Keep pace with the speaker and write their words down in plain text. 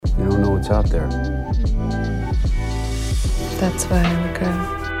what's out there. That's why I regret.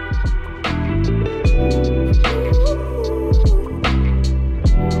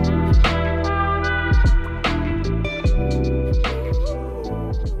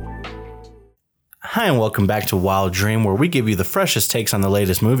 Hi, and welcome back to Wild Dream, where we give you the freshest takes on the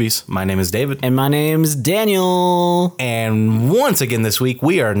latest movies. My name is David. And my name's Daniel. And once again this week,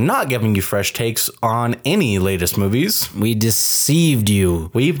 we are not giving you fresh takes on any latest movies. We deceived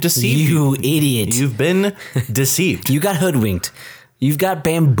you. We've deceived you. You idiot. You've been deceived. You got hoodwinked. You've got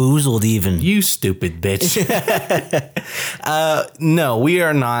bamboozled even. You stupid bitch. No, we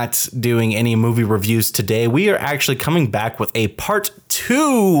are not doing any movie reviews today. We are actually coming back with a part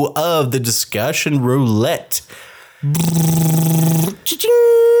 2 of the discussion roulette.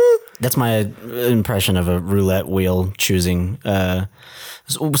 That's my impression of a roulette wheel choosing. So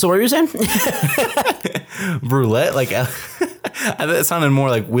what were you saying? Roulette? Like, that sounded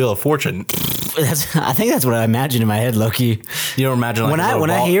more like Wheel of Fortune. I think that's what I imagine in my head, Loki. You don't imagine like when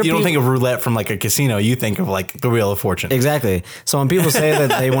I hear you don't think of roulette from like a casino. You think of like the Wheel of Fortune. Exactly. So when people say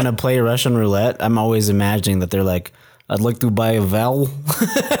that they want to play Russian roulette, I'm always imagining that they're like, I'd like to buy a vowel.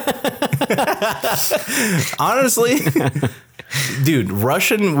 Honestly, dude,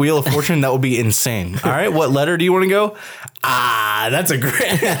 Russian Wheel of Fortune, that would be insane. All right, what letter do you want to go? That's a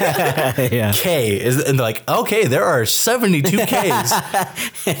great Yeah. K is, and they're like, okay, there are 72 Ks,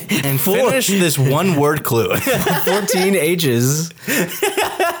 and finish this one word clue. 14 H's,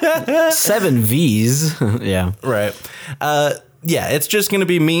 7 V's. Yeah, right. Yeah, it's just going to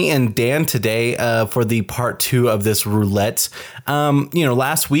be me and Dan today for the part 2 of this roulette.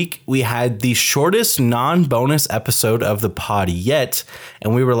 Last week we had the shortest non-bonus episode of the pod yet,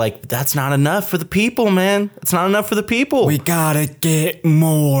 and we were like, that's not enough for the people, man. It's not enough for the people. we gotta get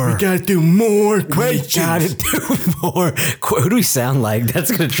more. We gotta do more questions. We gotta do more. Who do we sound like? That's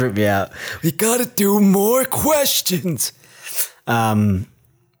gonna trip me out. We gotta do more questions.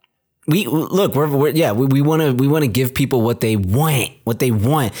 We want to give people what they want.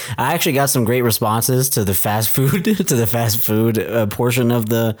 I actually got some great responses to the fast food portion of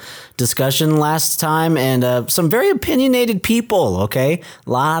the discussion last time, and some very opinionated people. Okay, a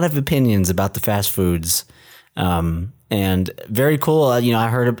lot of opinions about the fast foods. And very cool. I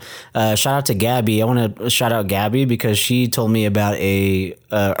heard shout out to Gabby. I want to shout out Gabby because she told me about a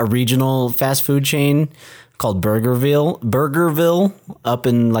regional fast food chain called Burgerville up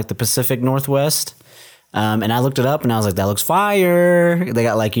in like the Pacific Northwest. And I looked it up and I was like, that looks fire. They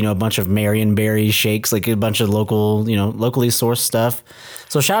got like, a bunch of Marionberry shakes, like a bunch of locally sourced stuff.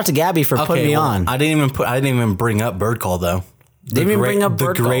 So shout out to Gabby for putting me on. I didn't even bring up Bird Call though. Didn't even bring up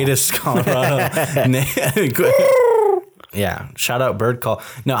Bird the Call. Greatest Colorado. Yeah. Shout out Bird Call.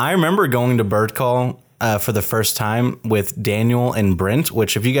 No, I remember going to Bird Call for the first time with Daniel and Brent,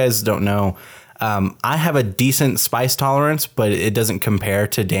 which if you guys don't know, I have a decent spice tolerance, but it doesn't compare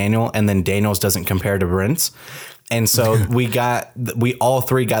to Daniel, and then Daniel's doesn't compare to Brent's. And so we all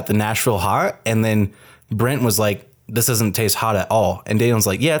three got the Nashville hot, and then Brent was like, this doesn't taste hot at all. And Daniel's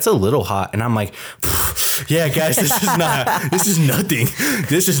like, yeah, it's a little hot. And I'm like, yeah, guys, this is nothing.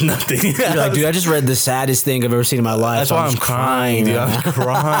 This is nothing. You're like, dude, I just read the saddest thing I've ever seen in my life. That's why I'm crying, dude. I'm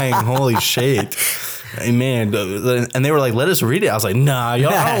crying. Holy shit. Man, and they were like, let us read it. I was like, nah,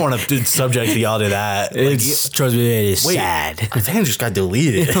 y'all, I don't want to subject y'all to that. Trust me, it is sad. My fan just got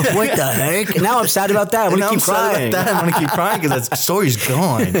deleted. What the heck? Now I'm sad about that. I'm going to keep crying. I'm going to keep crying because that story's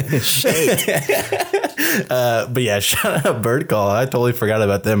gone. Shit. But yeah, shout out Bird Call. I totally forgot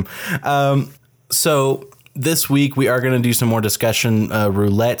about them. So this week we are going to do some more discussion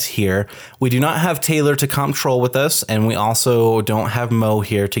roulette here. We do not have Taylor to control with us, and we also don't have Mo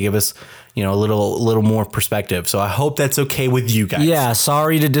here to give us a little more perspective. So I hope that's okay with you guys. Yeah,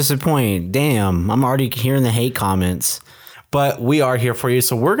 sorry to disappoint. Damn, I'm already hearing the hate comments. But we are here for you.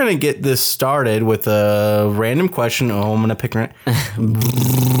 So we're going to get this started with a random question. Oh, I'm going to pick right.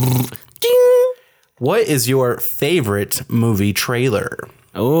 What is your favorite movie trailer?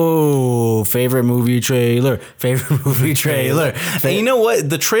 Oh, favorite movie trailer. And you know what?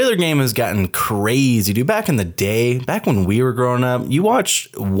 The trailer game has gotten crazy, dude. Back in the day, back when we were growing up, you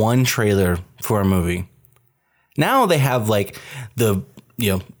watched one trailer for a movie. Now they have like the,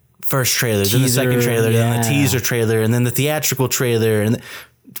 first trailer, then the second trailer, then the teaser trailer, and then the theatrical trailer. And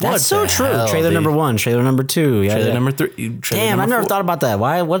that's so true. Trailer dude? Number 1, trailer number 2, trailer number 3. Damn, I never thought about that.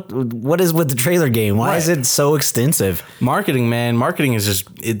 Why? What is with the trailer game? Why is it so extensive? Marketing, man. Marketing is just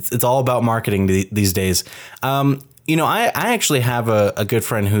it's all about marketing these days. I actually have a good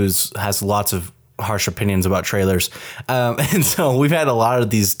friend has lots of harsh opinions about trailers, and so we've had a lot of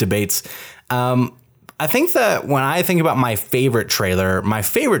these debates. I think that when I think about my favorite trailer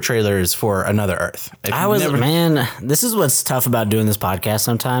is for Another Earth. Man, this is what's tough about doing this podcast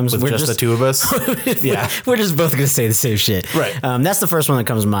sometimes. With just the two of us? Yeah. We're just both going to say the same shit. Right. That's the first one that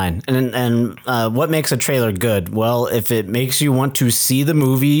comes to mind. And what makes a trailer good? Well, if it makes you want to see the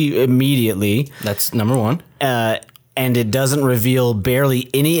movie immediately. That's number one. And it doesn't reveal barely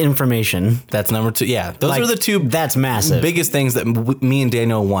any information. That's number two. Yeah, those are the two. That's massive. Biggest things that me and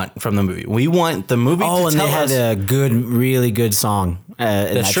Daniel want from the movie. We want the movie. Oh, to and tell they had a really good song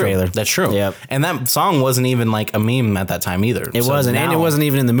in that trailer. That's true. Yep. And that song wasn't even like a meme at that time either. It wasn't, and it wasn't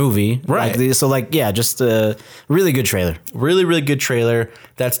even in the movie. Right. Just a really good trailer. Really, really good trailer.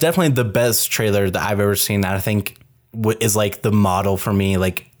 That's definitely the best trailer that I've ever seen. That I think is like the model for me.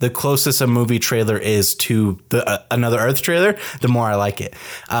 Like the closest a movie trailer is to the Another Earth trailer, the more I like it.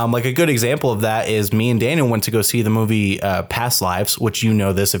 Like a good example of that is me and Daniel went to go see the movie Past Lives, which you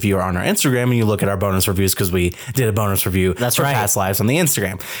know this if you are on our Instagram and you look at our bonus reviews because we did a bonus review for Past Lives on the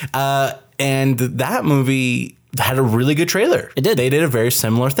Instagram. And that movie had a really good trailer. It did. They did a very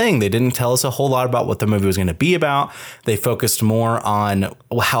similar thing. They didn't tell us a whole lot about what the movie was going to be about. They focused more on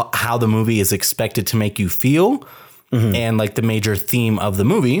how the movie is expected to make you feel. Mm-hmm. And like the major theme of the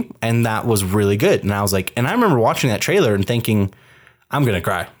movie. And that was really good. And I was like, and I remember watching that trailer and thinking, I'm going to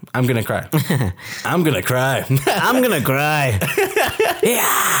cry. I'm going to cry. I'm going to cry. I'm going to cry. Yeah.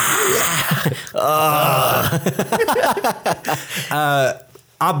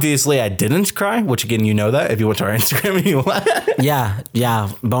 Obviously, I didn't cry, which again, you know that if you went to our Instagram and you Yeah.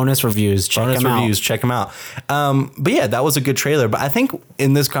 Bonus reviews. Check them out. But yeah, that was a good trailer. But I think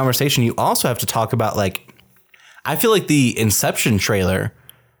in this conversation, you also have to talk about like, I feel like the Inception trailer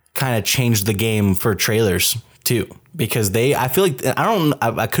kind of changed the game for trailers too, because I feel like,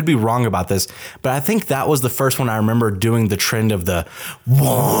 I could be wrong about this, but I think that was the first one I remember doing the trend of the,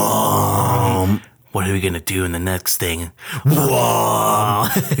 what are we going to do in the next thing?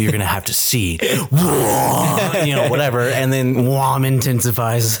 You're going to have to see, whatever. And then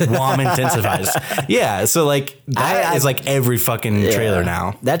intensifies. Yeah. So like that is like every fucking trailer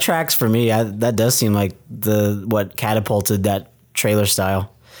now. That tracks for me. That does seem like what catapulted that trailer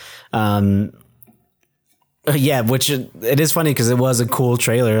style. Which it is funny because it was a cool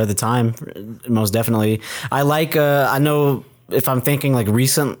trailer at the time. Most definitely. I like, I know, if I'm thinking like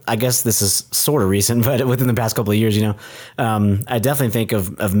recent, I guess this is sort of recent, but within the past couple of years, I definitely think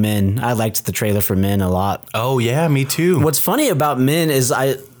of Men. I liked the trailer for Men a lot. Oh yeah, me too. What's funny about Men is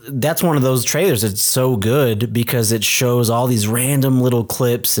that's one of those trailers. It's so good because it shows all these random little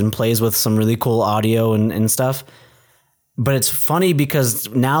clips and plays with some really cool audio and stuff. But it's funny because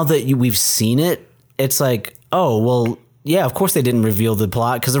now that we've seen it, it's like, oh, well, yeah, of course they didn't reveal the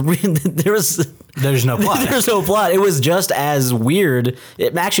plot because there's no plot. There's no plot. It was just as weird.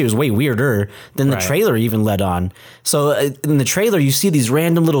 It actually was way weirder than the trailer even led on. So in the trailer, you see these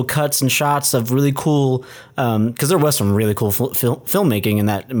random little cuts and shots of really cool, because there was some really cool filmmaking in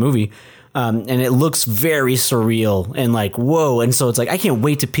that movie. And it looks very surreal and like, whoa. And so it's like, I can't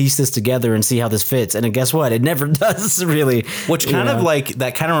wait to piece this together and see how this fits. And guess what? It never does really. Which kind of like,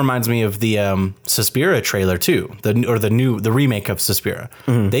 that kind of reminds me of the Suspiria trailer too. The remake of Suspiria.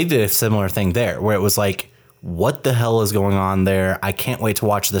 Mm-hmm. They did a similar thing there where it was like, what the hell is going on there? I can't wait to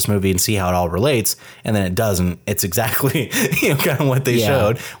watch this movie and see how it all relates. And then it doesn't. It's exactly kind of what they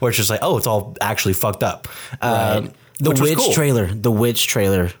showed, where it's just like, oh, it's all actually fucked up. Right. The Witch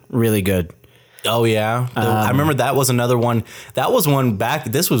trailer, really good. Oh yeah, I remember that was another one. That was one back.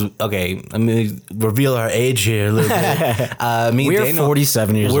 This was okay. Let me reveal our age here a little bit. We're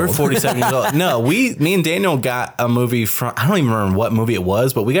 47 years old. We're 47 years old. No, me and Daniel got a movie from. I don't even remember what movie it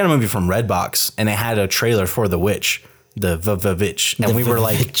was, but we got a movie from Redbox, and it had a trailer for The Witch, the Witch, and we were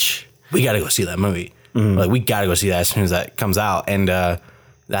like, we got to go see that movie. Mm-hmm. Like we got to go see that as soon as that comes out, and I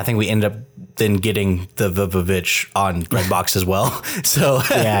think we ended up then getting the Vivovich on Redbox as well. So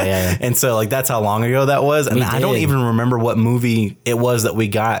yeah. And so like that's how long ago that was. And I don't even remember what movie it was that we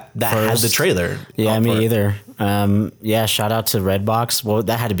got that had the trailer. Yeah, me either. Shout out to Redbox. Well,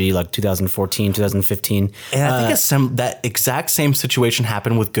 that had to be like 2014, 2015. And I think that exact same situation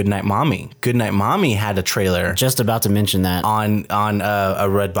happened with Goodnight Mommy. Goodnight Mommy had a trailer. Just about to mention that on a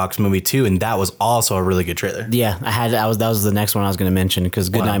Redbox movie too, and that was also a really good trailer. Yeah, that was the next one I was going to mention because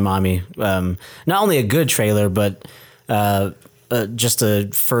Goodnight Mommy, not only a good trailer, but just to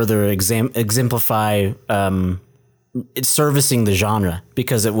further exemplify it's servicing the genre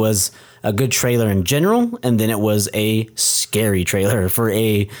because it was a good trailer in general, and then it was a scary trailer for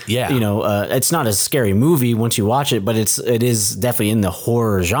it's not a scary movie once you watch it, but it is definitely in the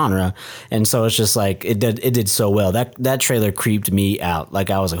horror genre, and so it's just like it did so well. That trailer creeped me out. Like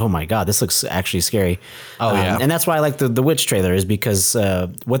I was like, oh my god, this looks actually scary. And that's why I like the Witch trailer, is because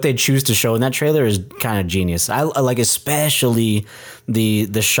what they choose to show in that trailer is kind of genius. I like especially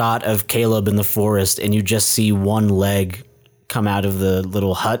the shot of Caleb in the forest, and you just see one leg come out of the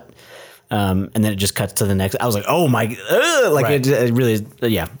little hut. And then it just cuts to the next. I was like, oh my, it really,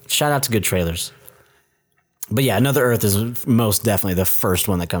 shout out to good trailers. But yeah, Another Earth is most definitely the first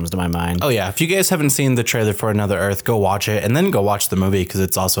one that comes to my mind. Oh yeah, if you guys haven't seen the trailer for Another Earth, go watch it, and then go watch the movie, because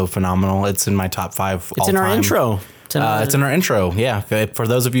it's also phenomenal. It's in my top 5 It's in our intro. It's in our intro, yeah. For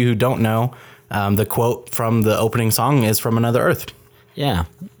those of you who don't know, the quote from the opening song is from Another Earth. Yeah.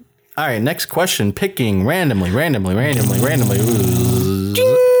 All right, next question. Picking randomly.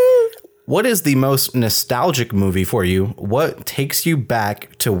 What is the most nostalgic movie for you? What takes you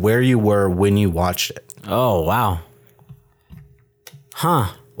back to where you were when you watched it? Oh, wow.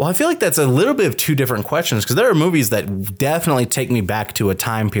 Huh. Well, I feel like that's a little bit of two different questions, because there are movies that definitely take me back to a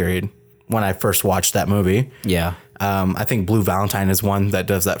time period when I first watched that movie. Yeah. I think Blue Valentine is one that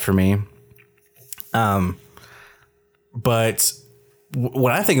does that for me. But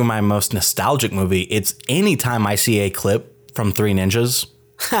when I think of my most nostalgic movie, it's anytime I see a clip from Three Ninjas.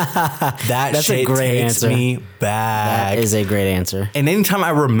 That's a great answer. Me back. That is a great answer. And anytime I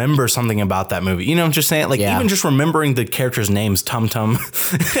remember something about that movie, you know, I'm just saying, like, even just remembering the characters' names, Tum Tum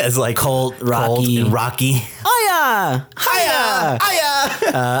as like Colt, Rocky. And Rocky. Hiya!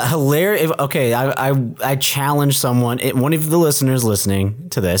 Hilarious. Okay, I challenge someone, one of the listeners listening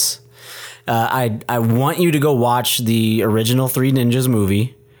to this. I want you to go watch the original Three Ninjas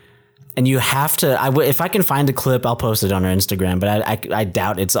movie. And you have to. If I can find a clip, I'll post it on our Instagram. But I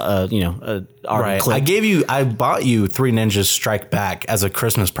doubt it's our clip. I bought you Three Ninjas Strike Back as a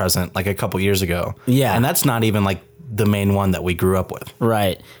Christmas present like a couple years ago. Yeah, and that's not even like the main one that we grew up with.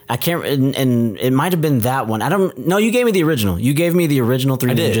 Right. I can't. And it might have been that one. I don't. No, you gave me the original. You gave me the original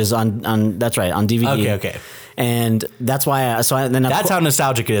Three Ninjas on. That's right, on DVD. Okay. And that's why that's how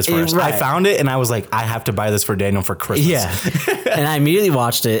nostalgic it is for us. Right. I found it and I was like, I have to buy this for Daniel for Christmas. Yeah. And I immediately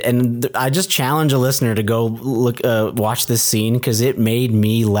watched it, and I just challenge a listener to go watch this scene, because it made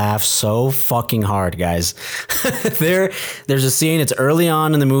me laugh so fucking hard, guys. There's a scene. It's early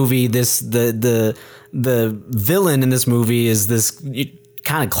on in the movie. The villain in this movie is this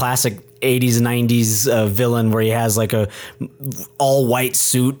kind of classic 80s, 90s villain, where he has like a all white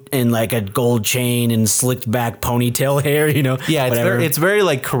suit and like a gold chain and slicked back ponytail hair, you know? Yeah, it's very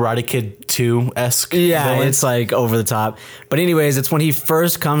like Karate Kid 2-esque. Yeah, villain. It's like over the top. But anyways, it's when he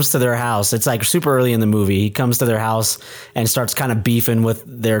first comes to their house. It's like super early in the movie. He comes to their house and starts kind of beefing with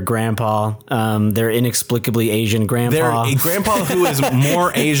their grandpa, their inexplicably Asian grandpa. Their grandpa who is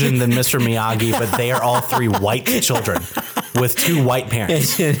more Asian than Mr. Miyagi, but they are all 3 white children with 2 white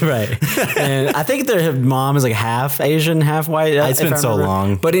parents. Right. And I think their mom is like half Asian, half white. It's been so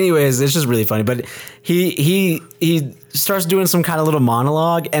long. But anyways, it's just really funny. But he starts doing some kind of little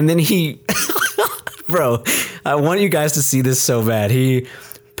monologue, and then bro, I want you guys to see this so bad. He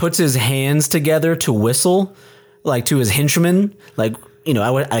puts his hands together to whistle, like to his henchmen, like, you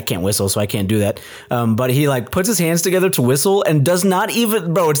know, I can't whistle, so I can't do that. But he like puts his hands together to whistle and does not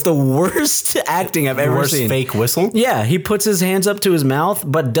even, bro, it's the worst acting I've ever seen. Fake whistle? Yeah, he puts his hands up to his mouth,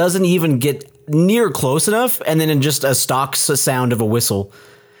 but doesn't even get near close enough, and then in just a stock sound of a whistle.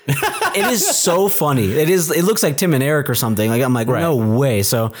 It is so funny. It looks like Tim and Eric or something. Like, I'm like, no way.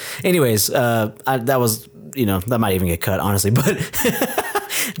 So anyways, that was, you know, that might even get cut, honestly, but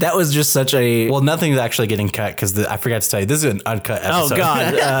that was just such a... Well, nothing's actually getting cut, because I forgot to tell you, this is an uncut episode. Oh,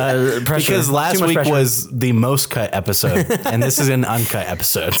 God. Pressure. Because last week was the most cut episode, and this is an uncut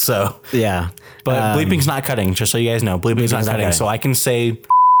episode, so... Yeah. But bleeping's not cutting, just so you guys know. Bleeping's not cutting. So I can say...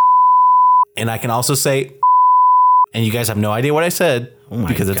 And I can also say... And you guys have no idea what I said,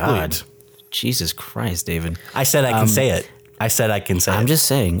 because it's bleeped. Jesus Christ, David. I said I can say it. I'm just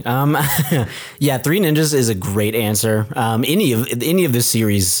saying. Yeah, Three Ninjas is a great answer. Any of the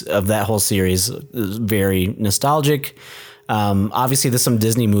series, of that whole series, is very nostalgic. Obviously, there's some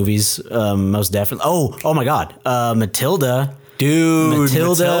Disney movies, most definitely. Oh my God, Matilda. Dude,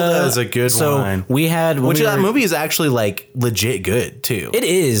 Matilda is a good one. That movie is actually like legit good too. It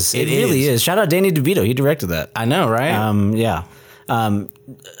is. It really is. Shout out Danny DeVito. He directed that. I know, right? Yeah.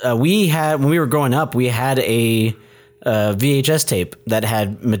 We had, when we were growing up, we had a VHS tape that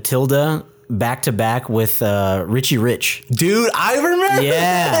had Matilda, back to back with Richie Rich. Dude, I remember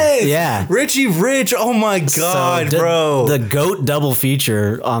this. Yeah. Richie Rich. Oh my God, So bro. The GOAT double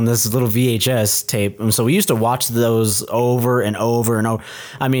feature on this little VHS tape. And so we used to watch those over and over and over.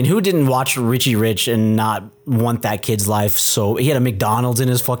 I mean, who didn't watch Richie Rich and not want that kid's life? So he had a McDonald's in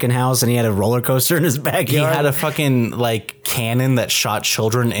his fucking house and he had a roller coaster in his backyard. He had a fucking like cannon that shot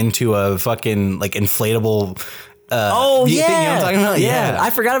children into a fucking like inflatable. You know what I'm talking about? Yeah, I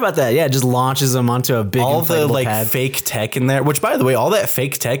forgot about that. Yeah, it just launches them onto a big all the like pad. fake tech in there, which by the way, all that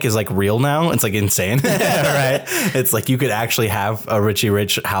fake tech is like real now. It's like insane. Right? It's like you could actually have a Richie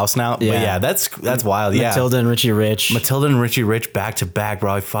Rich house now. But yeah, that's wild. Matilda and Richie Rich. Matilda and Richie Rich back to back,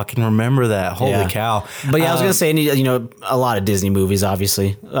 bro. I fucking remember that. Holy cow. But yeah, I was gonna say, you know, a lot of Disney movies,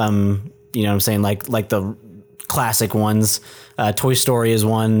 obviously. You know what I'm saying? Like the classic ones. Toy Story is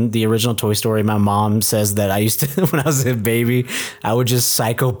one. The original Toy Story. My mom says that I used to, when I was a baby, I would just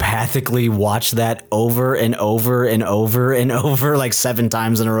psychopathically watch that over and over and over and over, like 7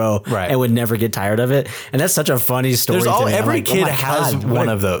 times in a row, right? And would never get tired of it. And that's such a funny story. Every kid has one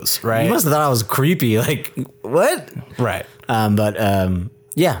of those, right? You must have thought I was creepy. Like what? Right.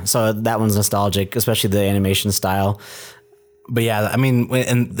 Yeah. So that one's nostalgic, especially the animation style. But yeah, I mean,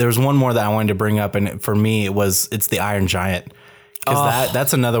 and there's one more that I wanted to bring up, and for me, it's the Iron Giant. Because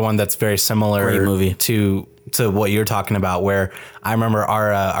that's another one that's very similar movie. to what you're talking about, where I remember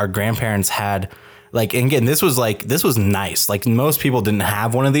our grandparents had, like, and again, this was nice. Like, most people didn't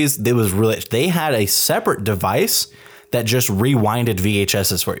have one of these. They had a separate device that just rewinded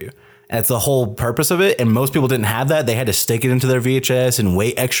VHSs for you. And that's the whole purpose of it. And most people didn't have that. They had to stick it into their VHS and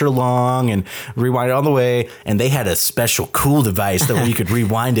wait extra long and rewind it all the way. And they had a special cool device that where you could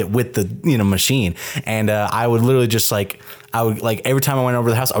rewind it with the machine. And I would literally just every time I went over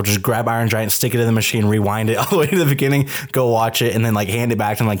to the house, I would just grab Iron Giant, stick it in the machine, rewind it all the way to the beginning, go watch it, and then like hand it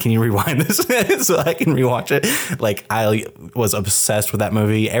back to them, like, can you rewind this so I can rewatch it? Like, I was obsessed with that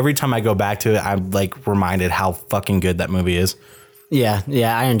movie. Every time I go back to it, I'm like reminded how fucking good that movie is. Yeah,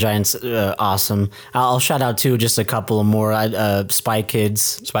 Iron Giant's awesome. I'll shout out too just a couple of more. Spy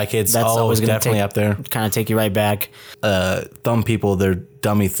Kids. That's always definitely up there. Kind of take you right back. Thumb people, they're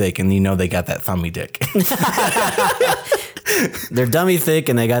dummy thick, and they got that thummy dick. They're dummy thick,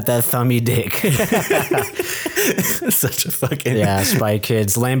 and they got that thummy dick. Such a fucking Spy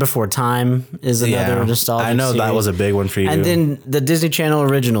Kids. Land Before Time is another nostalgic. I know series. that was a big one for you. And then the Disney Channel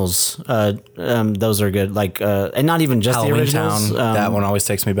originals. Those are good. Like, and not even just Halloween the originals. Town. That one always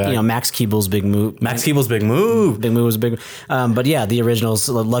takes me back. Max Keeble's Big Move. Max Keeble's Big Move. Big Move was big. But yeah, the originals.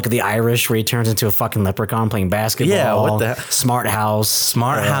 Luck of the Irish, where he turns into a fucking leprechaun playing basketball. Yeah, what the hell?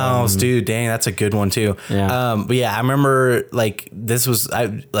 Smart House, dude. Dang, that's a good one too. Yeah. But yeah, I remember like this was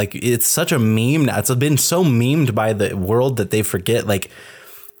it's such a meme now. It's been so memed by the world that they forget. Like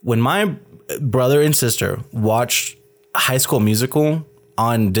when my brother and sister watched High School Musical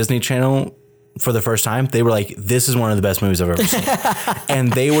on Disney Channel for the first time, they were like, this is one of the best movies I've ever seen.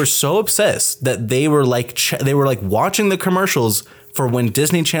 And they were so obsessed that they were like watching the commercials for when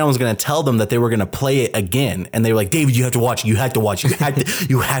Disney Channel was going to tell them that they were going to play it again. And they were like, David, you have to watch it. You have to watch it.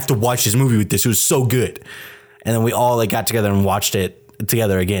 You have to watch this movie with this. It was so good. And then we all like got together and watched it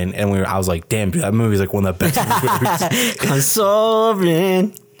together again. And I was like, damn, dude, that movie is like one of the best movies.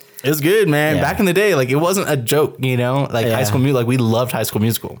 Consoling. It was good, man. Yeah. Back in the day, like it wasn't a joke, like High School Musical. Like we loved High School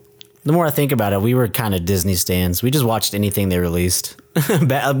Musical. The more I think about it, we were kind of Disney stans. We just watched anything they released. When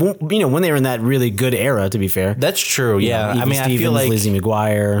they were in that really good era, to be fair. That's true, yeah. I mean, Stevens, I feel like Lizzie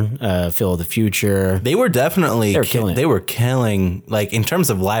McGuire, Phil of the Future. They were definitely killing. They were killing, like in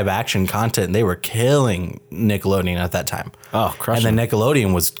terms of live action content, they were killing Nickelodeon at that time. Oh, crushing. And then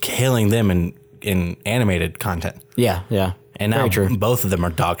Nickelodeon was killing them in animated content. Yeah. And now both of them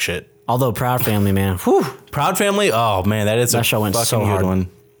are dog shit. Although Proud Family, man. Whew. Proud Family, oh man, that show went so hard. Good one.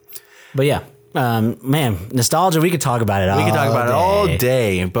 But yeah, man, nostalgia, we could talk about it all day. We could talk about it all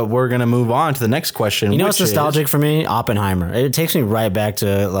day, but we're going to move on to the next question. You know what's nostalgic for me? Oppenheimer. It takes me right back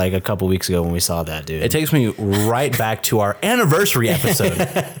to like a couple weeks ago when we saw that, dude. It takes me right back to our anniversary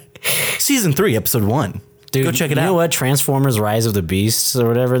episode. Season 3, episode 1. Dude, go check it out. You know what? Transformers Rise of the Beasts or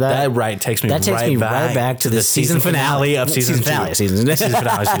whatever takes me right back to the season finale of season 2. Season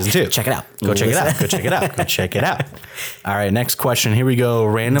finale, season 2. Check it out. Go check it out. All right, next question. Here we go.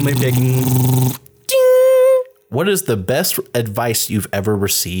 Randomly picking. What is the best advice you've ever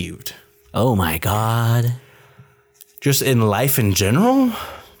received? Oh my God. Just in life in general?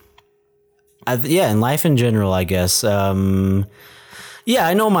 In life in general, I guess. Yeah,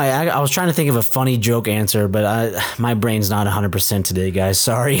 I know I was trying to think of a funny joke answer, but my brain's not 100% today, guys.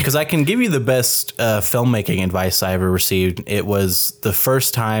 Sorry. Because I can give you the best filmmaking advice I ever received. It was the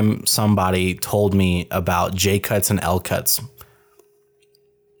first time somebody told me about J cuts and L cuts.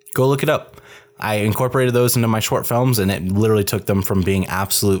 Go look it up. I incorporated those into my short films, and it literally took them from being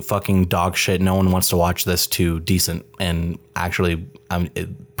absolute fucking dog shit, no one wants to watch this, to decent. And actually, I'm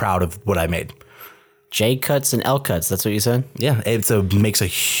proud of what I made. J cuts and L cuts. That's what you said? Yeah, makes a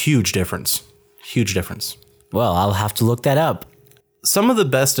huge difference. Huge difference. Well, I'll have to look that up. Some of the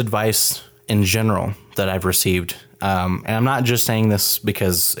best advice in general that I've received, and I'm not just saying this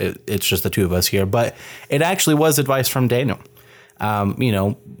because it's just the two of us here, but it actually was advice from Daniel.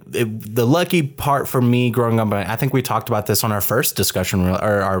 The lucky part for me growing up, I think we talked about this on our first discussion,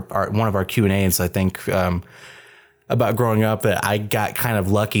 or one of our Q&As, I think, about growing up, that I got kind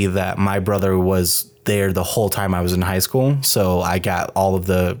of lucky that my brother was there the whole time I was in high school. So I got all of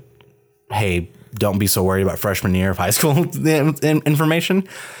the, hey, don't be so worried about freshman year of high school information.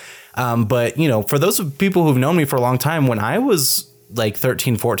 But, for those people who've known me for a long time, when I was like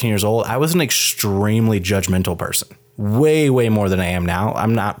 13, 14 years old, I was an extremely judgmental person. Way, way more than I am now.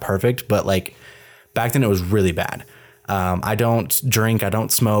 I'm not perfect, but like back then it was really bad. I don't drink, I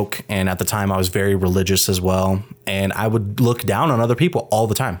don't smoke. And at the time I was very religious as well. And I would look down on other people all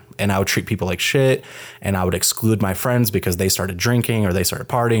the time. And I would treat people like shit. And I would exclude my friends because they started drinking or they started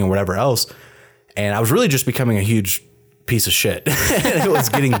partying or whatever else. And I was really just becoming a huge piece of shit. And it was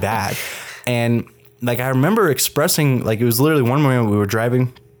getting bad. And like, I remember expressing, like, it was literally one morning we were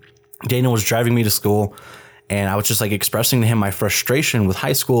driving. Daniel was driving me to school. And I was just like expressing to him my frustration with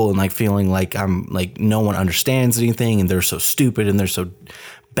high school and like feeling like I'm like no one understands anything and they're so stupid and they're so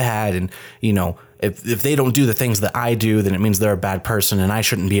bad. And, if they don't do the things that I do, then it means they're a bad person and I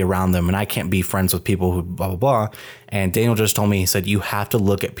shouldn't be around them and I can't be friends with people who blah, blah, blah. And Daniel just told me, he said, you have to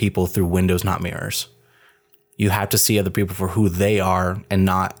look at people through windows, not mirrors. You have to see other people for who they are and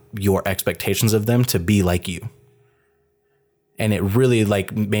not your expectations of them to be like you. And it really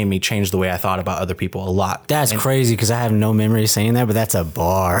like made me change the way I thought about other people a lot. That's crazy because I have no memory saying that, but that's a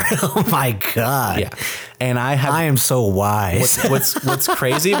bar. Oh my God. Yeah. And I am so wise. What's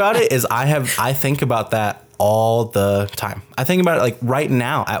crazy about it is I think about that all the time. I think about it like right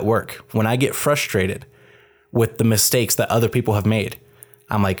now at work when I get frustrated with the mistakes that other people have made.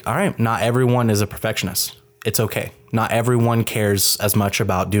 I'm like, all right, not everyone is a perfectionist. It's okay. Not everyone cares as much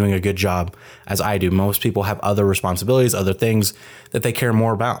about doing a good job as I do. Most people have other responsibilities, other things that they care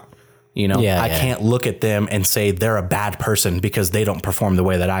more about. I can't look at them and say they're a bad person because they don't perform the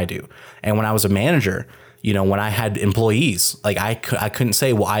way that I do. And when I was a manager, when I had employees, like I couldn't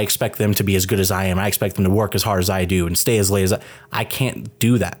say, well, I expect them to be as good as I am. I expect them to work as hard as I do and stay as late as I can't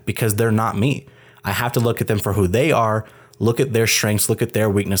do that because they're not me. I have to look at them for who they are, look at their strengths, look at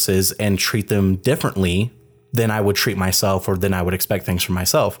their weaknesses, and treat them differently than I would treat myself or than I would expect things from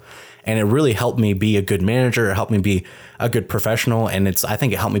myself. And it really helped me be a good manager. It helped me be a good professional. And I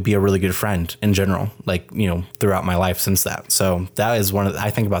think it helped me be a really good friend in general, like, throughout my life since that. So that is I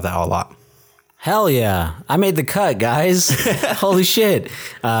think about that a lot. Hell yeah. I made the cut, guys. Holy shit.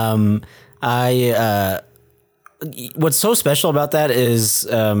 What's so special about that is,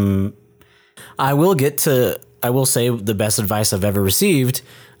 I will say the best advice I've ever received.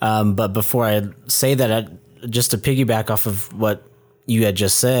 But before I say that, just to piggyback off of what you had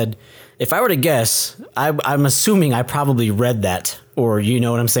just said, if I were to guess, I'm assuming I probably read that, or you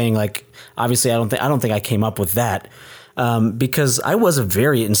know what I'm saying? Like, obviously, I don't think I came up with that, because I was a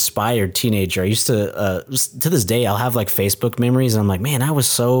very inspired teenager. I used to this day, I'll have like Facebook memories, and I'm like, man, I was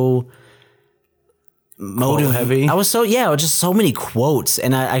so heavy. I was so just so many quotes,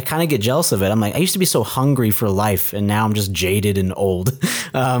 and I kind of get jealous of it. I'm like, I used to be so hungry for life, and now I'm just jaded and old.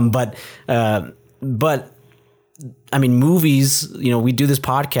 But I mean, movies, we do this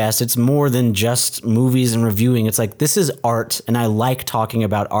podcast. It's more than just movies and reviewing. It's like, this is art, and I like talking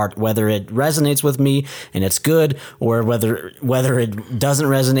about art, whether it resonates with me and it's good, or whether it doesn't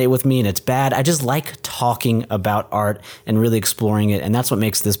resonate with me and it's bad. I just like talking about art and really exploring it. And that's what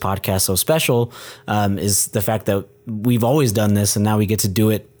makes this podcast so special, is the fact that we've always done this, and now we get to do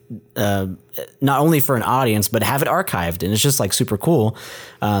it not only for an audience, but have it archived. And it's just like super cool.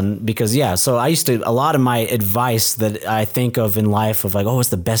 Because so a lot of my advice that I think of in life of like, oh, it's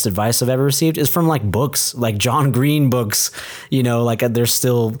the best advice I've ever received is from like books, like John Green books, like they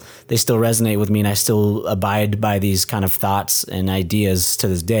still resonate with me, and I still abide by these kind of thoughts and ideas to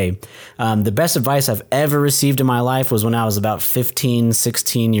this day. The best advice I've ever received in my life was when I was about 15,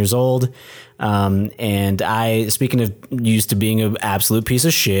 16 years old. And I, speaking of used to being an absolute piece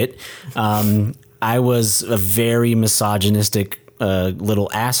of shit, I was a very misogynistic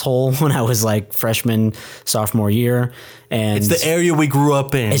little asshole when I was like freshman, sophomore year. And it's the area we grew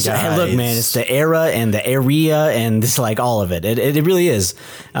up in. Look, man, it's the era and the area and it's like all of it. It really is.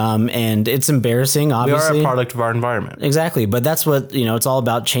 And it's embarrassing, obviously. We are a product of our environment. Exactly. But that's what, it's all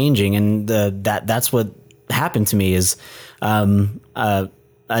about changing. And that's what happened to me is a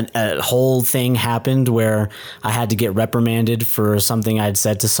whole thing happened where I had to get reprimanded for something I'd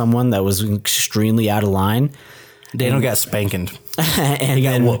said to someone that was extremely out of line. Daniel got spankened. And he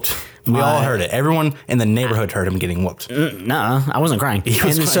got whooped. We all heard it. Everyone in the neighborhood heard him getting whooped. Nah, I wasn't crying. He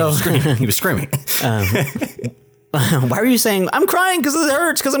was screaming. Why were you saying I'm crying because it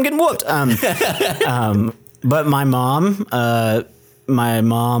hurts because I'm getting whooped? But my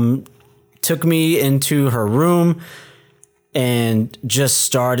mom took me into her room and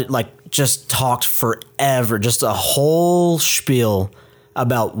just talked forever, just a whole spiel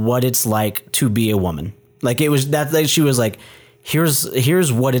about what it's like to be a woman. Like it was that like, she was like,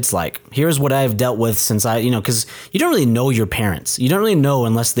 here's what it's like. Here's what I've dealt with since because you don't really know your parents. You don't really know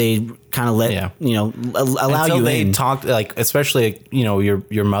unless they kind of let, allow Until you they in. talked, like, especially,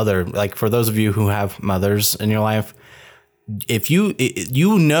 your mother, like for those of you who have mothers in your life, if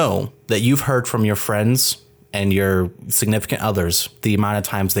you know that you've heard from your friends and your significant others, the amount of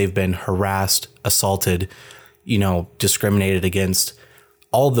times they've been harassed, assaulted, discriminated against,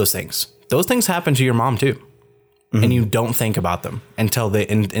 all of those things happen to your mom too. Mm-hmm. And you don't think about them until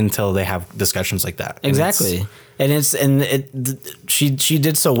they have discussions like that. Exactly. She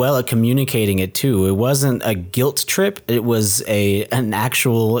did so well at communicating it too. It wasn't a guilt trip. It was an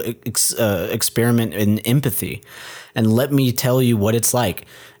actual experiment in empathy. And let me tell you what it's like.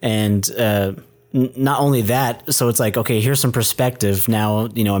 And not only that, so it's like, okay, here's some perspective. Now,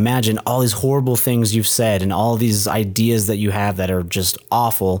 imagine all these horrible things you've said and all these ideas that you have that are just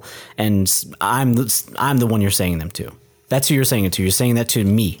awful. And I'm the one you're saying them to. That's who you're saying it to. You're saying that to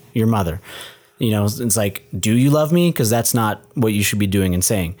me, your mother. It's like, do you love me? Because that's not what you should be doing and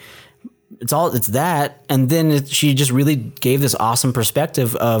saying. It's that. And then she just really gave this awesome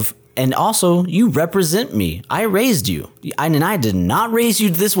perspective of, and also, you represent me. I raised you. And I did not raise you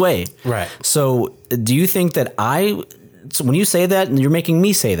this way. Right. So do you think that so when you say that, and you're making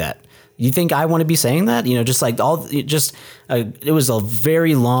me say that, you think I want to be saying that? It was a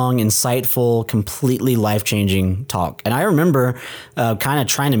very long, insightful, completely life-changing talk. And I remember kind of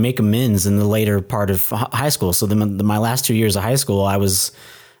trying to make amends in the later part of high school. So my last 2 years of high school, I was,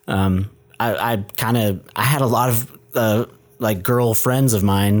 I had a lot of, like girl friends of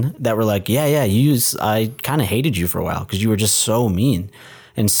mine that were like, I kind of hated you for a while because you were just so mean.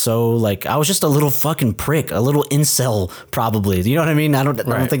 And so like, I was just a little fucking prick, a little incel probably. You know what I mean? I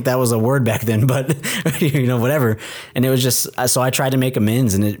don't think that was a word back then, but whatever. And it was just, so I tried to make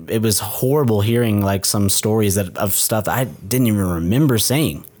amends and it was horrible hearing like some stories of stuff that I didn't even remember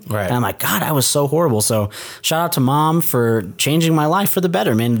saying. Right. And I'm like, God, I was so horrible. So shout out to Mom for changing my life for the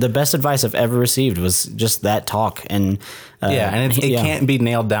better, man. The best advice I've ever received was just that talk. And and it can't be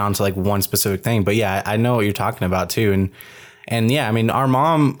nailed down to like one specific thing. But yeah, I know what you're talking about too. And yeah, I mean, our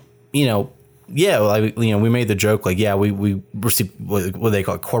mom, we made the joke like, we received what they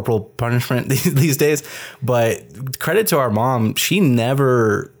call corporal punishment these days. But credit to our mom,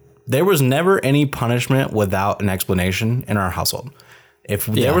 there was never any punishment without an explanation in our household. If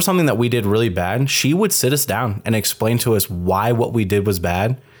there was something that we did really bad, she would sit us down and explain to us why what we did was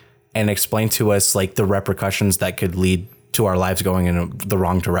bad and explain to us like the repercussions that could lead to our lives going in the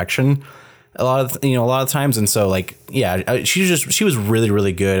wrong direction a lot of times. And so like, she was really,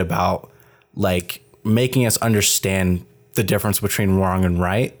 really good about like making us understand the difference between wrong and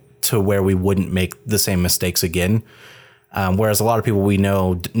right to where we wouldn't make the same mistakes again. Whereas a lot of people we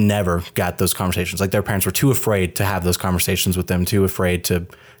know never got those conversations. Like their parents were too afraid to have those conversations with them, too afraid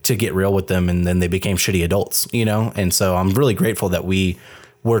to get real with them. And then they became shitty adults, And so I'm really grateful that we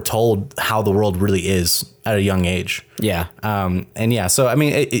were told how the world really is at a young age. Yeah. So, I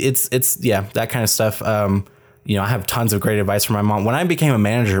mean, it's that kind of stuff. I have tons of great advice from my mom. When I became a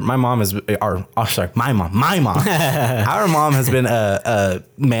manager, my mom, our mom has been a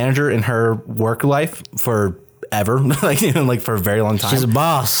manager in her work life for ever, like for a very long time. She's a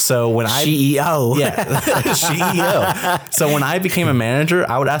boss. So when CEO. CEO. So when I became a manager,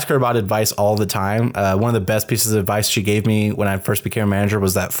 I would ask her about advice all the time. One of the best pieces of advice she gave me when I first became a manager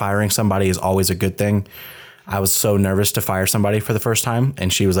was that firing somebody is always a good thing. I was so nervous to fire somebody for the first time.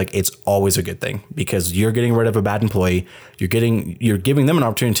 And she was like, it's always a good thing because you're getting rid of a bad employee. You're giving them an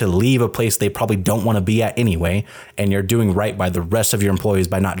opportunity to leave a place they probably don't want to be at anyway. And you're doing right by the rest of your employees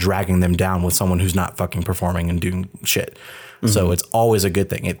by not dragging them down with someone who's not fucking performing and doing shit. So it's always a good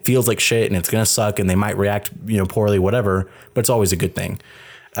thing. It feels like shit and it's going to suck and they might react, poorly, whatever, but it's always a good thing.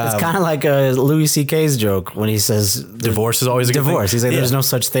 It's kind of like a Louis C.K.'s joke when he says Divorce is always a good thing. He's like, there's no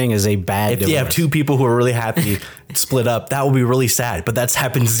such thing as a bad divorce. If you have two people who are really happy split up, that will be really sad. But that's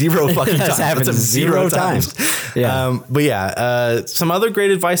happened zero fucking times. Happened zero times. Yeah. But yeah, some other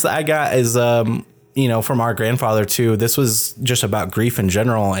great advice that I got is, from our grandfather too. This was just about grief in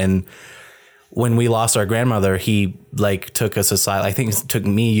general. And when we lost our grandmother, he took us aside. I think he took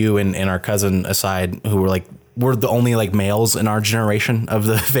me, you, and our cousin aside, who were we're the only males in our generation of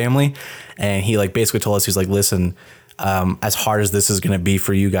the family. And he basically told us, he's like, listen, as hard as this is going to be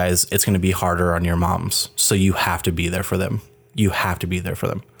for you guys, it's going to be harder on your moms. So you have to be there for them. You have to be there for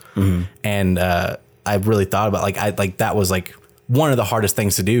them. Mm-hmm. And I really thought about that was one of the hardest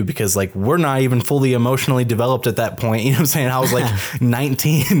things to do because we're not even fully emotionally developed at that point. You know what I'm saying? I was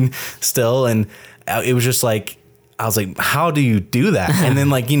 19 still. And it was just I was like, how do you do that? And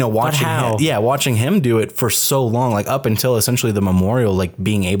then watching him do it for so long, up until essentially the memorial,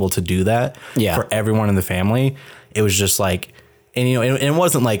 being able to do that for everyone in the family. It was just and it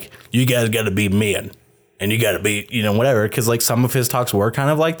wasn't you guys got to be men and you got to be, whatever. Cause some of his talks were kind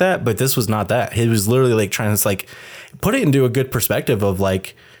of like that, but this was not that. He was literally trying to put it into a good perspective of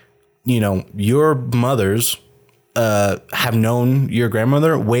your mothers have known your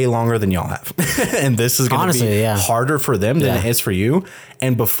grandmother way longer than y'all have. And this is going to be harder for them than it is for you.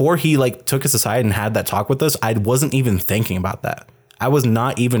 And before he took us aside and had that talk with us, I wasn't even thinking about that. I was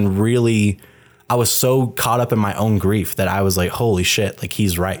not even really, I was so caught up in my own grief that I was holy shit,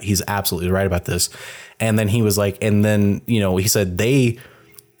 he's right. He's absolutely right about this. And then he was he said,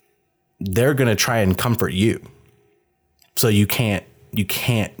 they're going to try and comfort you. So you can't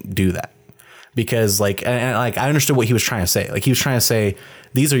do that. Because I understood what he was trying to say. He was trying to say,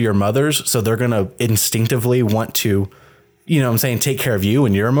 these are your mothers. So they're going to instinctively want to, take care of you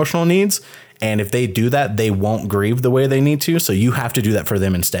and your emotional needs. And if they do that, they won't grieve the way they need to. So you have to do that for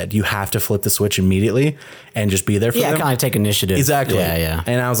them instead. You have to flip the switch immediately and just be there for them. Yeah, kind of take initiative. Exactly. Yeah.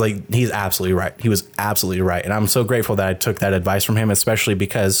 And I was like, he's absolutely right. He was absolutely right. And I'm so grateful that I took that advice from him, especially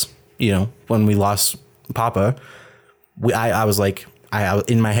because, when we lost Papa, I was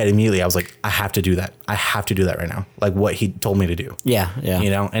in my head immediately, I was like, I have to do that. I have to do that right now. What he told me to do. Yeah.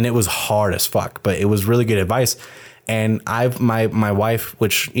 And it was hard as fuck, but it was really good advice. And my wife,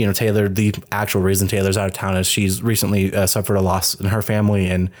 which, Taylor, the actual reason Taylor's out of town is she's recently suffered a loss in her family.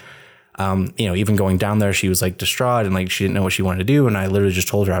 And, even going down there, she was distraught and she didn't know what she wanted to do. And I literally just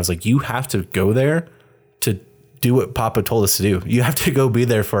told her, I was like, you have to go there to do what Papa told us to do. You have to go be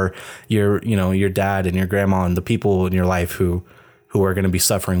there for your dad and your grandma and the people in your life who are going to be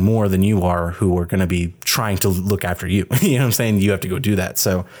suffering more than you are, who are going to be trying to look after you. You know what I'm saying? You have to go do that.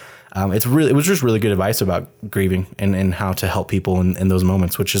 So it was just really good advice about grieving and how to help people in those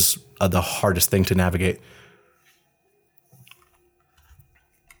moments, which is the hardest thing to navigate.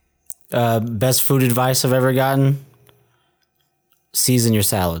 Best food advice I've ever gotten: season your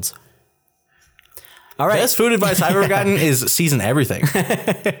salads. All right. Best food advice I've ever gotten is season everything.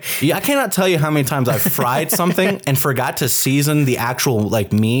 I cannot tell you how many times I've fried something and forgot to season the actual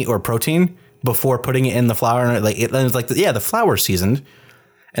meat or protein before putting it in the flour. And the flour's seasoned,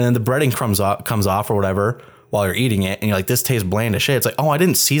 and then the breading comes off or whatever while you're eating it, and you're like, this tastes bland as shit. It's I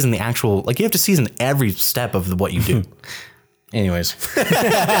didn't season the actual. You have to season every step of what you do. Anyways,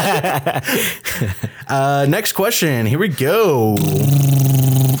 next question. Here we go.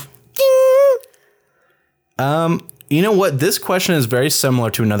 You know what? This question is very similar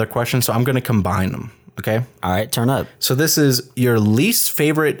to another question, so I'm going to combine them. Okay. All right. Turn up. So this is your least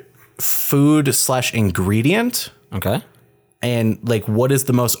favorite food/ingredient. Okay. And what is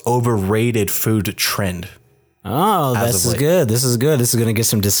the most overrated food trend? Oh, this is good. This is good. This is going to get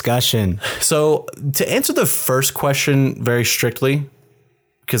some discussion. So to answer the first question very strictly,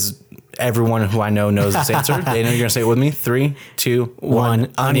 because everyone who I know knows this answer. They know you're going to say it with me. 3, 2,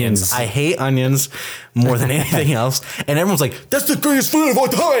 1. Onions. I hate onions more than anything else. And everyone's like, that's the greatest food of all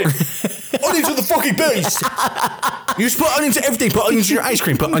time. Onions are the fucking best. You just put onions in everything. Put onions in your ice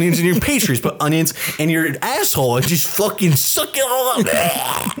cream. Put onions in your pastries. Put onions in your asshole and just fucking suck it all up.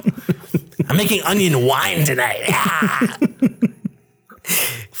 I'm making onion wine tonight.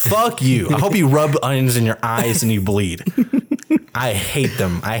 Fuck you. I hope you rub onions in your eyes and you bleed. I hate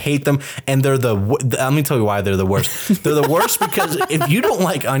them. And they're let me tell you why they're the worst. They're the worst because if you don't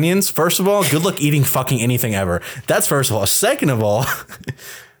like onions, first of all, good luck eating fucking anything ever. That's first of all. Second of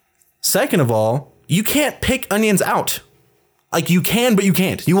all, you can't pick onions out. Like you can, but you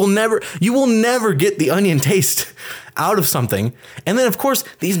can't. You will never get the onion taste out of something. And then of course,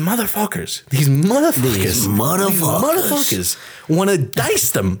 these motherfuckers want to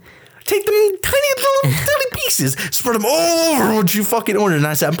dice them. Take them tiny pieces, spread them all over what you fucking ordered. And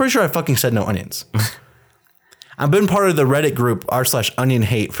I said, I'm pretty sure I fucking said no onions. I've been part of the Reddit group r/onion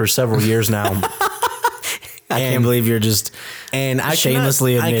hate for several years now. I can't believe you're just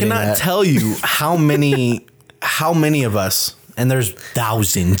shamelessly admitting that. I cannot tell you how many of us, and there's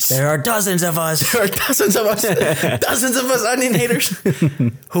thousands. There are dozens of us. Dozens of us onion haters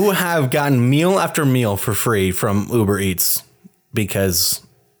who have gotten meal after meal for free from Uber Eats because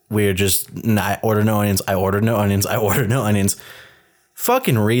we're just, I order no onions.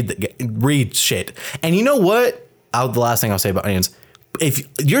 Fucking read shit. And you know what? The last thing I'll say about onions. If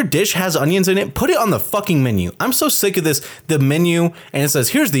your dish has onions in it, put it on the fucking menu. I'm so sick of this. The menu, and it says,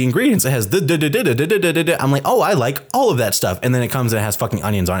 here's the ingredients. It has I'm like, oh, I like all of that stuff. And then it comes and it has fucking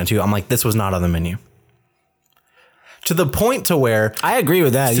onions on it too. I'm like, this was not on the menu. To the point to where... I agree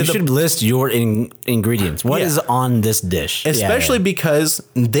with that. You should list your ingredients. What is on this dish? Especially because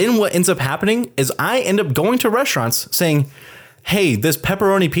then what ends up happening is I end up going to restaurants saying, hey, this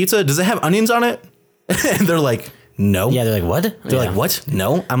pepperoni pizza, does it have onions on it? And they're like... No. Yeah, they're like, what? They're like, what?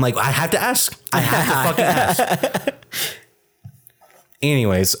 No. I'm like, I have to ask. I have to fucking ask.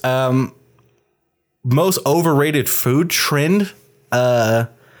 Anyways, most overrated food trend. God,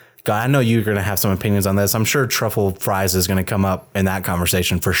 I know you're going to have some opinions on this. I'm sure truffle fries is going to come up in that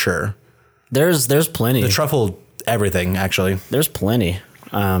conversation for sure. There's plenty. The truffle everything, actually. There's plenty.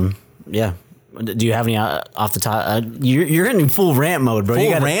 Yeah. Do you have any off the top? You're in full rant mode, bro.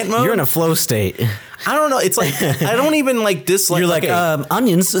 Rant mode? You're in a flow state. I don't know. It's like, I don't even like dislike. You're like,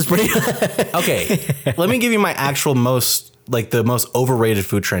 onions is pretty. Okay. Let me give you my actual the most overrated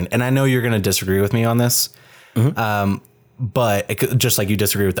food trend. And I know you're going to disagree with me on this. Mm-hmm. But just like you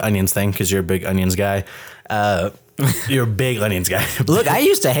disagree with the onions thing, because you're a big onions guy. You're a big onions guy. Look, I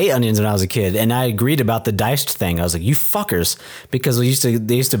used to hate onions when I was a kid, and I agreed about the diced thing. I was like, you fuckers. Because they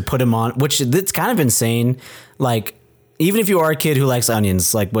used to put them on, which it's kind of insane. Like, even if you are a kid who likes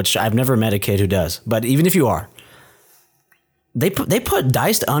onions, like, which I've never met a kid who does, but even if you are, they put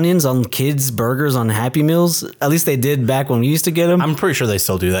diced onions on kids' burgers on Happy Meals. At least they did back when we used to get them. I'm pretty sure they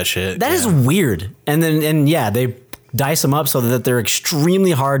still do that shit. That is weird. And they dice them up so that they're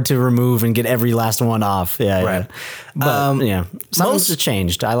extremely hard to remove and get every last one off. Yeah, right. Yeah. But something's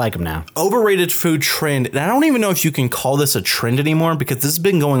changed. I like them now. Overrated food trend. And I don't even know if you can call this a trend anymore because this has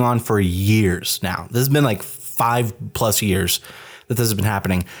been going on for years now. This has been like 5+ years that this has been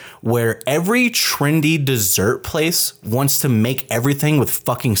happening, where every trendy dessert place wants to make everything with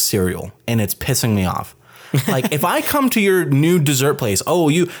fucking cereal, and it's pissing me off. Like, if I come to your new dessert place, oh,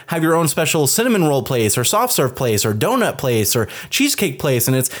 you have your own special cinnamon roll place or soft serve place or donut place or cheesecake place,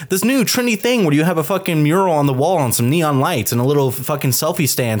 and it's this new trendy thing where you have a fucking mural on the wall and some neon lights and a little fucking selfie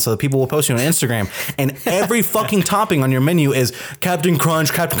stand so that people will post you on Instagram, and every fucking topping on your menu is Captain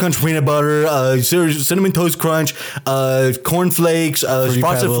Crunch peanut butter, cinnamon toast crunch, corn flakes,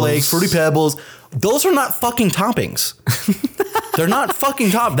 frosted flakes, fruity pebbles. Those are not fucking toppings. They're not fucking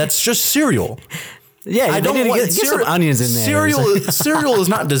toppings. That's just cereal. Yeah, I don't need to get some onions in there. Cereal is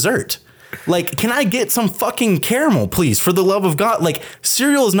not dessert. Like, can I get some fucking caramel, please? For the love of God. Like,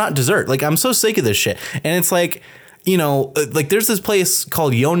 cereal is not dessert. Like, I'm so sick of this shit. And it's like, you know, like there's this place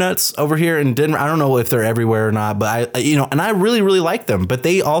called Yo Nuts over here in Denver. I don't know if they're everywhere or not, but and I really, really like them. But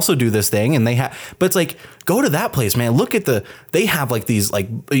they also do this thing, and but it's like, go to that place, man. Look at they have like these like,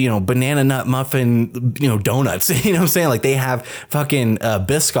 banana nut muffin, donuts. You know what I'm saying? Like they have fucking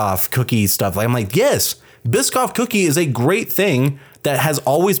Biscoff cookie stuff. Like I'm like, yes, Biscoff cookie is a great thing that has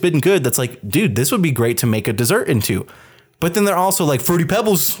always been good. That's like, dude, this would be great to make a dessert into. But then they're also like Fruity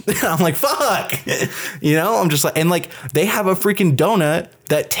Pebbles. I'm like, fuck. I'm just like, and like they have a freaking donut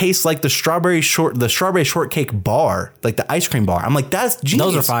that tastes like the strawberry shortcake bar, like the ice cream bar. I'm like, that's genius.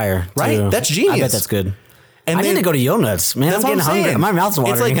 Those are fire, right? Too. That's genius. I bet that's good. And I need to go to Yo Nuts, man. I'm getting hungry. My mouth's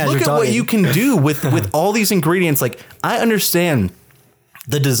watering. It's like, look at what you can do with all these ingredients. Like, I understand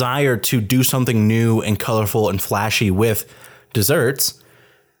the desire to do something new and colorful and flashy with desserts.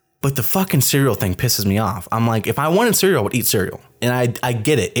 But the fucking cereal thing pisses me off. I'm like, if I wanted cereal, I would eat cereal. And I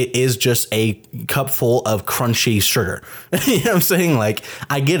get it. It is just a cup full of crunchy sugar. You know what I'm saying? Like,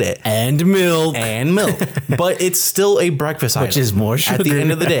 I get it. And milk. But it's still a breakfast item. Which is more sugar. At the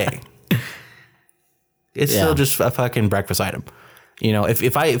end of the day. It's still just a fucking breakfast item. You know,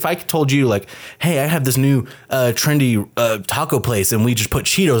 if I told you like, hey, I have this new trendy taco place and we just put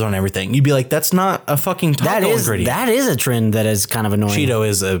Cheetos on everything, you'd be like, that's not a fucking taco ingredient. That is a trend that is kind of annoying. Cheeto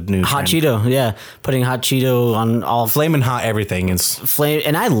is a new hot trend. Cheeto, yeah, putting hot Cheeto on all Flamin' hot everything is flame,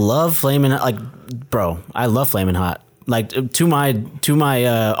 and I love flaming like, bro, I love flaming hot. Like to my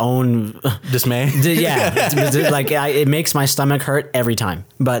own dismay. Yeah, like it makes my stomach hurt every time.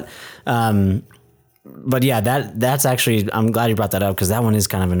 But yeah, that's actually, I'm glad you brought that up because that one is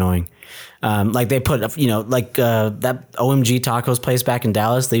kind of annoying. Like they put, you know, like that OMG Tacos place back in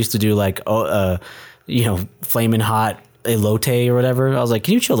Dallas. They used to do like, you know, flaming hot elote or whatever. I was like,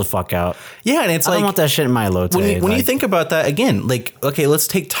 can you chill the fuck out? Yeah, and it's I like, don't want that shit in my elote. When you think about that again, like, okay, let's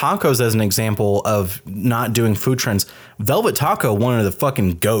take tacos as an example of not doing food trends. Velvet Taco, one of the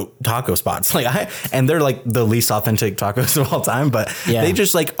fucking goat taco spots. And they're like the least authentic tacos of all time, but they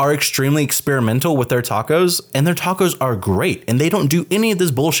just like are extremely experimental with their tacos, and their tacos are great, and they don't do any of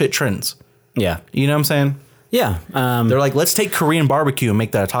this bullshit trends. Yeah, you know what I'm saying? Yeah, they're like, let's take Korean barbecue and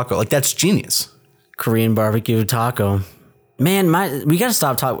make that a taco. Like that's genius. Korean barbecue taco. Man, we got to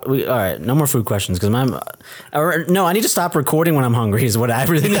stop talking. All right, no more food questions because I need to stop recording when I'm hungry is what I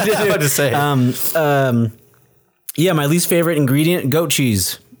really need to do. I was about to say. Yeah, my least favorite ingredient, goat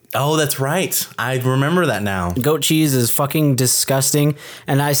cheese. Oh, that's right. I remember that now. Goat cheese is fucking disgusting.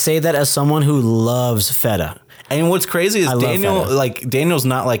 And I say that as someone who loves feta. And what's crazy is Daniel's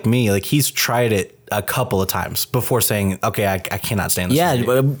not like me. Like he's tried it a couple of times before saying, okay, I cannot stand this.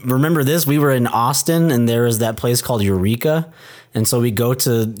 Yeah, remember this? We were in Austin and there was that place called Eureka. And so we go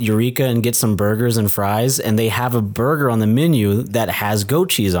to Eureka and get some burgers and fries. And they have a burger on the menu that has goat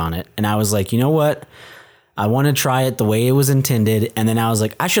cheese on it. And I was like, you know what? I want to try it the way it was intended. And then I was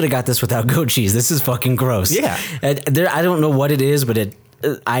like, I should have got this without goat cheese. This is fucking gross. Yeah. I don't know what it is, but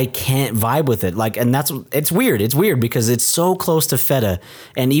I can't vibe with it. Like, and it's weird. It's weird because it's so close to feta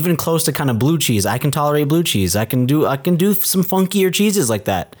and even close to kind of blue cheese. I can tolerate blue cheese. I can do some funkier cheeses like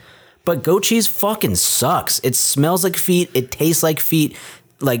that. But goat cheese fucking sucks. It smells like feet. It tastes like feet,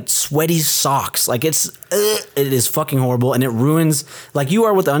 like sweaty socks. Like it is fucking horrible. And it ruins, like you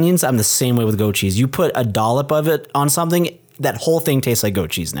are with onions. I'm the same way with goat cheese. You put a dollop of it on something, that whole thing tastes like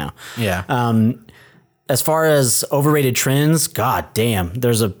goat cheese now. Yeah. As far as overrated trends, god damn,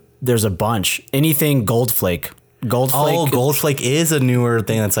 there's a bunch. Anything gold flake. Oh, gold flake is a newer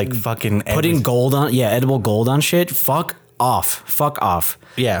thing that's like fucking putting gold on, edible gold on shit. Fuck off.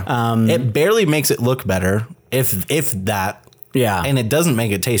 Yeah. It barely makes it look better, if that. Yeah. And it doesn't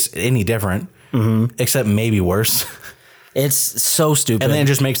make it taste any different, except maybe worse. It's so stupid. And then it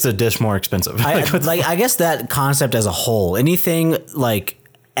just makes the dish more expensive. I guess that concept as a whole, anything like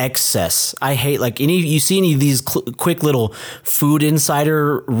excess, I hate. Like you see any of these quick little food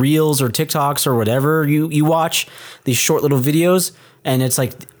insider reels or TikToks or whatever you watch, these short little videos, and it's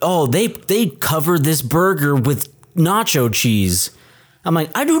like, oh, they cover this burger with nacho cheese. I'm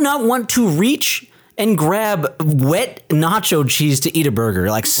like, I do not want to reach and grab wet nacho cheese to eat a burger.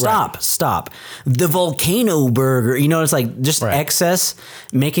 Like, stop. The volcano burger, you know, it's like just excess,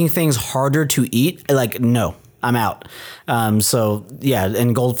 making things harder to eat. Like, no, I'm out. So yeah,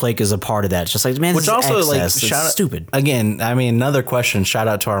 and gold flake is a part of that. It's just like, man, which also excess. Like stupid. Again, I mean, another question. Shout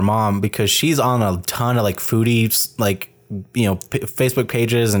out to our mom because she's on a ton of like foodie, like, you know, Facebook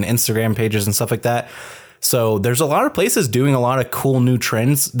pages and Instagram pages and stuff like that. So there's a lot of places doing a lot of cool new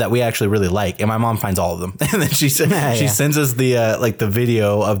trends that we actually really like, and my mom finds all of them. And then she sends us the like the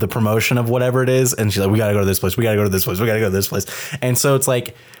video of the promotion of whatever it is, and she's like, "We gotta go to this place. We gotta go to this place. We gotta go to this place." And so it's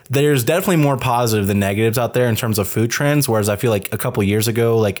like there's definitely more positive than negatives out there in terms of food trends. Whereas I feel like a couple years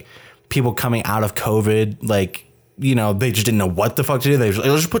ago, like people coming out of COVID, like, you know, they just didn't know what the fuck to do. They were like,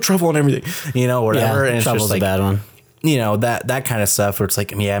 let's just put truffle on everything, you know, whatever. Yeah, and it's truffle's just like a bad one. You know, that kind of stuff where it's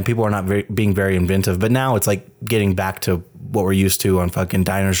like, yeah, people are not being very inventive, but now it's like getting back to what we're used to on fucking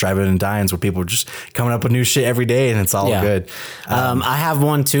diners, drive-in and dines, where people are just coming up with new shit every day and it's all good. I have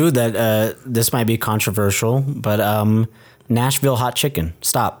one too that this might be controversial, but Nashville hot chicken.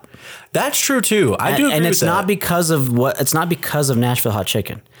 Stop. That's true too. I do agree and with it's not because of Nashville hot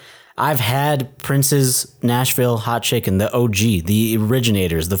chicken. I've had Prince's Nashville hot chicken, the OG, the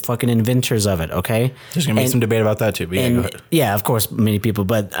originators, the fucking inventors of it. Okay, there's gonna be some debate about that too. But go ahead. Yeah, of course, many people,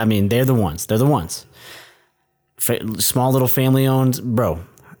 but I mean, they're the ones. Small little family owned, bro.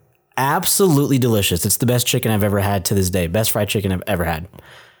 Absolutely delicious. It's the best chicken I've ever had to this day. Best fried chicken I've ever had.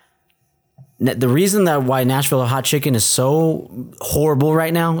 The reason why Nashville hot chicken is so horrible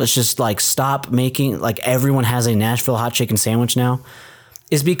right now, let's just like stop making, like everyone has a Nashville hot chicken sandwich now,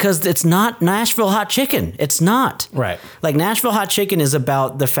 is because it's not Nashville hot chicken. It's not. Right. Like Nashville hot chicken is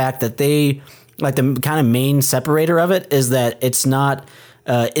about the fact that they, like the kind of main separator of it is that it's not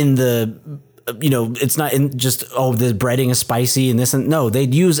in the, it's not in just, the breading is spicy and this and no,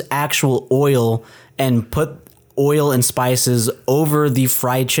 they'd use actual oil and put oil and spices over the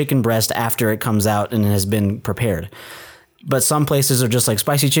fried chicken breast after it comes out and has been prepared. But some places are just like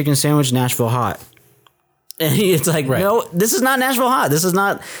spicy chicken sandwich, Nashville hot. And it's like, no, this is not Nashville hot. This is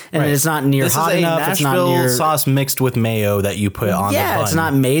not, and it's not near this hot is enough. Nashville it's not near sauce mixed with mayo that you put on the bun. It's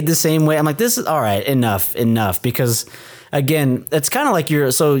not made the same way. I'm like, this is all right. Enough. Because again, it's kind of like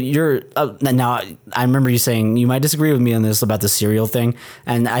now I remember you saying you might disagree with me on this about the cereal thing.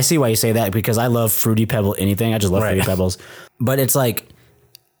 And I see why you say that because I love Fruity Pebble anything. I just love Fruity Pebbles, but it's like,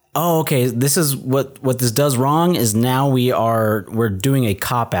 oh, okay. This is what this does wrong is now we're doing a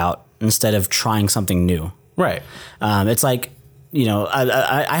cop out instead of trying something new. Right. It's like,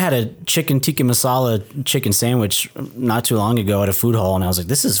 I had a chicken tikka masala chicken sandwich not too long ago at a food hall, and I was like,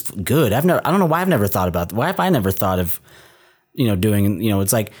 this is good. I don't know why I've never thought about that. Why have I never thought of, doing,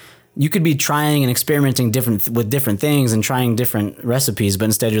 it's like you could be trying and experimenting with different things and trying different recipes, but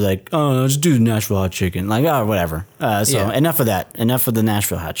instead you're like, oh, just do Nashville hot chicken. Like, oh, whatever. Enough of that. Enough of the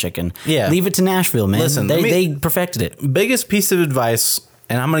Nashville hot chichicken. Yeah. Leave it to Nashville, man. Listen, they perfected it. Biggest piece of advice.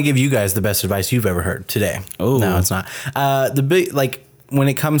 And I'm going to give you guys the best advice you've ever heard today. Oh, no, it's not. When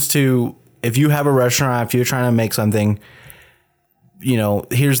it comes to if you have a restaurant, if you're trying to make something,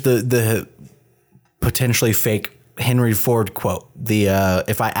 here's the potentially fake Henry Ford quote.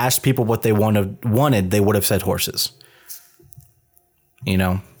 If I asked people what they wanted, they would have said horses.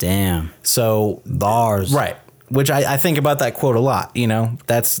 Damn. So bars, right? Which I think about that quote a lot.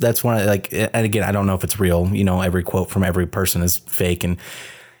 That's one of and again, I don't know if it's real. Every quote from every person is fake. And,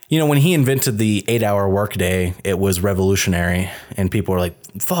 when he invented the 8-hour workday, it was revolutionary and people were like,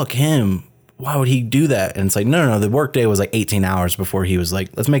 fuck him. Why would he do that? And it's like, no, the workday was like 18 hours before he was like,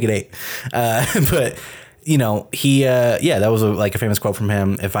 let's make it 8. But, he, that was a famous quote from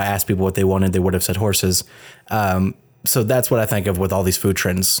him. If I asked people what they wanted, they would have said horses. So that's what I think of with all these food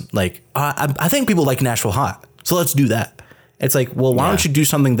trends. Like, I think people like Nashville hot. So let's do that. It's like, well, why don't you do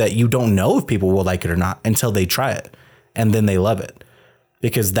something that you don't know if people will like it or not until they try it and then they love it?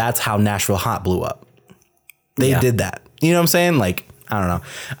 Because that's how Nashville hot blew up. They did that. You know what I'm saying? Like, I don't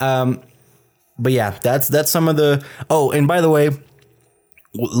know. But yeah, that's some of the, and by the way,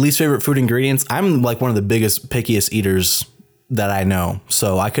 least favorite food ingredients. I'm like one of the biggest, pickiest eaters that I know.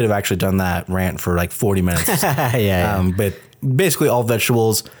 So I could have actually done that rant for like 40 minutes. But basically all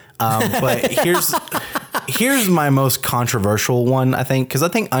vegetables. But here's my most controversial one, I think, because I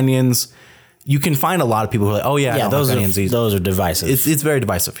think onions, you can find a lot of people who are like, oh yeah, I don't like onions. Those are divisive. It's very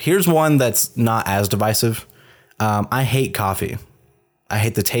divisive. Here's one that's not as divisive. I hate coffee. I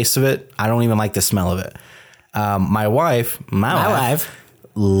hate the taste of it. I don't even like the smell of it. My wife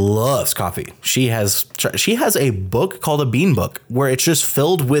loves coffee. She has a book called a Bean Book where it's just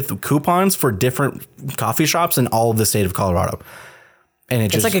filled with coupons for different coffee shops in all of the state of Colorado. And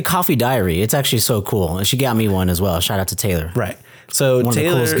it's like a coffee diary. It's actually so cool. And she got me one as well. Shout out to Taylor. Right. So one Taylor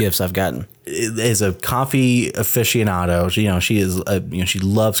of the coolest gifts I've gotten is a coffee aficionado. She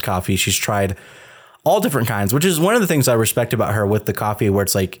loves coffee. She's tried all different kinds, which is one of the things I respect about her with the coffee, where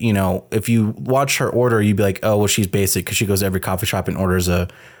it's like, if you watch her order, you'd be like, oh, well, she's basic because she goes to every coffee shop and orders a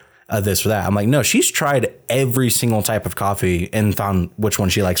this or that. I'm like, no, she's tried every single type of coffee and found which one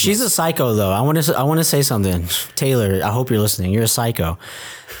she likes. She's most. A psycho, though. I want to say something. Taylor, I hope you're listening. You're a psycho.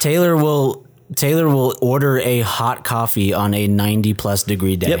 Taylor will order a hot coffee on a 90+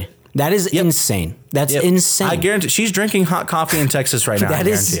 degree day. Yep. That is insane. That's insane. I guarantee she's drinking hot coffee in Texas right now. That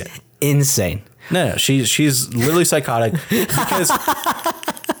is insane. No, she's literally psychotic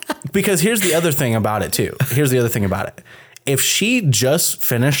because here's the other thing about it too. If she just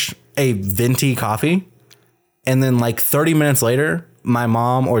finished a venti coffee and then like 30 minutes later, my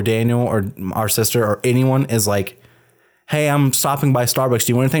mom or Daniel or our sister or anyone is like, hey, I'm stopping by Starbucks.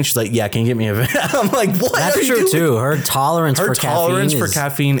 Do you want anything? She's like, yeah, can you get me a I'm like, what? That's true too. Her tolerance for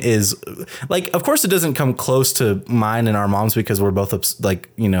caffeine is like, of course it doesn't come close to mine and our mom's because we're both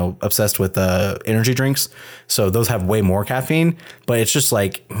obsessed with energy drinks. So those have way more caffeine, but it's just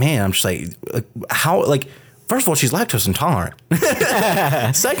like, man, I'm just like how, like, first of all, she's lactose intolerant.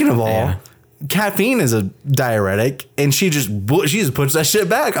 Second of all, caffeine is a diuretic and she just puts that shit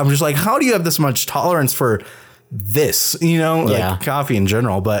back. I'm just like, how do you have this much tolerance for this, like coffee in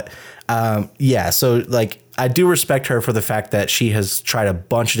general? But so like I do respect her for the fact that she has tried a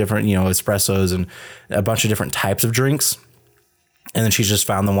bunch of different, espressos and a bunch of different types of drinks. and then she's just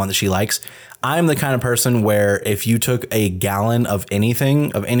found the one that she likes. I'm the kind of person where if you took a gallon of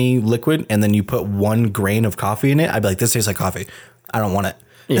anything, of any liquid, and then you put 1 grain of coffee in it, I'd be like, this tastes like coffee. I don't want it.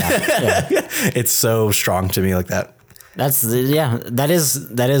 Yeah. It's so strong to me like that. That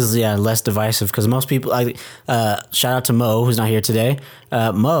is less divisive because most people. Shout out to Mo, who's not here today.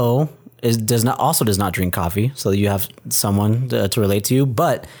 Mo does not drink coffee, so you have someone to relate to you.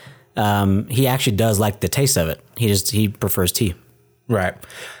 But he actually does like the taste of it. He prefers tea. Right.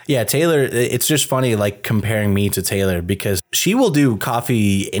 Yeah, Taylor, it's just funny like comparing me to Taylor because she will do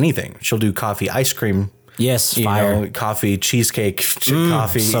coffee anything. She'll do coffee ice cream. Yes, fire. Coffee, cheesecake,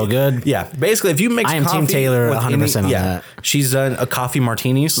 coffee. So good. Yeah. Basically, if you mix I am coffee Team Taylor with 100% on yeah, that. She's done a coffee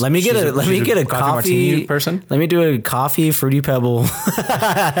martinis. Let me get a coffee martini person. Let me do a coffee Fruity Pebble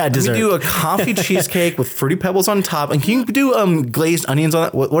Let me do a coffee cheesecake with Fruity Pebbles on top. And can you do glazed onions on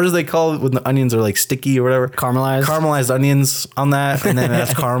that? What do they call it when the onions are like sticky or whatever? Caramelized onions on that. And then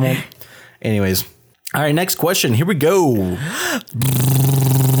that's caramel. Anyways. All right, next question. Here we go.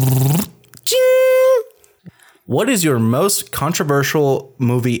 What is your most controversial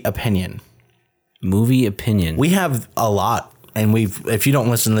movie opinion? We have a lot, and if you don't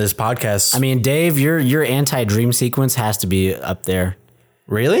listen to this podcast, I mean, Dave, your anti-dream sequence has to be up there.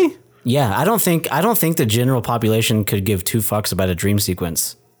 Really? Yeah, I don't think the general population could give 2 fucks about a dream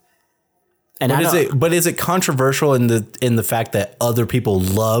sequence. And is it controversial in the fact that other people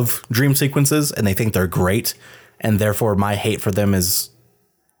love dream sequences and they think they're great, and therefore my hate for them is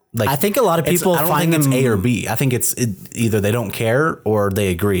like, I think a lot of people find them it's A or B. I think it's either they don't care or they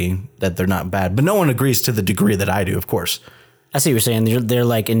agree that they're not bad, but no one agrees to the degree that I do, of course. I see what you're saying. They're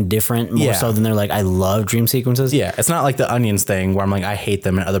like indifferent more so than they're like, I love dream sequences. Yeah. It's not like the onions thing where I'm like, I hate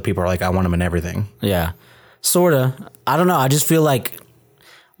them and other people are like, I want them in everything. Yeah. Sorta. I don't know. I just feel like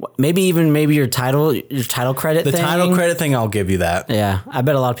maybe your title credit thing. The title credit thing, I'll give you that. Yeah. I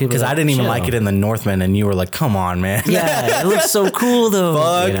bet a lot of people. Because I didn't even like it in The Northman and you were like, come on, man. Yeah. It looks so cool though.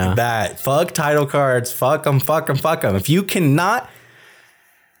 Fuck that. Fuck title cards. Fuck them. If you cannot,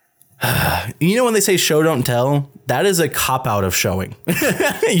 you know when they say show don't tell, that is a cop out of showing.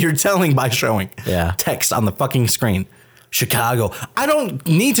 You're telling by showing. Yeah. Text on the fucking screen. Chicago. I don't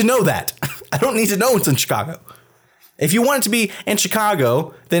need to know that. I don't need to know it's in Chicago. If you want it to be in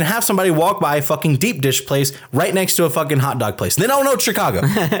Chicago, then have somebody walk by a fucking deep dish place right next to a fucking hot dog place. Then I'll know it's Chicago.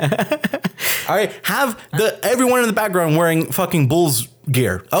 All right. Have everyone in the background wearing fucking Bulls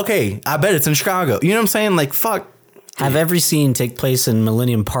gear. Okay. I bet it's in Chicago. You know what I'm saying? Like, fuck. Have every scene take place in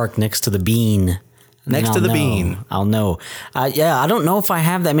Millennium Park next to the Bean. Next to the Bean. I'll know. I don't know if I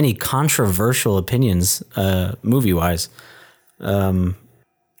have that many controversial opinions, movie-wise. I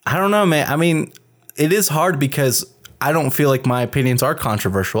don't know, man. I mean, it is hard because I don't feel like my opinions are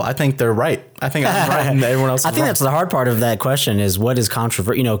controversial. I think they're right. I think I'm right and everyone else is I think wrong. that's the hard part of that question is what is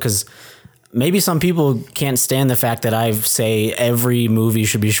controversial, you know, because maybe some people can't stand the fact that I say every movie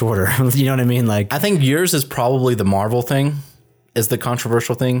should be shorter. You know what I mean? Like, I think yours is probably the Marvel thing is the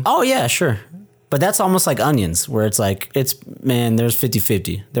controversial thing. Oh, yeah, sure. But that's almost like Onions, where it's like, there's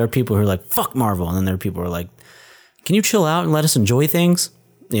 50-50. There are people who are like, fuck Marvel. And then there are people who are like, can you chill out and let us enjoy things?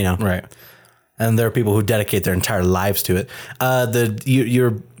 You know? Right. And there are people who dedicate their entire lives to it.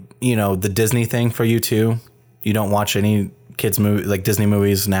 The Disney thing for you too. You don't watch any kids movie like Disney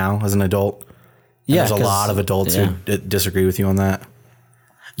movies now as an adult. And there's a lot of adults who disagree with you on that.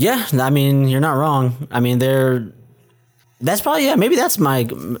 Yeah, I mean, you're not wrong. I mean, that's probably maybe that's my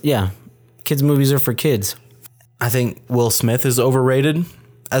kids movies are for kids. I think Will Smith is overrated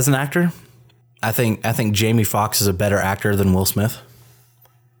as an actor. I think Jamie Foxx is a better actor than Will Smith.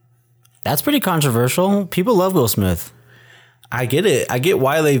 That's pretty controversial. People love Will Smith. I get it. I get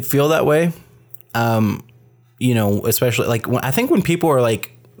why they feel that way. Especially like I think when people are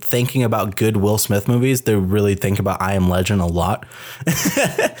like thinking about good Will Smith movies, they really think about I Am Legend a lot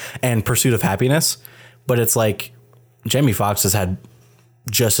and Pursuit of Happiness. But it's like Jamie Foxx has had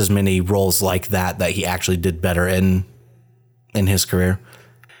just as many roles like that he actually did better in his career.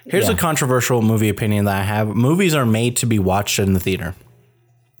 Here's a controversial movie opinion that I have. Movies are made to be watched in the theater.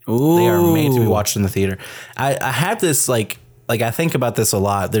 Ooh. They are made to be watched in the theater. I have this like I think about this a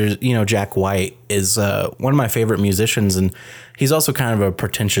lot. There's, Jack White is one of my favorite musicians, and he's also kind of a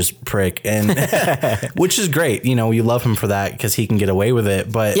pretentious prick, and which is great. You love him for that because he can get away with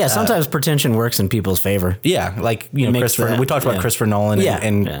it. But sometimes pretension works in people's favor. Yeah, like Christopher. We talked about Christopher Nolan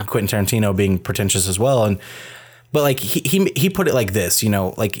and Quentin Tarantino being pretentious as well, But like he put it like this,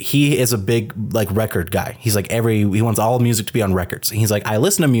 like he is a big like record guy. He's like he wants all music to be on records. He's like, I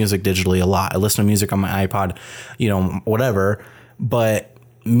listen to music digitally a lot. I listen to music on my iPod, whatever. But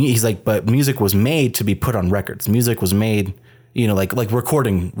he's like, but music was made to be put on records. Music was made you know, like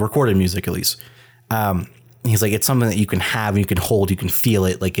recorded music at least. He's like, it's something that you can have, you can hold, you can feel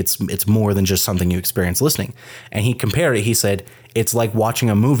it. Like it's more than just something you experience listening. And he compared it. He said, it's like watching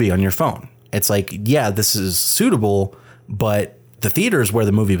a movie on your phone. It's like, yeah, this is suitable, but the theater is where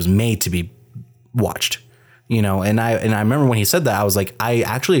the movie was made to be watched, you know? And I remember when he said that, I was like, I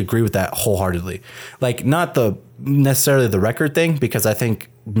actually agree with that wholeheartedly. Like not necessarily the record thing, because I think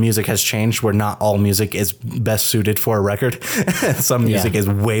music has changed where not all music is best suited for a record. Some music is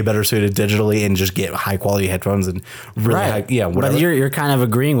way better suited digitally and just get high quality headphones and really high, whatever. But you're kind of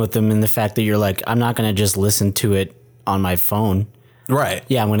agreeing with them in the fact that you're like, I'm not going to just listen to it on my phone. Right.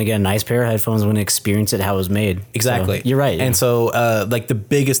 Yeah, I'm going to get a nice pair of headphones. I'm going to experience it how it was made. Exactly. So, you're right. And so like the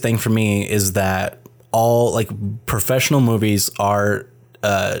biggest thing for me is that all like professional movies are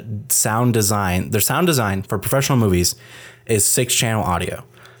sound design. Their sound design for professional movies is 6-channel audio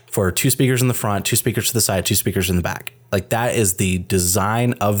for 2 speakers in the front, 2 speakers to the side, 2 speakers in the back. Like that is the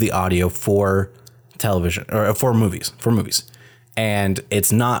design of the audio for television or for movies. And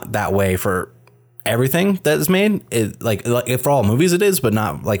it's not that way for everything that is made. It like for all movies it is, but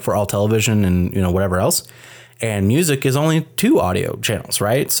not like for all television and, you know, whatever else. And music is only 2 audio channels,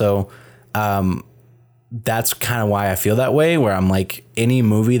 right? So that's kind of why I feel that way, where I'm like, any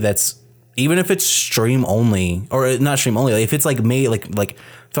movie that's, even if it's stream only or not stream only, like if it's like made like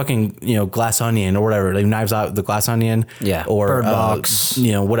fucking, you know, Glass Onion or whatever, like Knives Out, the Glass Onion, or Bird Box,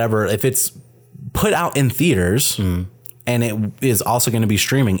 you know, whatever. If it's put out in theaters and it is also going to be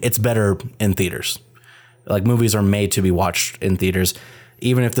streaming, it's better in theaters. Like movies are made to be watched in theaters,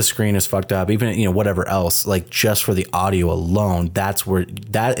 even if the screen is fucked up, even, you know, whatever else. Like just for the audio alone, that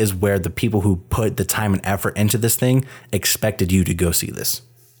is where the people who put the time and effort into this thing expected you to go see this.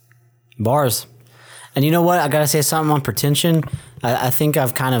 Bars. And you know what? I got to say something on pretension. I think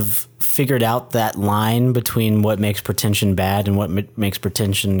I've kind of figured out that line between what makes pretension bad and what makes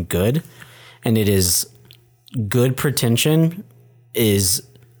pretension good. And it is good pretension is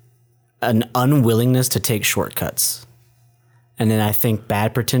an unwillingness to take shortcuts. And then I think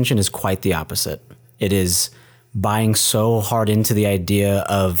bad pretension is quite the opposite. It is buying so hard into the idea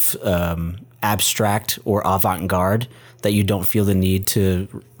of abstract or avant-garde that you don't feel the need to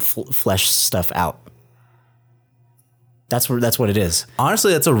flesh stuff out. That's what it is.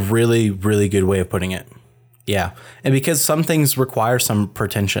 Honestly, that's a really, really good way of putting it. Yeah. And because some things require some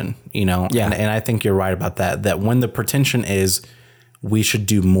pretension, you know, and I think you're right about that, that when the pretension is we should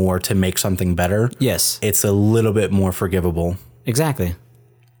do more to make something better. Yes. It's a little bit more forgivable. Exactly.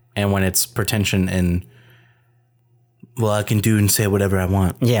 And when it's pretension and, well, I can do and say whatever I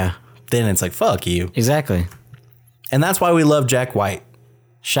want. Yeah. Then it's like, fuck you. Exactly. And that's why we love Jack White.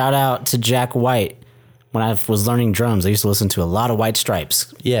 Shout out to Jack White. When I was learning drums, I used to listen to a lot of White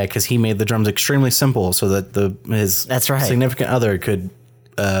Stripes. Yeah, because he made the drums extremely simple so that his significant other could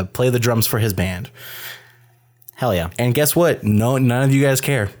play the drums for his band. Hell yeah. And guess what? None of you guys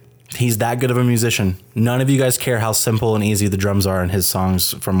care. He's that good of a musician. None of you guys care how simple and easy the drums are in his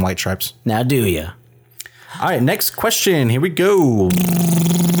songs from White Stripes. Now do ya? All right, next question. Here we go.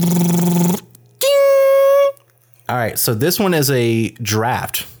 All right, so this one is a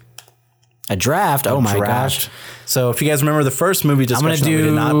draft. A draft? Oh my gosh. So if you guys remember the first movie discussion, we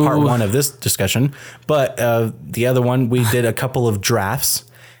did not part 1 of this discussion, but the other one, we did a couple of drafts.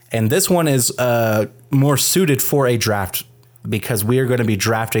 And this one is more suited for a draft because we are going to be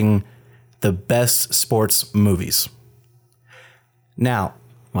drafting the best sports movies. Now,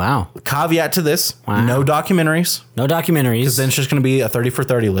 wow. Caveat to this, no documentaries. No documentaries. Because then it's just going to be a 30 for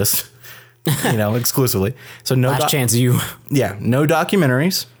 30 list, you know, exclusively. So no last chance you. Yeah, no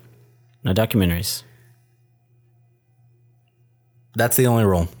documentaries. No documentaries. That's the only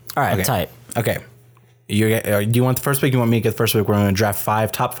rule. All right, okay. tight. Okay. Do you want the first pick? You want me to get the first pick? We're going to draft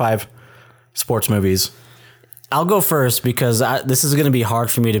top 5 sports movies. I'll go first because this is going to be hard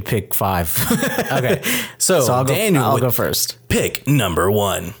for me to pick 5. Okay. So I'll go first. Pick number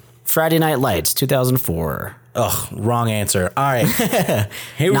 1. Friday Night Lights, 2004. Ugh, wrong answer. All right.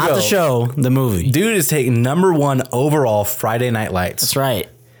 Here we go. Not the show, the movie. Dude is taking number 1 overall Friday Night Lights. That's right.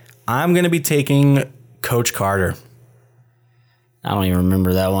 I'm going to be taking Coach Carter. I don't even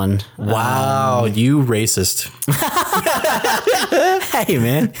remember that one. Wow, you racist. Hey,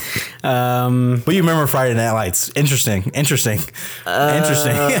 man. But you remember Friday Night Lights. Interesting. Let's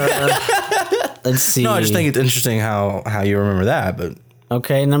see. No, I just think it's interesting how you remember that. But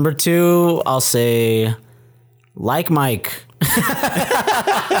okay, number 2, I'll say Like Mike.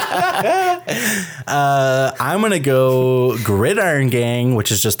 I'm gonna go Gridiron Gang,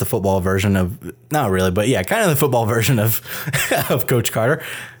 which is just the football version of, not really, but yeah, kind of the football version of of Coach Carter.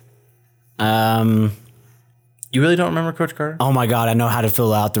 You really don't remember Coach Carter? Oh my God, I know how to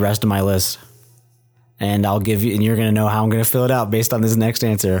fill out the rest of my list. And I'll give you, and you're going to know how I'm going to fill it out based on this next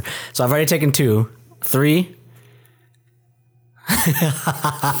answer. So I've already taken 2. 3.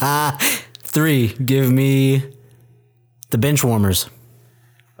 3. Give me the Benchwarmers.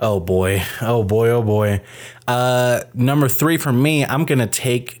 Oh boy. Oh boy. Oh boy. Number 3 for me, I'm going to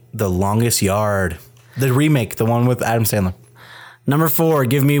take The Longest Yard. The remake, the one with Adam Sandler. Number 4,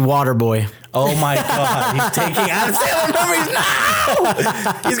 give me Waterboy. Oh my God. He's taking Adam Sandler movies now.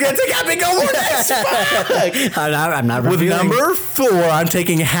 He's going to take Happy Gilmore next. Fuck. I'm not With revealing. number 4, I'm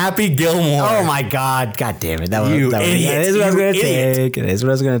taking Happy Gilmore. Oh my God. God damn it. That You that idiot. That is what I was going to idiot. take. It is what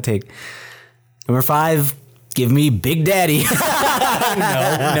I was going to take. Number 5, give me Big Daddy.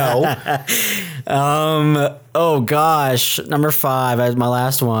 No. Oh gosh, number 5 as my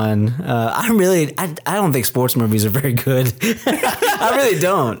last one. I don't think sports movies are very good. I really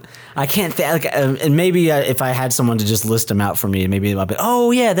don't. I can't think. And maybe if I had someone to just list them out for me, maybe I'll be,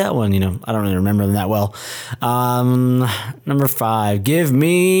 oh yeah, that one. You know, I don't really remember them that well. Number 5, give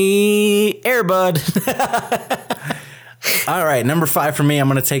me Air Bud. All right, number 5 for me, I'm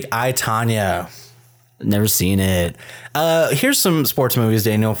going to take I, Tonya. Never seen it. Here's some sports movies,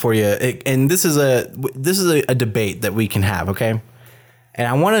 Daniel, for you. And this is a debate that we can have, okay? And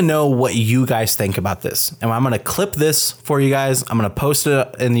I want to know what you guys think about this. And I'm going to clip this for you guys. I'm going to post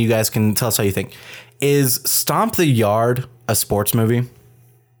it, and you guys can tell us how you think. Is Stomp the Yard a sports movie?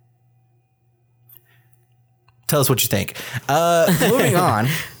 Tell us what you think.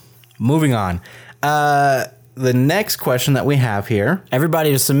 Moving on. The next question that we have here.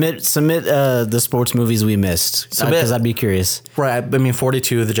 Everybody, submit the sports movies we missed, because I'd be curious. Right. I mean,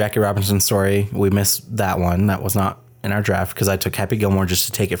 42, the Jackie Robinson story. We missed that one. That was not in our draft because I took Happy Gilmore just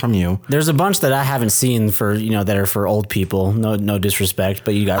to take it from you. There's a bunch that I haven't seen that are for old people. No disrespect,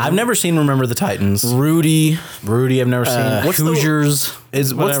 but you got. I've never seen Remember the Titans. Rudy, I've never seen. What's Hoosiers.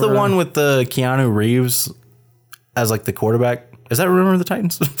 What's the one with the Keanu Reeves as like the quarterback? Is that Remember the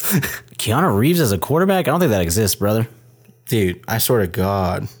Titans? Keanu Reeves as a quarterback? I don't think that exists, brother. Dude, I swear to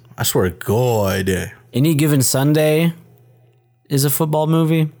God. Any Given Sunday is a football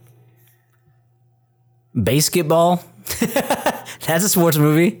movie. Basketball? That's a sports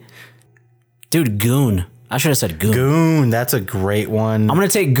movie. Dude, Goon. I should have said Goon. Goon, that's a great one. I'm gonna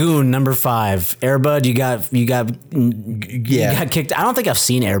take Goon, number 5. Air Bud, you got kicked. I don't think I've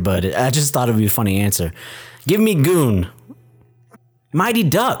seen Air Bud. I just thought it would be a funny answer. Give me Goon. Mighty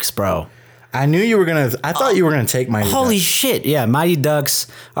Ducks, bro. I thought you were gonna take Mighty Ducks. Holy shit. Yeah, Mighty Ducks.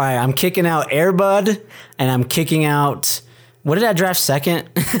 All right, I'm kicking out Air Bud, and I'm kicking out, what did I draft second?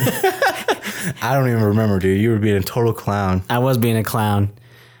 I don't even remember, dude. You were being a total clown. I was being a clown.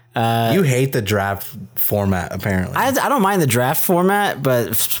 You hate the draft format, apparently. I don't mind the draft format,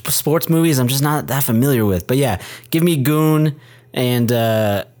 but sports movies I'm just not that familiar with. But yeah, give me Goon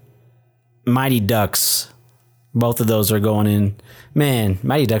and Mighty Ducks. Both of those are going in. Man,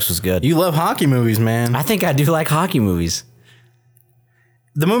 Mighty Ducks was good. You love hockey movies, man. I think I do like hockey movies.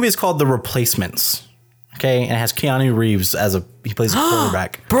 The movie is called The Replacements. Okay, and it has Keanu Reeves he plays a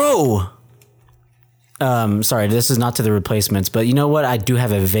quarterback. Bro! Sorry, this is not to The Replacements, but you know what? I do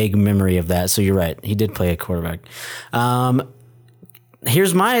have a vague memory of that, so you're right. He did play a quarterback.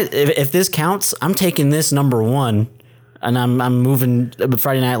 Here's if this counts, I'm taking this number 1, and I'm moving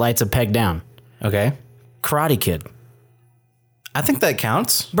Friday Night Lights a peg down. Okay. Karate Kid. I think that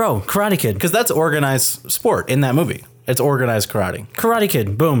counts. Bro, Karate Kid. Because that's organized sport in that movie. It's organized karate. Karate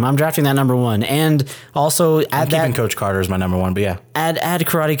Kid. Boom. I'm drafting that number 1. And also I'm keeping Coach Carter as my number 1, but yeah. Add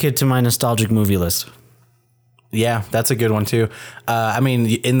Karate Kid to my nostalgic movie list. Yeah, that's a good one too. I mean,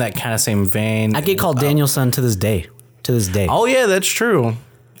 in that kind of same vein. I get called Danielson to this day. Oh, yeah, that's true.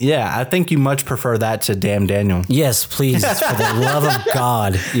 Yeah, I think you much prefer that to Damn Daniel. Yes, please. For the love of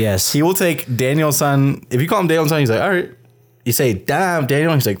God. Yes. He will take Danielson. If you call him Danielson, he's like, all right. You say, damn,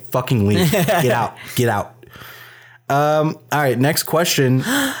 Daniel. He's like, fucking leave. Get out. Get out. All right, next question.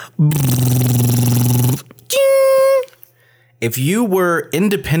 If you were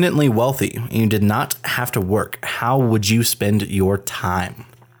independently wealthy and you did not have to work, how would you spend your time?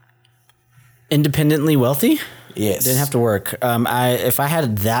 Independently wealthy? Yes. Didn't have to work. If I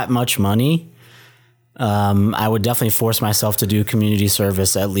had that much money, I would definitely force myself to do community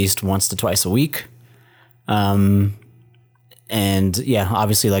service at least once to twice a week. And yeah,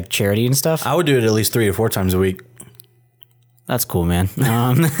 obviously like charity and stuff. I would do it at least 3 or 4 times a week. That's cool, man.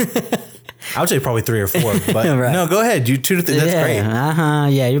 I would say probably 3 or 4, but Right. No, go ahead. You 2 to 3. That's great.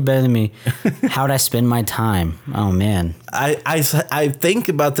 Yeah, you're better than me. How would I spend my time? Oh man. I think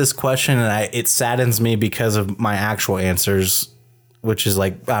about this question and it saddens me because of my actual answers. which is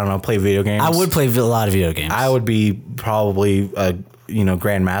like, I don't know, play video games. I would play a lot of video games. I would be probably a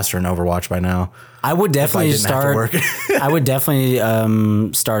grandmaster in Overwatch by now. I would definitely start. I would definitely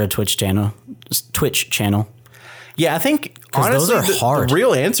start a Twitch channel. Yeah, I think honestly, those are hard. The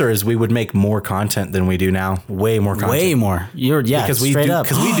real answer is we would make more content than we do now. Way more content. Way more. Because we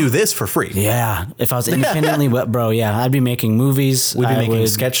do this for free. Yeah. If I was independently, bro, yeah, I'd be making movies. We'd be making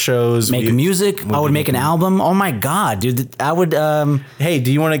sketch shows. Make music. I would make an album. Oh my God, dude. I would. Hey,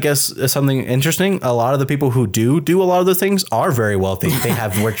 do you want to guess something interesting? A lot of the people who do a lot of those things are very wealthy. They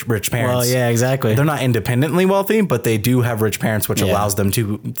have rich parents. Well, yeah, exactly. They're not independently wealthy, but they do have rich parents, which allows them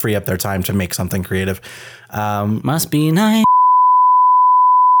to free up their time to make something creative. Must be nice.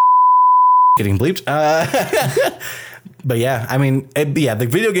 Getting bleeped. But yeah, I mean, the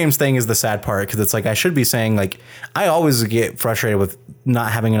video games thing is the sad part because it's like I should be saying, like, I always get frustrated with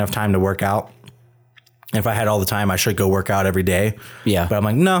not having enough time to work out. If I had all the time, I should go work out every day. Yeah. But I'm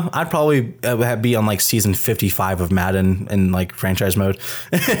like, no, I'd probably be on like season 55 of Madden in like franchise mode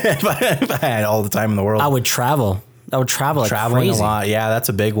if I had all the time in the world. I would travel. Like traveling crazy. A lot. Yeah, that's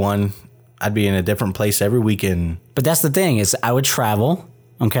a big one. I'd be in a different place every weekend. But that's the thing is I would travel,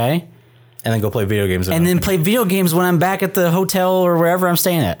 okay? And then go play video games. And then play video games when I'm back at the hotel or wherever I'm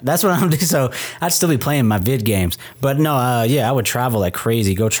staying at. That's what I'm doing. So I'd still be playing my vid games. But no, I would travel like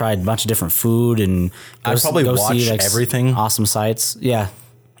crazy. Go try a bunch of different food and I'd probably watch see, like, everything. Awesome sites. Yeah.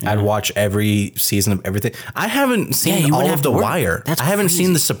 I'd watch every season of everything. I haven't seen all of The Wire. I haven't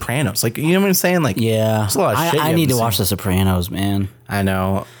seen The Sopranos. Like, you know what I'm saying? Like, there's a lot of shit. I need to watch The Sopranos, man. I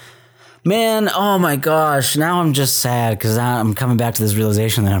know. Man, oh my gosh. Now I'm just sad because I'm coming back to this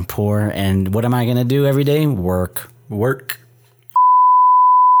realization that I'm poor. And what am I going to do every day? Work.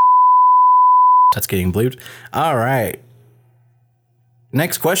 That's getting bleeped. All right.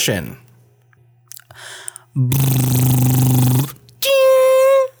 Next question.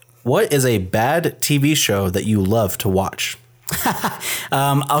 What is a bad TV show that you love to watch?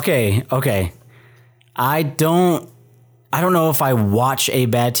 Okay. I don't know if I watch a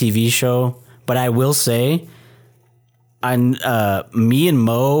bad TV show, but I will say, me and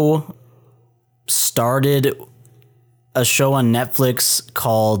Mo started a show on Netflix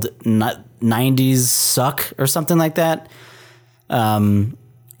called 90s Suck or something like that. And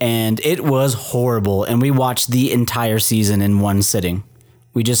it was horrible. And we watched the entire season in one sitting.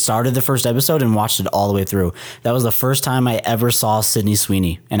 We just started the first episode and watched it all the way through. That was the first time I ever saw Sydney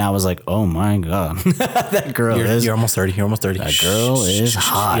Sweeney. And I was like, oh my God. That girl You're almost 30. That girl is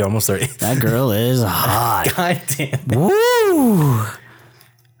hot. You're almost 30. That girl is hot. God damn it. Woo!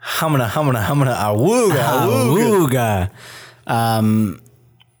 Humana, awooga.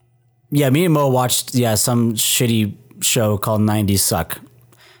 Yeah, me and Mo watched some shitty show called 90s Suck.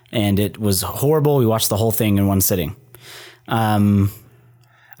 And it was horrible. We watched the whole thing in one sitting.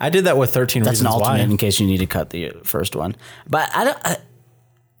 I did that with 13 That's Reasons an alternate Why. in case you need to cut the first one. But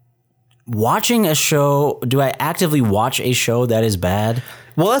watching a show, do I actively watch a show that is bad?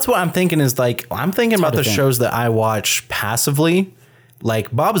 Well, that's what I'm thinking is like, I'm thinking about the shows that I watch passively.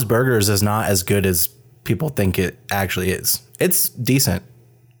 Like Bob's Burgers is not as good as people think it actually is. It's decent.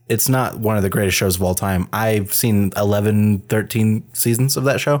 It's not one of the greatest shows of all time. I've seen 11, 13 seasons of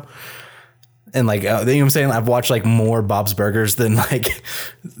that show. And like, you know what I'm saying? I've watched like more Bob's Burgers than like,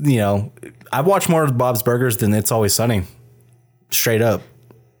 I've watched more Bob's Burgers than It's Always Sunny. Straight up.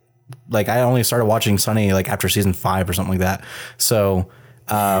 Like I only started watching Sunny like after season 5 or something like that. So,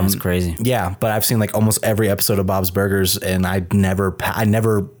 that's crazy. Yeah. But I've seen like almost every episode of Bob's Burgers and I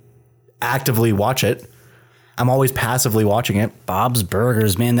never actively watch it. I'm always passively watching it. Bob's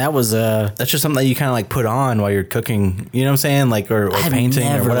Burgers, man, that's just something that you kind of like put on while you're cooking. You know what I'm saying? Like or painting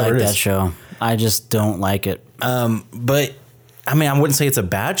or whatever it is. That show. I just don't like it. But I mean, I wouldn't say it's a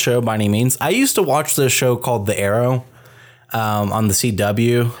bad show by any means. I used to watch this show called The Arrow on the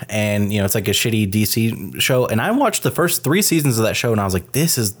CW, and it's like a shitty DC show. And I watched the first 3 seasons of that show, and I was like,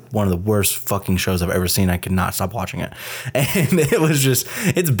 this is one of the worst fucking shows I've ever seen. I could not stop watching it, and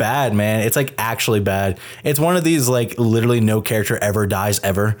it's bad, man. It's like actually bad. It's one of these like literally no character ever dies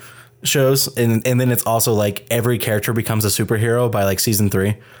ever shows, and then it's also like every character becomes a superhero by like season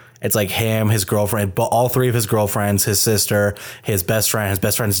 3. It's like him, his girlfriend, but all 3 of his girlfriends, his sister, his best friend's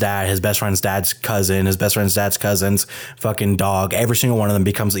dad, his best friend's dad's cousin, his best friend's dad's cousin's fucking dog. Every single one of them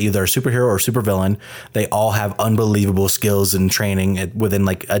becomes either a superhero or supervillain. They all have unbelievable skills and training within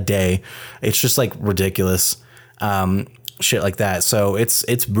like a day. It's just like ridiculous shit like that. So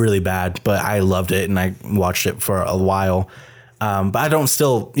it's really bad, but I loved it and I watched it for a while. But I don't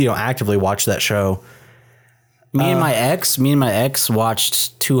still, actively watch that show. Me and my ex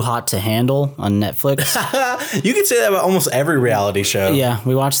watched Too Hot to Handle on Netflix. You could say that about almost every reality show. Yeah,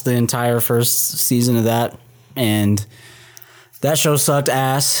 we watched the entire first season of that, and that show sucked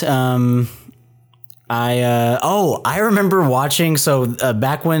ass. I remember watching. So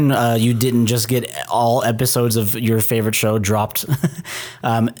back when you didn't just get all episodes of your favorite show dropped,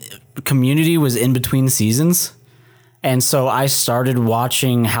 Community was in between seasons. And so I started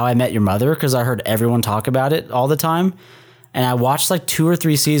watching How I Met Your Mother because I heard everyone talk about it all the time. And I watched like 2 or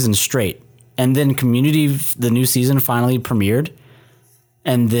 3 seasons straight. And then Community, the new season, finally premiered.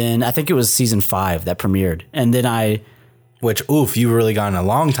 And then I think it was season 5 that premiered. And then Which, oof, you've really gone a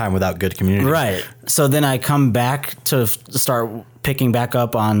long time without good Community. Right. So then I come back to start picking back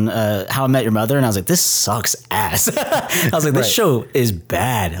up on How I Met Your Mother, and I was like, this sucks ass. I was like, this show is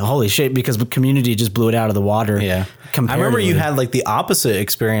bad. Holy shit, because Community just blew it out of the water. Yeah. I remember you had like the opposite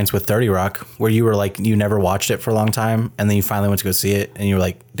experience with 30 Rock, where you were like, you never watched it for a long time, and then you finally went to go see it, and you were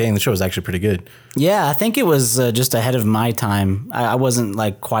like, dang, the show was actually pretty good. Yeah, I think it was just ahead of my time. I wasn't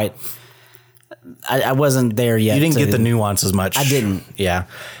like quite... I wasn't there yet. You didn't get the nuance as much. I didn't. Yeah.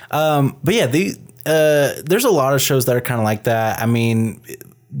 But yeah, there's a lot of shows that are kind of like that. I mean,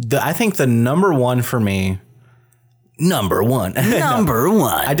 I think the number one for me, number one.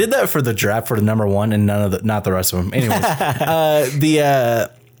 I did that for the draft for the number one and not the rest of them. Anyways,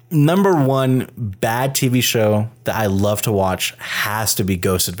 the number one bad TV show that I love to watch has to be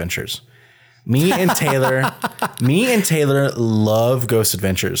Ghost Adventures. Me and Taylor love Ghost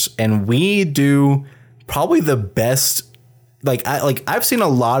Adventures, and we do probably the best. I've seen a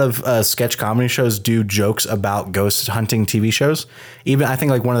lot of sketch comedy shows do jokes about ghost hunting TV shows. Even I think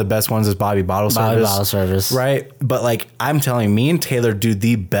like one of the best ones is Bobby Bottle Service. Right? But like I'm telling you, me and Taylor do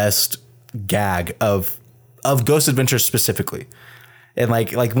the best gag of Ghost Adventures specifically. And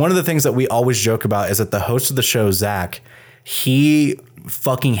like one of the things that we always joke about is that the host of the show, Zach, he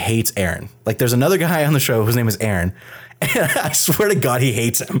fucking hates Aaron. Like there's another guy on the show whose name is Aaron, and I swear to God he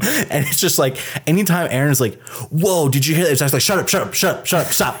hates him. And it's just like anytime Aaron's like, whoa, did you hear that? It's like, shut up, stop.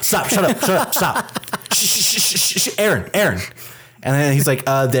 Aaron. And then he's like,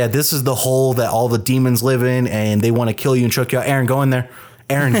 Dad, this is the hole that all the demons live in, and they want to kill you and choke you out. Aaron, go in there.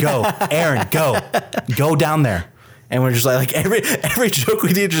 Aaron, go. Aaron, go down there. And we're just like every joke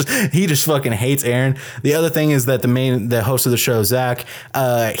we do, he just fucking hates Aaron. The other thing is that the host of the show, Zach,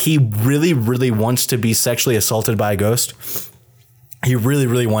 he really, really wants to be sexually assaulted by a ghost. He really,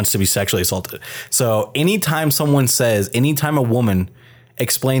 really wants to be sexually assaulted. So anytime a woman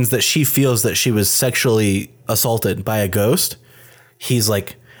explains that she feels that she was sexually assaulted by a ghost, he's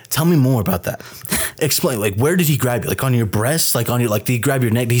like, tell me more about that. Explain, like, where did he grab you? Like on your breasts? Like on your, like, did he grab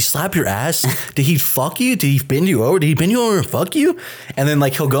your neck? Did he slap your ass? Did he fuck you? Did he bend you over? Did he bend you over and fuck you? And then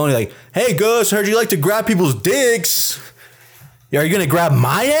like he'll go and like, hey, Gus, heard you like to grab people's dicks. Are you going to grab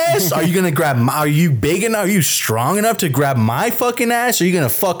my ass? Are you big enough? Are you strong enough to grab my fucking ass? Are you going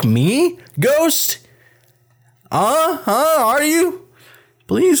to fuck me, Ghost? Are you?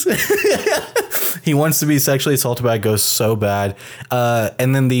 Please. He wants to be sexually assaulted by a ghost so bad.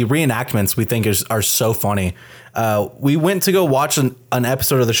 And then the reenactments we think are so funny. We went to go watch an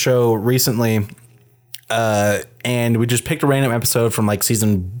episode of the show recently, and we just picked a random episode from like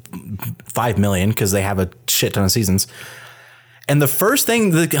season 5 million because they have a shit ton of seasons. And the first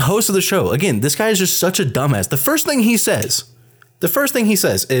thing the host of the show, again, this guy is just such a dumbass. The first thing he says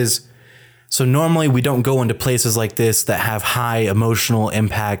is, so normally we don't go into places like this that have high emotional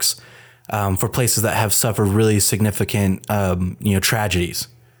impacts for places that have suffered really significant, tragedies.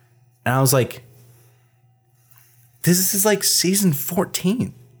 And I was like, this is like season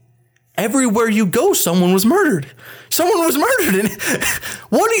 14. Everywhere you go, someone was murdered. And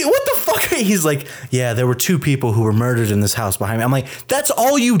what the fuck? He's like, yeah, there were 2 people who were murdered in this house behind me. I'm like, that's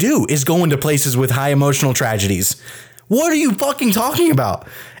all you do is go into places with high emotional tragedies. What are you fucking talking about?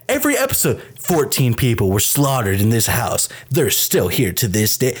 Every episode, 14 people were slaughtered in this house. They're still here to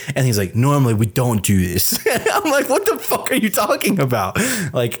this day. And he's like, normally we don't do this. I'm like, what the fuck are you talking about?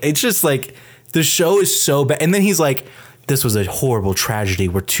 Like, it's just like, the show is so bad. And then he's like, this was a horrible tragedy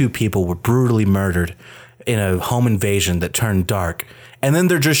where 2 people were brutally murdered in a home invasion that turned dark. And then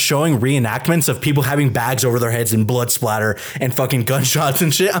they're just showing reenactments of people having bags over their heads and blood splatter and fucking gunshots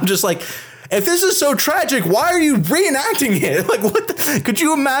and shit. I'm just like, if this is so tragic, why are you reenacting it? Like, what? Could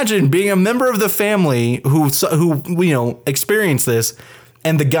you imagine being a member of the family who experienced this,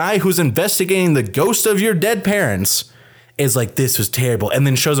 and the guy who's investigating the ghost of your dead parents is like, this was terrible, and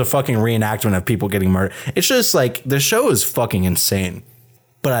then shows a fucking reenactment of people getting murdered? It's just like, the show is fucking insane,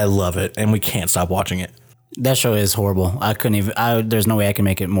 but I love it, and we can't stop watching it. That show is horrible. I couldn't even. There's no way I can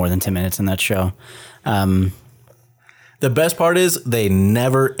make it more than 10 minutes in that show. The best part is they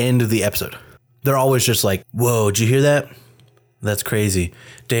never end the episode. They're always just like, whoa, did you hear that? That's crazy.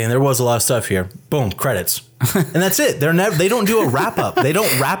 Damn, there was a lot of stuff here. Boom, credits. And that's it. They don't do a wrap up. They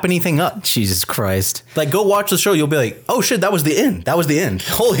don't wrap anything up. Jesus Christ. Like, go watch the show. You'll be like, oh shit, that was the end. That was the end.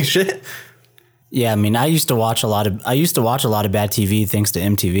 Holy shit. Yeah, I mean, I used to watch a lot of bad TV thanks to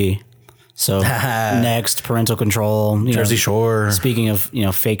MTV. So Next, Parental Control, Jersey Shore. Speaking of,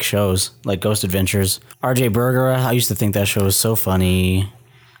 fake shows like Ghost Adventures, RJ Berger, I used to think that show was so funny.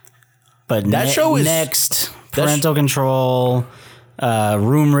 But that show is Next, Parental Control,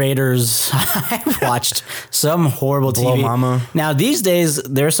 Room Raiders. I watched some horrible Blow TV. Mama. Now these days,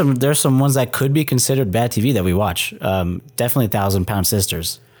 there's some ones that could be considered bad TV that we watch. Definitely 1,000 Pound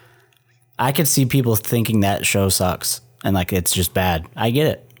Sisters. I could see people thinking that show sucks and like it's just bad. I get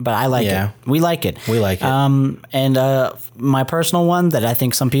it, but I like it. We like it. We like it. And my personal one that I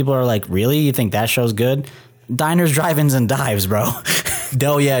think some people are like, really? You think that show's good? Diners, Drive-Ins, and Dives, bro.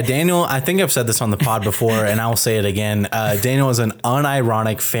 Yeah, Daniel, I think I've said this on the pod before, and I'll say it again. Daniel is an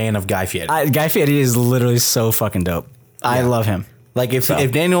unironic fan of Guy Fieri. Guy Fieri is literally so fucking dope. I love him. Like, if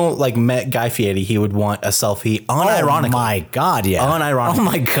Daniel, like, met Guy Fieri, he would want a selfie unironically. Oh, my God, yeah. Unironically. Oh,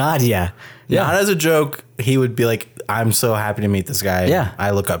 my God, yeah. Not as a joke. He would be like, I'm so happy to meet this guy. Yeah.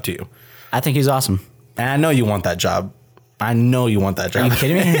 I look up to you. I think he's awesome. And I know you want that job. Are you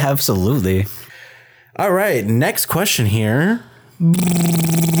kidding me? Absolutely. All right, next question here.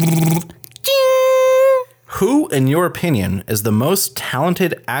 Who, in your opinion, is the most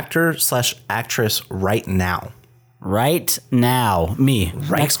talented actor/actress right now? Right now, me.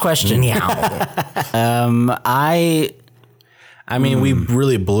 Next question. I mean, we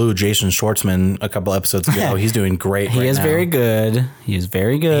really blew Jason Schwartzman a couple episodes ago. He's doing great. He is very good. He is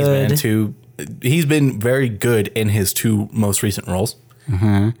very good. He's been very good in his two most recent roles.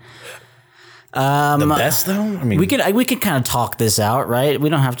 Mm-hmm. The best though? I mean, we could kind of talk this out, right? We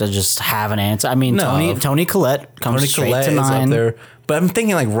don't have to just have an answer. I mean, no. Tony Collette comes straight to 9. Is up there. But I'm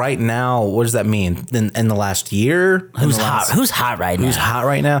thinking, like, right now, what does that mean? In the last year? Who's hot right now? Who's hot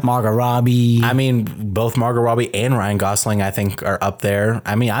right now? Margot Robbie. I mean, both Margot Robbie and Ryan Gosling, I think, are up there.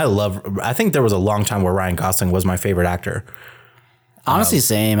 I mean, I think there was a long time where Ryan Gosling was my favorite actor. Honestly,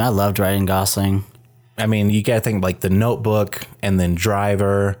 same. I loved Ryan Gosling. I mean, you got to think, like, The Notebook and then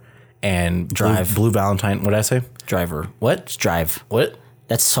Driver and Blue Valentine. What did I say? Driver. What? It's Drive. What?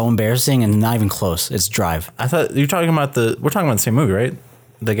 That's so embarrassing and not even close. It's Drive. I thought we're talking about the same movie, right?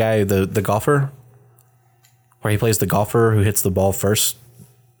 The guy, the golfer, where he plays the golfer who hits the ball first,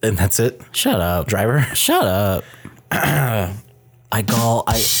 and that's it. Shut up. Driver. Shut up. I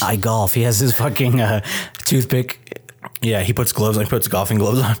golf. He has his fucking toothpick. Yeah, he puts gloves on. He puts golfing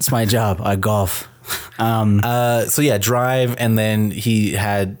gloves on. It's my job. I golf. So yeah, Drive, and then he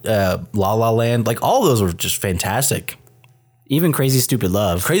had La La Land. Like, all those were just fantastic. Even Crazy Stupid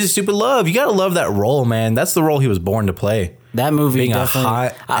Love. Crazy Stupid Love. You gotta love that role, man. That's the role he was born to play. That movie, being definitely, a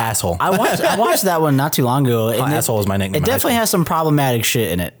hot asshole. I watched that one not too long ago. Hot asshole is my nickname. It definitely has some problematic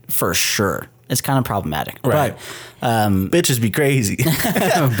shit in it, for sure. It's kind of problematic, right? But bitches be crazy.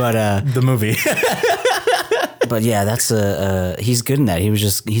 But the movie. But yeah, that's he's good in that.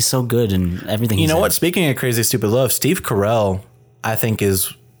 He's so good in everything. You know what? Speaking of Crazy Stupid Love, Steve Carell, I think he's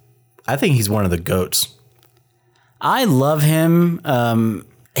one of the GOATs. I love him.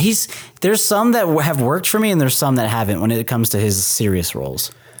 There's some that have worked for me, and there's some that haven't when it comes to his serious roles.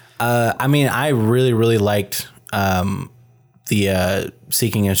 I mean, I really, really liked the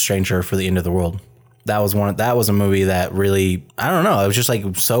Seeking a Stranger for the End of the World. That was a movie that really, I don't know, it was just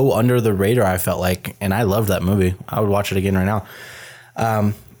like so under the radar, I felt like, and I loved that movie. I would watch it again right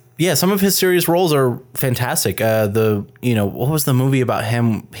now. Yeah, some of his serious roles are fantastic. What was the movie about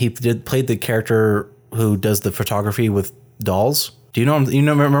him? He played the character who does the photography with dolls. Do you know?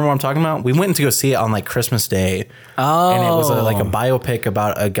 Remember what I'm talking about? We went to go see it on like Christmas Day. Oh, and it was like a biopic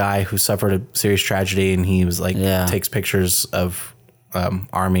about a guy who suffered a serious tragedy, and he was like takes pictures of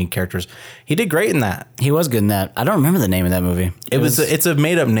army characters. He did great in that. He was good in that. I don't remember the name of that movie. It's a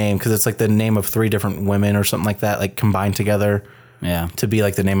made up name because it's like the name of 3 different women or something like that, like combined together. Yeah, to be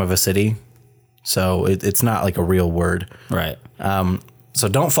like the name of a city. So it's not like a real word, right? So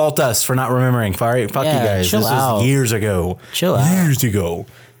don't fault us for not remembering. Fuck you guys. Chill out. Was years ago. Chill out. Years ago.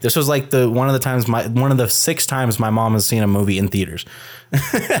 This was like one of the 6 times my mom has seen a movie in theaters.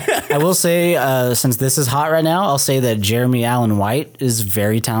 I will say, since this is hot right now, I'll say that Jeremy Allen White is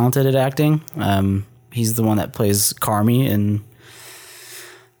very talented at acting. He's the one that plays Carmy in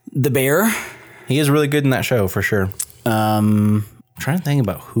The Bear. He is really good in that show for sure. I'm trying to think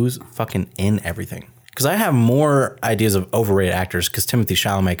about who's fucking in everything. Because I have more ideas of overrated actors. Because Timothée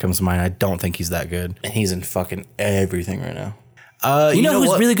Chalamet comes to mind. I don't think he's that good, and he's in fucking everything right now. You know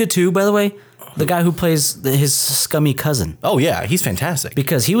who's really good too, by the way? The guy who plays his scummy cousin. Oh yeah, he's fantastic.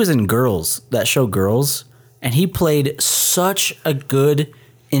 Because he was in Girls, that show Girls, and he played such a good,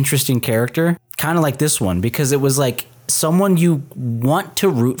 interesting character. Kind of like this one, because it was like someone you want to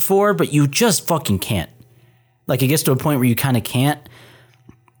root for, but you just fucking can't. Like, it gets to a point where you kind of can't.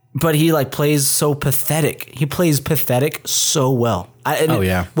 But he like plays so pathetic. He plays pathetic so well.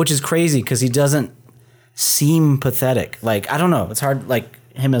 Which is crazy because he doesn't seem pathetic. Like, I don't know. It's hard, like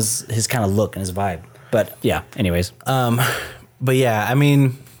him as his kind of look and his vibe. But yeah, anyways. But yeah, I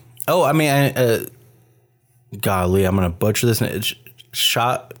mean, golly, I'm gonna butcher this.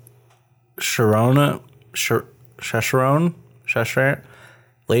 Shasharon,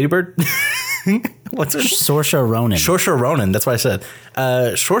 Ladybird. What's her? Saoirse Ronan. Saoirse Ronan. That's what I said.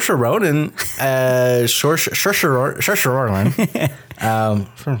 Saoirse Ronan. Saoirse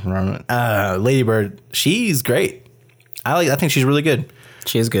Ronan. Ladybird. She's great. I think she's really good.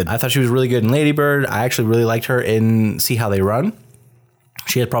 She is good. I thought she was really good in Ladybird. I actually really liked her in See How They Run.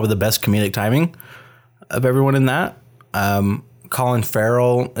 She had probably the best comedic timing of everyone in that. Colin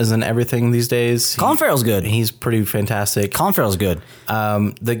Farrell is in everything these days. Colin Farrell's good. He's pretty fantastic. Colin Farrell's good.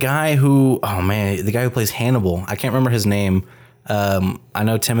 The guy who plays Hannibal. I can't remember his name. I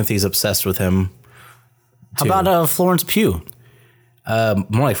know Timothy's obsessed with him. How about Florence Pugh?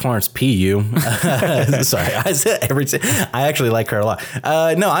 More like Florence P.U. Sorry, I said everything. I actually like her a lot.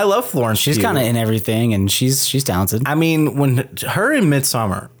 No, I love Florence. She's kind of in everything, and she's talented. I mean, when her in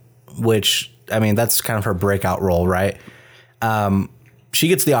Midsommar, which I mean that's kind of her breakout role, right? She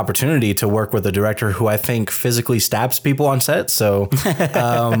gets the opportunity to work with a director who I think physically stabs people on set. So,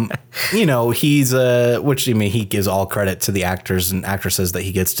 he's which I mean, he gives all credit to the actors and actresses that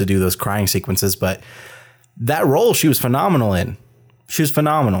he gets to do those crying sequences. But that role, she was phenomenal in. She was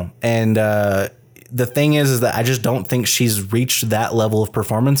phenomenal. And the thing is that I just don't think she's reached that level of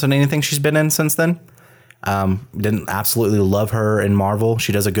performance in anything she's been in since then. Didn't absolutely love her in Marvel.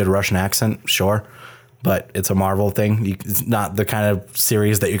 She does a good Russian accent, sure. But it's a Marvel thing. It's not the kind of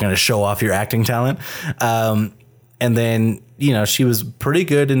series that you're going to show off your acting talent. And then, she was pretty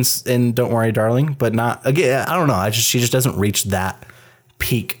good in Don't Worry, Darling, but not, again, I don't know. She just doesn't reach that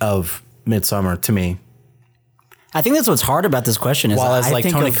peak of Midsommar to me. I think that's what's hard about this question. Is While as like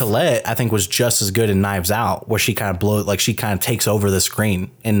Toni Collette, I think was just as good in Knives Out, where she kind of she kind of takes over the screen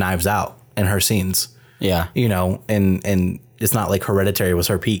in Knives Out in her scenes. Yeah. And it's not like Hereditary was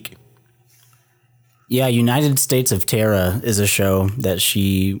her peak. Yeah, United States of Terror is a show that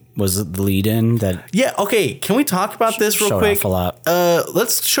she was the lead in. Yeah, okay. Can we talk about this real quick? Off a lot.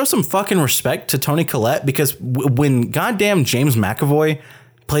 Let's show some fucking respect to Toni Collette, because when goddamn James McAvoy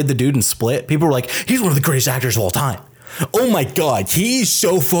played the dude in Split, people were like, he's one of the greatest actors of all time. Oh my God, he's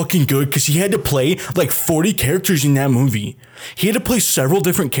so fucking good because he had to play like 40 characters in that movie. He had to play several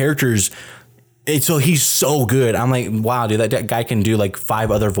different characters. And so he's so good. I'm like, wow, dude, that guy can do like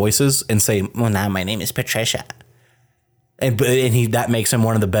 5 other voices and say, well, now my name is Patricia. And that makes him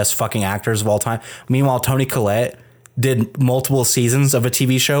one of the best fucking actors of all time. Meanwhile, Toni Collette did multiple seasons of a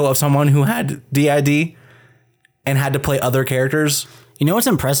TV show of someone who had DID and had to play other characters. You know what's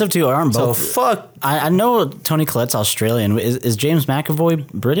impressive too? Both. So fuck. I know Toni Collette's Australian. Is James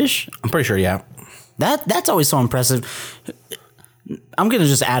McAvoy British? I'm pretty sure, yeah. That's always so impressive. I'm going to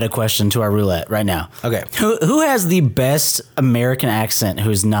just add a question to our roulette right now. Okay. Who has the best American accent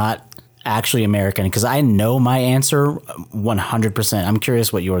who's not actually American? Because I know my answer 100%. I'm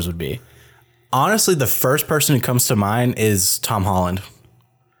curious what yours would be. Honestly, the first person who comes to mind is Tom Holland.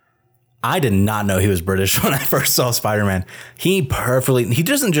 I did not know he was British when I first saw Spider-Man. He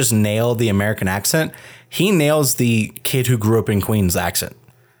doesn't just nail the American accent. He nails the kid who grew up in Queens accent,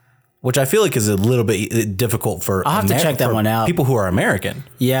 which I feel like is a little bit difficult for I'll have to check that one out. People who are American.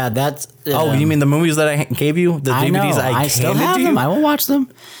 Yeah, that's... oh, you mean the movies that I gave you? The DVDs I still have them. I will watch them.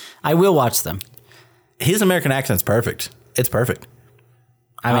 I will watch them. His American accent's perfect. It's perfect.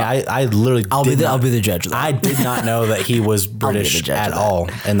 I mean, I literally... I'll be the judge of that. I did not know that he was British at all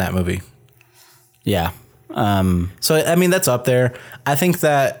in that movie. Yeah. So, I mean, that's up there. I think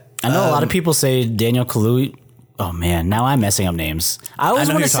that... I know a lot of people say Daniel Kaluuya. Oh, man. Now I'm messing up names. I always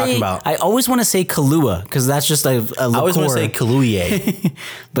want to say... I always want to say Kahlua, because that's just a liqueur. I always want to say Kaluuya.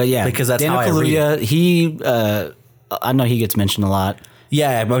 But yeah. Because that's Daniel how Kaluuya, I read it. He... I know he gets mentioned a lot.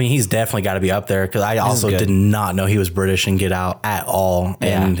 Yeah, I mean, he's definitely got to be up there, because I also did not know he was British in Get Out at all,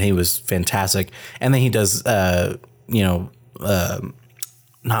 and he was fantastic. And then he does, he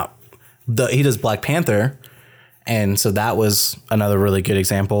does Black Panther, and so that was another really good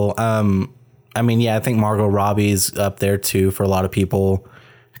example. I mean, yeah, I think Margot Robbie's up there too for a lot of people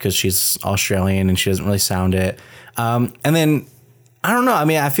because she's Australian and she doesn't really sound it. And then I don't know. I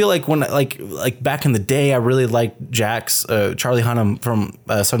mean, I feel like when like back in the day, I really liked Jax, Charlie Hunnam from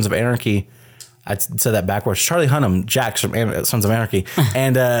Sons of Anarchy. I said that backwards. Charlie Hunnam, Jax from Sons of Anarchy,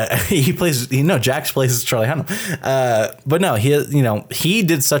 and he plays. Jax plays Charlie Hunnam. But no, he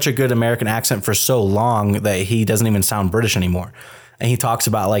did such a good American accent for so long that he doesn't even sound British anymore. And he talks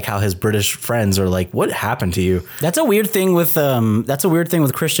about like how his British friends are like, "What happened to you?" That's a weird thing with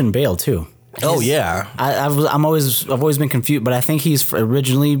Christian Bale too. Oh yeah, I've always been confused, but I think he's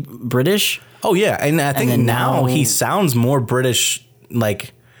originally British. Oh yeah, and I think now he sounds more British.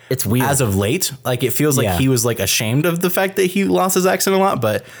 Like it's weird as of late. Like it feels like he was like ashamed of the fact that he lost his accent a lot,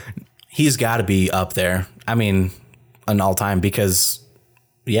 but he's got to be up there. I mean, an all time because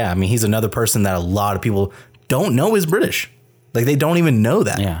I mean he's another person that a lot of people don't know is British. Like they don't even know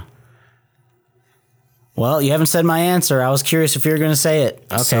that. Yeah. Well, you haven't said my answer. I was curious if you were going to say it.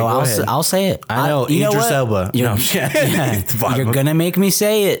 Okay, so I'll say it. I know. Idris Elba. You're going to make me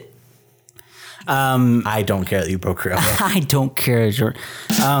say it. I don't care that you broke your elbow. I don't care.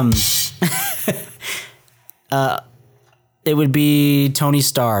 It would be Tony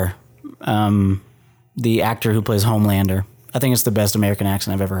Starr, the actor who plays Homelander. I think it's the best American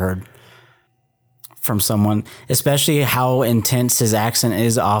accent I've ever heard from someone, especially how intense his accent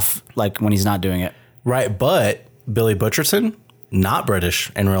is off, like when he's not doing it. Right, but Billy Butcherson, not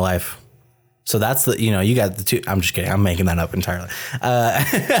British in real life. So that's you got the two. I'm just kidding. I'm making that up entirely.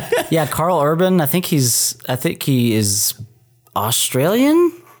 Yeah, Carl Urban. I think he is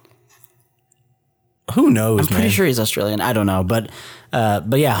Australian. Who knows? I'm pretty sure he's Australian. I don't know, but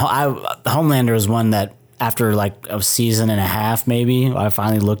yeah, Homelander is one that after like a season and a half, maybe I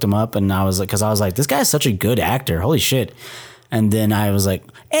finally looked him up, and I was like, because I was like, this guy's such a good actor. Holy shit! And then I was like,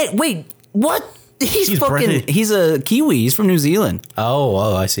 hey, wait, what? He's a Kiwi. He's from New Zealand.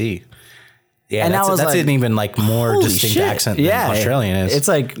 Oh, I see. Yeah, and that's an even like more distinct accent than Australian is. It's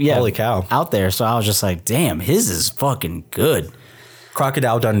like, holy cow, out there. So I was just like, damn, his is fucking good.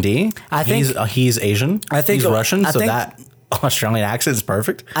 Crocodile Dundee. I think he's Asian. I think he's Russian. So that Australian accent is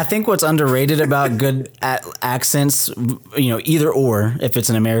perfect. I think what's underrated about good accents, either or, if it's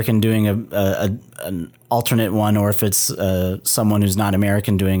an American doing an alternate one, or if it's someone who's not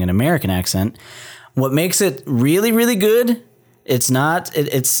American doing an American accent, what makes it really, really good, it's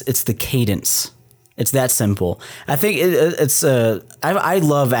the cadence. It's that simple. I think I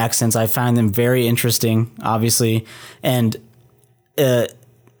love accents. I find them very interesting, obviously, and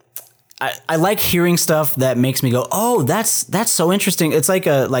I like hearing stuff that makes me go, oh, that's so interesting. It's like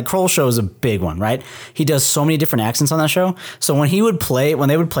Kroll Show is a big one, right? He does so many different accents on that show. So when they would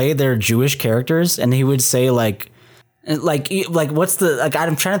play their Jewish characters, and he would say like what's the, like,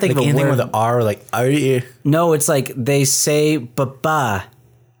 I'm trying to think of a anything word with the R, like are. No, it's like they say ba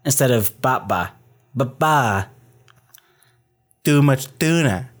instead of ba. Too much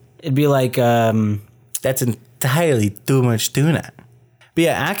tuna. It'd be like that's entirely too much tuna. But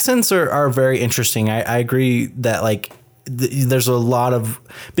yeah, accents are very interesting. I agree that like there's a lot of,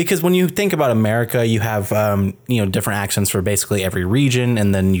 because when you think about America, you have different accents for basically every region,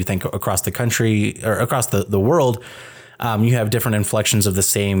 and then you think across the country or across the world, you have different inflections of the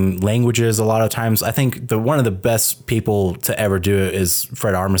same languages. A lot of times, I think one of the best people to ever do it is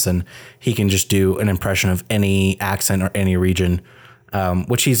Fred Armisen. He can just do an impression of any accent or any region.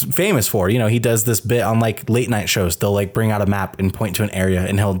 Which he's famous for. He does this bit on like late night shows. They'll like bring out a map and point to an area,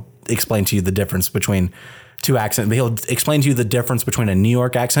 and he'll explain to you the difference between two accents. But he'll explain to you the difference between a New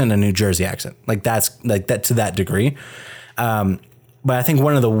York accent and a New Jersey accent. Like that's like that to that degree. But I think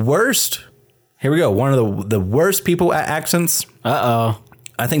one of the worst people at accents. I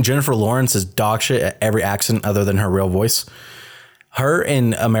think Jennifer Lawrence is dog shit at every accent other than her real voice. Her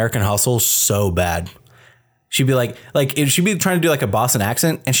in American Hustle, so bad. She'd be like she'd be trying to do like a Boston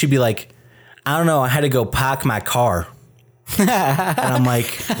accent, and she'd be like, I don't know, I had to go park my car. And I'm like,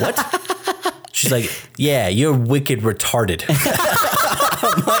 what? She's like, yeah, you're wicked retarded.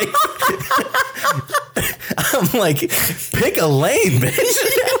 I'm like, pick a lane, bitch.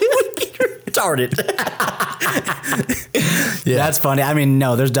 Retarded. Yeah. That's funny. I mean,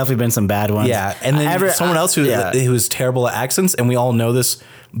 no, there's definitely been some bad ones. Yeah, and then someone else who's terrible at accents, and we all know this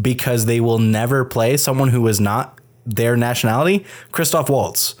because they will never play someone who is not their nationality. Christoph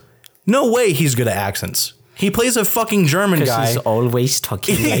Waltz. No way he's good at accents. He plays a fucking German guy. He's always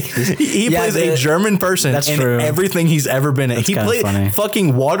talking like this. He plays a German person in everything he's ever been in. He played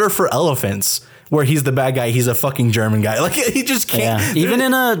fucking Water for Elephants, where he's the bad guy. He's a fucking German guy. Like, he just can't. Yeah. Even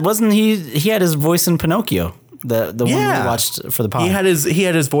in he had his voice in Pinocchio. The one we watched for the pod. He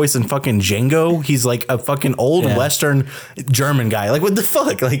had his voice in fucking Django. He's like a fucking old Western German guy. Like, what the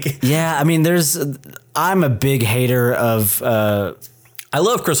fuck? Like, yeah, I mean, I'm a big hater of. I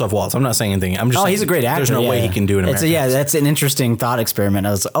love Christoph Waltz. I'm not saying anything. I'm just. He's a great actor. There's no way he can do an American. That's an interesting thought experiment.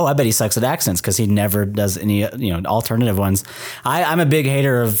 I was, I bet he sucks at accents because he never does any, alternative ones. I'm a big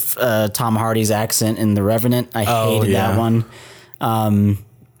hater of Tom Hardy's accent in The Revenant. I hated that one.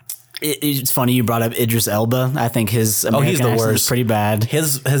 It's funny you brought up Idris Elba. I think his American accent is pretty bad.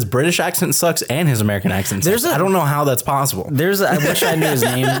 His British accent sucks and his American accent sucks. I don't know how that's possible. I wish I knew his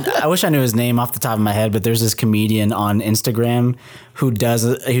name. I wish I knew his name off the top of my head, but there's this comedian on Instagram who does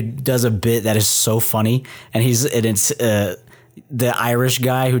a bit that is so funny, and it's the Irish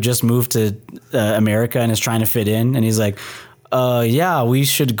guy who just moved to America and is trying to fit in, and he's like, we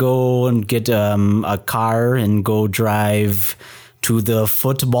should go and get a car and go drive to the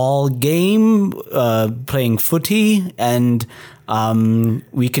football game, playing footy, and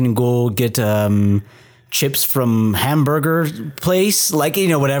we can go get chips from hamburger place,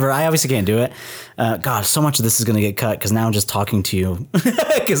 whatever. I obviously can't do it. God, so much of this is going to get cut because now I'm just talking to you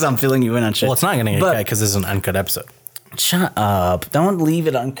because I'm filling you in on shit. Well, it's not going to get cut because this is an uncut episode. Shut up. Don't leave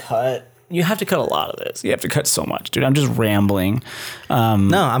it uncut. You have to cut a lot of this. You have to cut so much, dude. I'm just rambling. No,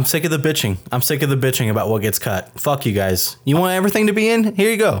 I'm sick of the bitching. I'm sick of the bitching about what gets cut. Fuck you guys. You want everything to be in? Here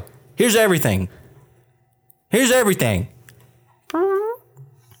you go. Here's everything. Here's everything.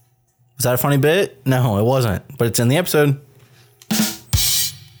 Was that a funny bit? No, it wasn't. But it's in the episode.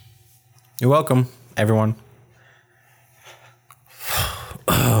 You're welcome, everyone.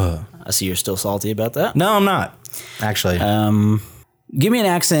 I see you're still salty about that. No, I'm not. Actually. Give me an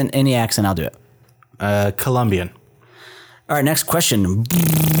accent, any accent, I'll do it. Colombian. All right, next question.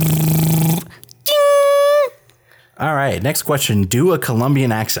 All right, next question. Do a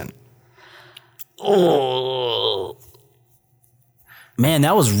Colombian accent. Oh. Man,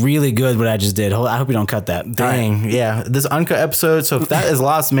 that was really good what I just did. I hope you don't cut that. Dang, yeah. This uncut episode, so if that is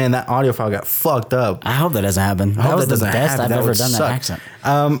lost, man, that audio file got fucked up. I hope that doesn't happen. That was the best I've ever done that accent.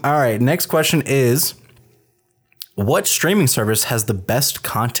 All right, next question is, what streaming service has the best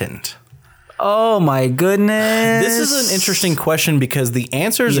content? Oh my goodness. This is an interesting question because the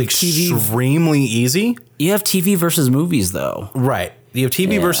answer is extremely easy. You have TV versus movies though. Right. You have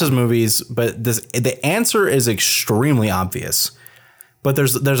TV versus movies, but the answer is extremely obvious. But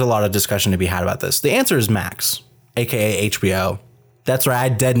there's a lot of discussion to be had about this. The answer is Max, aka HBO. That's right, I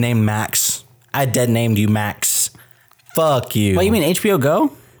dead named Max. I dead named you Max. Fuck you. What, you mean HBO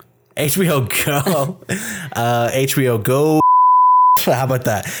Go? HBO Go. HBO Go. How about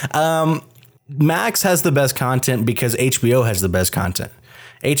that? Max has the best content because HBO has the best content.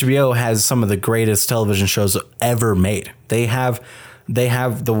 HBO has some of the greatest television shows ever made. They have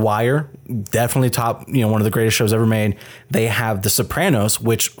The Wire, definitely top, one of the greatest shows ever made. They have The Sopranos,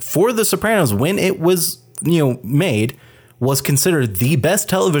 which for The Sopranos, when it was, made, was considered the best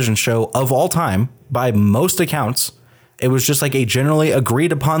television show of all time by most accounts. It was just like a generally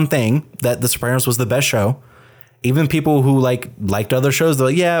agreed upon thing that The Sopranos was the best show. Even people who liked other shows, they're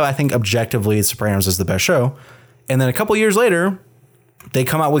like, yeah, I think objectively The Sopranos is the best show. And then a couple years later, they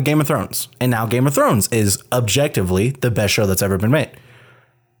come out with Game of Thrones. And now Game of Thrones is objectively the best show that's ever been made.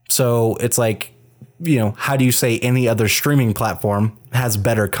 So it's like, how do you say any other streaming platform has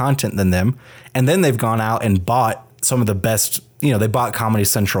better content than them? And then they've gone out and bought some of the best, they bought Comedy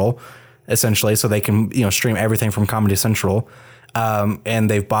Central essentially, so they can, stream everything from Comedy Central. And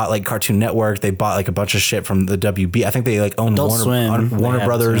they've bought Cartoon Network. They bought a bunch of shit from the WB. I think they own Warner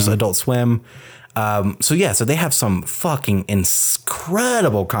Brothers, Adult Swim. So they have some fucking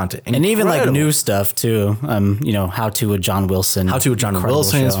incredible content. And even new stuff too. How to with John Wilson. How to with John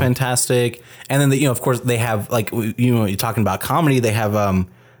Wilson is fantastic. And then of course they have you're talking about comedy. They have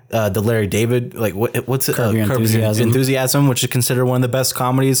the Larry David, what's it? Curb Your Enthusiasm, which is considered one of the best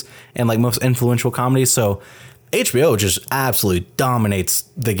comedies and most influential comedies. So HBO just absolutely dominates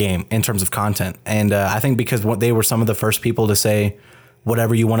the game in terms of content. And I think because they were some of the first people to say,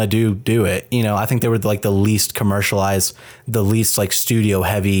 whatever you want to do it. I think they were the least commercialized, the least studio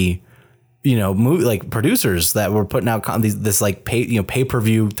heavy, movie producers that were putting out this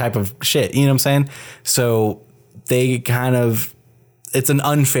pay-per-view type of shit. You know what I'm saying? So they it's an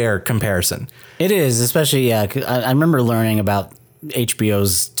unfair comparison. It is, especially, I remember learning about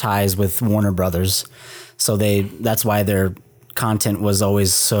HBO's ties with Warner Brothers. So that's why their content was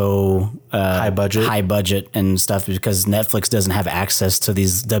always so high budget and stuff, because Netflix doesn't have access to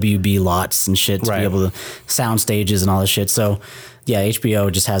these WB lots and shit to be able to sound stages and all this shit. So yeah,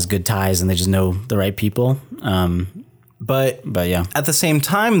 HBO just has good ties and they just know the right people. But yeah, at the same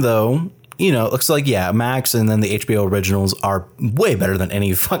time though, it looks like, yeah, Max and then the HBO originals are way better than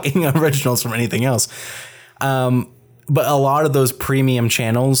any fucking originals from anything else. But a lot of those premium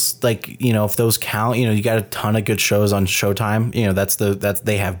channels, like, if those count, you got a ton of good shows on Showtime.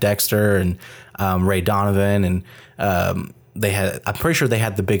 They have Dexter and Ray Donovan, and I'm pretty sure they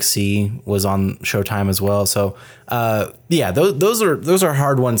had The Big C was on Showtime as well. So those are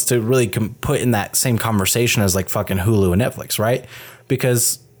hard ones to really put in that same conversation as like fucking Hulu and Netflix, right?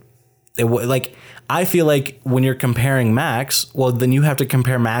 Because I feel like when you're comparing Max, well, then you have to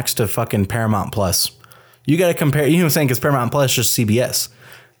compare Max to fucking Paramount Plus. You got to compare, what I'm saying? Because Paramount Plus is just CBS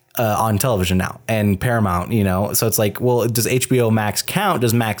on television now, and Paramount, so it's like, well, does HBO Max count?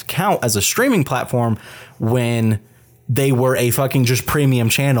 Does Max count as a streaming platform when they were a fucking just premium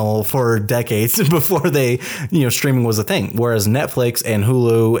channel for decades before streaming was a thing? Whereas Netflix and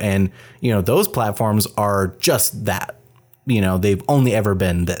Hulu and, those platforms are just that, they've only ever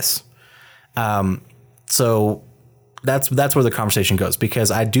been this. So that's where the conversation goes, because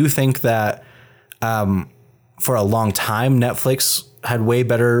I do think that, for a long time, Netflix had way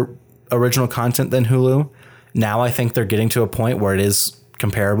better original content than Hulu. Now I think they're getting to a point where it is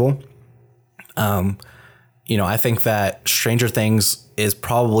comparable. I think that Stranger Things is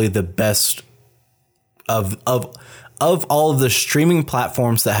probably the best of all of the streaming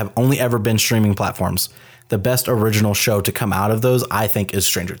platforms that have only ever been streaming platforms. The best original show to come out of those, I think, is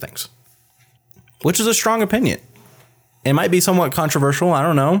Stranger Things, which is a strong opinion. It might be somewhat controversial. I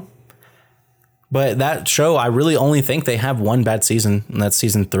don't know. But that show, I really only think they have one bad season, and that's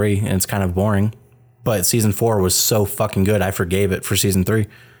season 3, and it's kind of boring. But season 4 was so fucking good, I forgave it for season 3.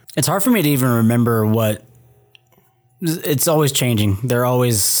 It's hard for me to even remember what... It's always changing. They're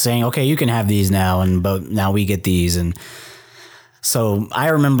always saying, okay, you can have these now, but now we get these. And so I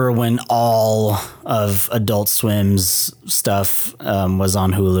remember when all of Adult Swim's stuff was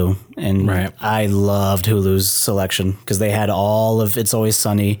on Hulu. And right. I loved Hulu's selection because they had all of It's Always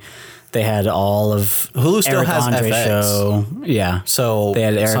Sunny. They had all of Hulu still Eric has Andre FX. Show. Yeah. So they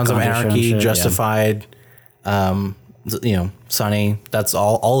had Eric Sons Andre of Anarchy, show, Justified, Sunny. That's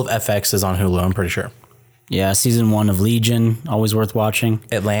all of FX is on Hulu, I'm pretty sure. Yeah, season 1 of Legion, always worth watching.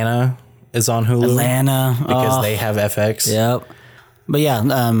 Atlanta is on Hulu. Atlanta. Because they have FX. Yep. But yeah,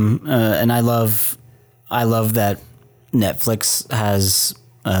 and I love that Netflix has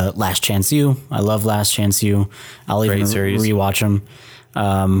Last Chance U. I love Last Chance U. I'll even rewatch them.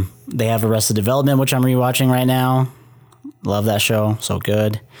 They have Arrested Development, which I'm rewatching right now. Love that show. So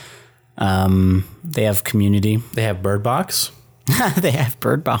good. They have Community. They have Bird Box. They have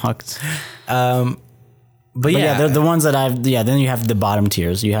Bird Box. But yeah, they're the ones that then you have the bottom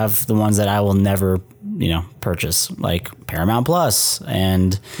tiers. You have the ones that I will never, purchase, like Paramount Plus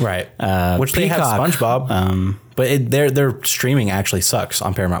and right. Which Peacock. They have SpongeBob. But their streaming actually sucks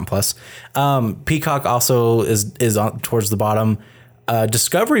on Paramount Plus. Peacock also is on towards the bottom.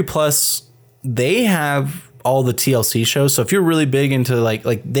 Discovery Plus, they have all the TLC shows. So if you're really big into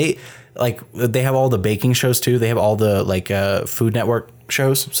they have all the baking shows too. They have all the Food Network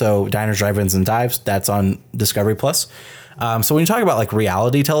shows. So Diners, Drive-Ins, and Dives, that's on Discovery Plus. So when you talk about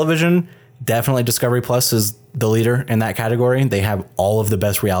reality television, definitely Discovery Plus is the leader in that category. They have all of the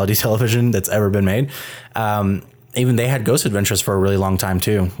best reality television that's ever been made. Even they had Ghost Adventures for a really long time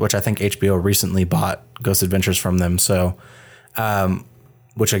too, which I think HBO recently bought Ghost Adventures from them. So,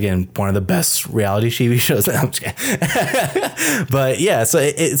 which again, one of the best reality TV shows. But yeah, so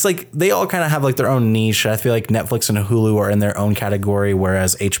it's like they all kind of have their own niche. I feel like Netflix and Hulu are in their own category,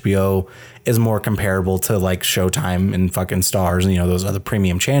 whereas HBO is more comparable to Showtime and fucking Stars and those other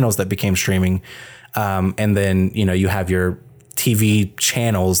premium channels that became streaming. And then you have your TV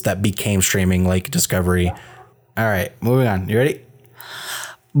channels that became streaming, like Discovery. All right, moving on. You ready?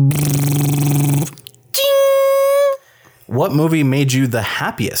 What movie made you the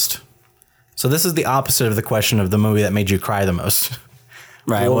happiest? So this is the opposite of the question of the movie that made you cry the most.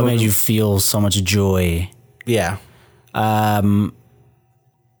 Right. What made you feel so much joy? Yeah. I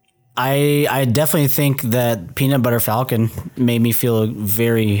definitely think that Peanut Butter Falcon made me feel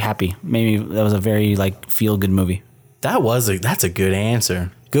very happy. That was a very feel good movie. That's a good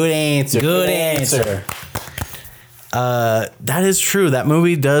answer. Good answer. That is true. That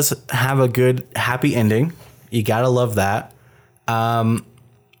movie does have a good happy ending. You gotta love that.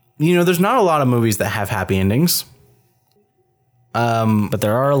 There's not a lot of movies that have happy endings. But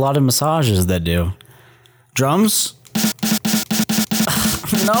there are a lot of massages that do. Drums?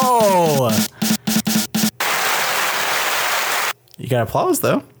 No. You got applause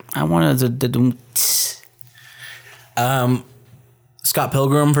though. I wanted to. Scott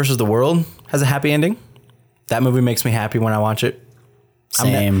Pilgrim versus the World has a happy ending. That movie makes me happy when I watch it.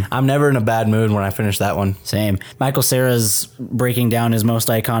 Same. I'm never in a bad mood when I finish that one. Same. Michael Cera's breaking down his most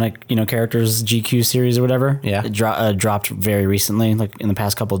iconic, characters GQ series or whatever. Yeah. It dropped very recently, like in the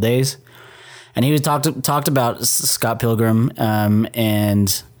past couple of days. And he was talked about Scott Pilgrim,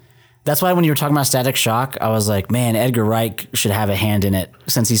 and that's why when you were talking about Static Shock, I was like, man, Edgar Wright should have a hand in it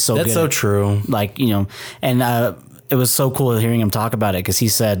since he's so good. That's so true. Like, and it was so cool hearing him talk about it because he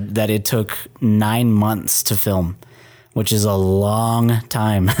said that it took 9 months to film, which is a long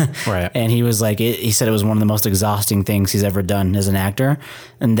time. Right. And he was like, he said it was one of the most exhausting things he's ever done as an actor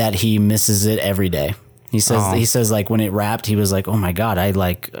and that he misses it every day. He says like when it wrapped, he was like, oh my God, I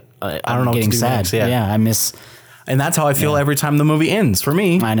don't know, getting sad. Next, yeah. I miss. And that's how I feel every time the movie ends for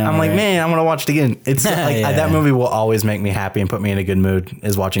me. I know. I'm like, right? man, I'm going to watch it again. It's that movie will always make me happy and put me in a good mood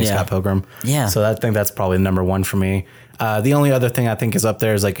is watching Scott Pilgrim. Yeah. So I think that's probably number one for me. The only other thing I think is up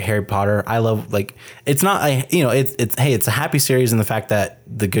there is like Harry Potter. I love it's not it's a happy series in the fact that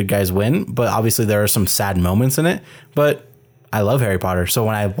the good guys win, but obviously there are some sad moments in it. But I love Harry Potter, so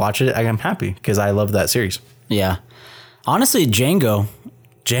when I watch it, I'm happy because I love that series. Yeah, honestly, Django,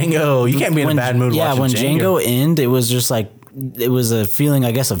 you can't be in a bad mood. Yeah, watching when Django ended, it was just like it was a feeling,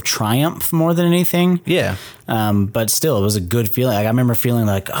 I guess, of triumph more than anything. Yeah. But still, it was a good feeling. Like, I remember feeling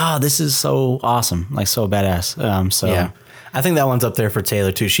like, oh, this is so awesome, like so badass. So yeah, I think that one's up there for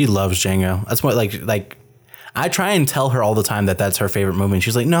Taylor too. She loves Django. That's what like. I try and tell her all the time that that's her favorite movie, and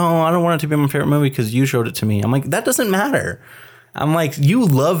she's like, "No, I don't want it to be my favorite movie because you showed it to me." I'm like, "That doesn't matter." I'm like, "You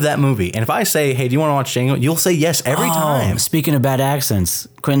love that movie," and if I say, "Hey, do you want to watch Django?" You'll say yes every time. Speaking of bad accents,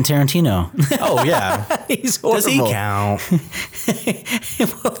 Quentin Tarantino. Oh yeah, he's horrible. Does he count?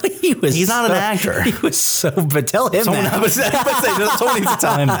 Well, he's not an actor. He was so. But tell him someone that. Someone needs to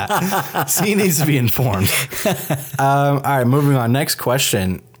tell him that. So he needs to be informed. All right, moving on. Next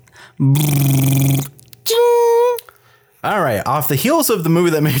question. All right, off the heels of the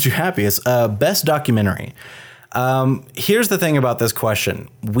movie that made you happiest, best documentary. Here's the thing about this question.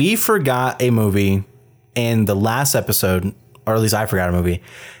 We forgot a movie in the last episode, or at least I forgot a movie,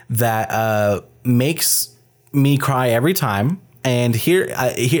 that makes me cry every time. And here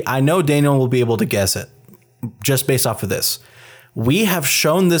I know Daniel will be able to guess it just based off of this. We have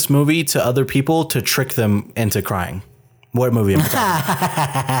shown this movie to other people to trick them into crying. What movie am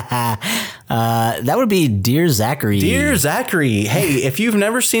I talking? That would be Dear Zachary. Dear Zachary. Hey, if you've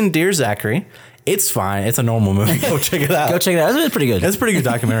never seen Dear Zachary, it's fine. It's a normal movie. Go check it out. Go check it out. It's pretty good. It's a pretty good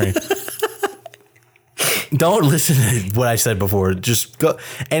documentary. Don't listen to what I said before. Just go.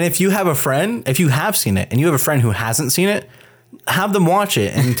 And if you have seen it, and you have a friend who hasn't seen it, have them watch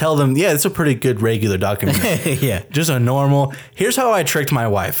it and tell them, yeah, it's a pretty good regular documentary. Yeah. Just a normal. Here's how I tricked my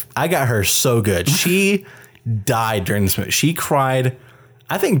wife. I got her so good. She died during this movie. She cried.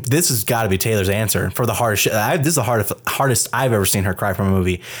 I think this has got to be Taylor's answer for the hardest shit. This is the hardest I've ever seen her cry from a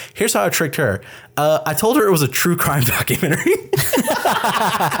movie. Here's how I tricked her. I told her it was a true crime documentary.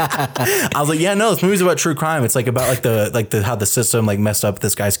 I was like, yeah, no, this movie's about true crime. It's like about the how the system like messed up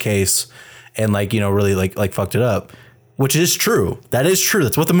this guy's case and really like fucked it up, which is true. That is true.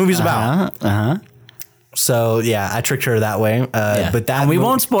 That's what the movie's about. So yeah, I tricked her that way. But that we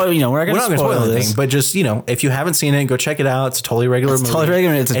won't spoil. We're not going to spoil anything. But just if you haven't seen it, go check it out. It's a totally regular movie. Totally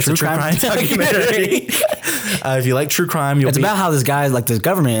regular. It's a true crime documentary. If you like true crime, it's about how this guy, like this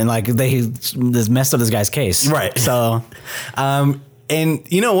government, and like they messed up this guy's case. Right. So, and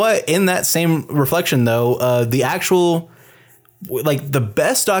you know what? In that same reflection, though, the actual the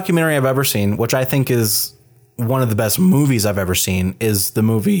best documentary I've ever seen, which I think is one of the best movies I've ever seen, is the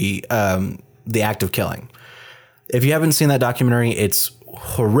movie The Act of Killing. If you haven't seen that documentary, it's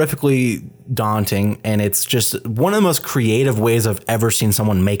horrifically daunting, and it's just one of the most creative ways I've ever seen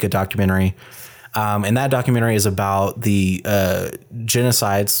someone make a documentary. And that documentary is about the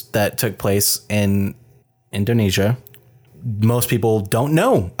genocides that took place in Indonesia. Most people don't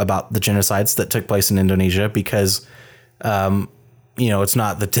know about the genocides that took place in Indonesia because it's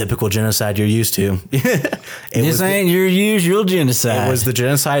not the typical genocide you're used to. This ain't your usual genocide. It was the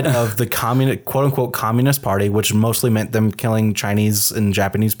genocide of the quote unquote communist party, which mostly meant them killing Chinese and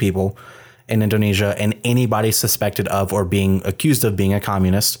Japanese people in Indonesia and anybody suspected of or being accused of being a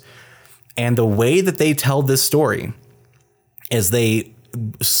communist. And the way that they tell this story is they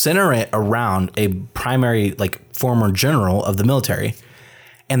center it around a primary former general of the military,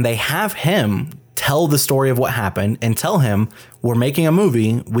 and they have him tell the story of what happened and tell him, we're making a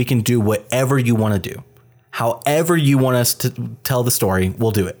movie. We can do whatever you want to do. However you want us to tell the story,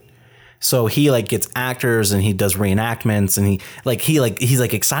 we'll do it. So he gets actors and he does reenactments and he's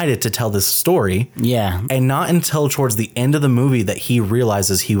excited to tell this story. Yeah. And not until towards the end of the movie that he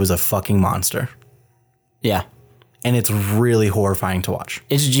realizes he was a fucking monster. Yeah. and it's really horrifying to watch.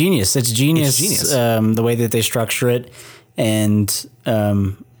 It's genius. It's genius. The way that they structure it, and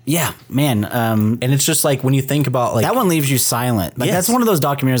yeah, man. And it's just like when you think about like that one leaves you silent. Like Yes. that's one of those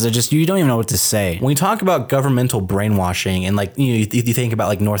documentaries that just you don't even know what to say. when you talk about governmental brainwashing and like you think about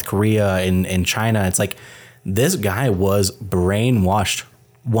like North Korea and China, it's like this guy was brainwashed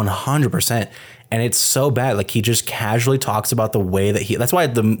 100%, and it's so bad. Like he just casually talks about the way that that's why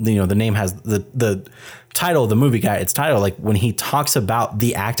the name has the title of the movie guy. It's titled like when he talks about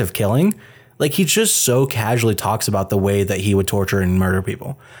the act of killing. Like he just so casually talks about the way that he would torture and murder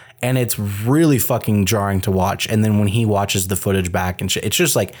people. And it's really fucking jarring to watch. And then when he watches the footage back and shit, it's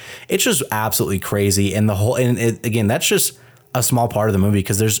just absolutely crazy. And again, that's just a small part of the movie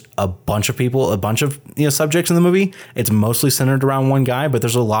because there's a bunch of people, a bunch of subjects in the movie. It's mostly centered around one guy, but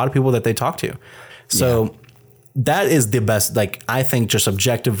there's a lot of people that they talk to. So that is the best, like I think just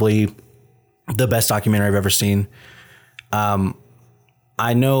objectively the best documentary I've ever seen.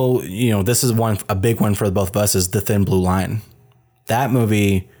 I know, this is a big one for both of us is The Thin Blue Line. That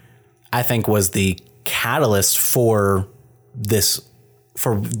movie, I think, was the catalyst for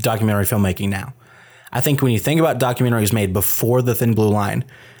documentary filmmaking now. I think when you think about documentaries made before The Thin Blue Line,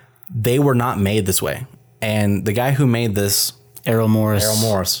 they were not made this way. And the guy who made this, Errol Morris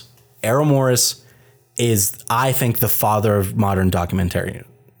is, I think, the father of modern documentarianism.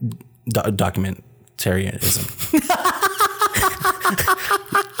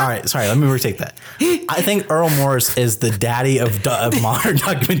 All right, sorry, let me retake that. I think Errol Morris is the daddy of modern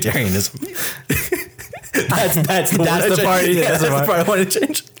documentarianism. that's the part I want to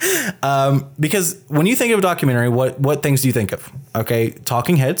change. Because when you think of a documentary, what things do you think of? Okay,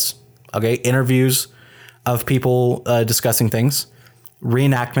 talking heads. Okay, interviews of people discussing things.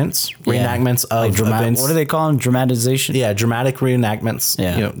 Reenactments of events. What do they call them? Dramatization? Yeah, dramatic reenactments.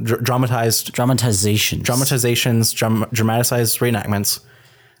 Yeah. Dramatizations, dramatized reenactments.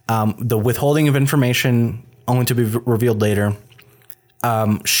 The withholding of information only to be revealed later.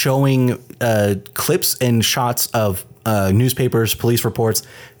 Showing clips and shots of newspapers, police reports,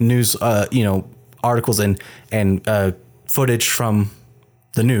 news, articles and footage from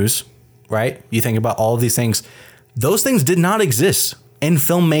the news. Right? You think about all of these things. Those things did not exist in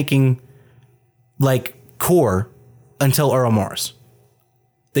filmmaking, like core, until Errol Morris.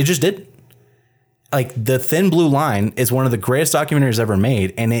 They just didn't. Like The Thin Blue Line is one of the greatest documentaries ever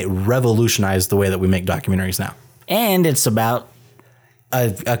made, and it revolutionized the way that we make documentaries now. And it's about a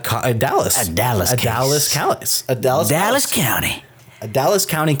Dallas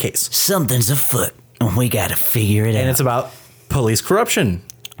County case. Something's afoot, and we got to figure it out. And it's about police corruption.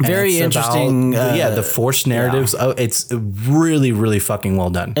 Very interesting. The forced narratives. Yeah. It's really, really fucking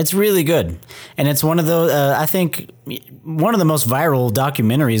well done. It's really good. And it's one of those, I think one of the most viral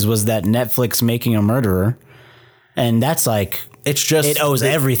documentaries was that Netflix Making a Murderer. And that's like, it owes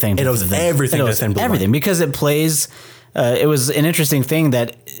everything to Thin Blue Line. Because it plays, it was an interesting thing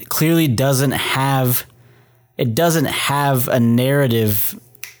that clearly doesn't have a narrative.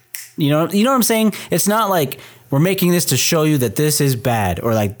 You know what I'm saying? It's not like, we're making this to show you that this is bad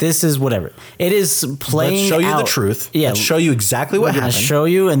or like this is whatever. It is playing. Let's show you the truth. Yeah, let's show you exactly what happened. Show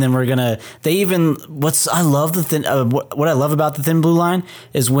you, and then we're gonna. What I love about the Thin Blue Line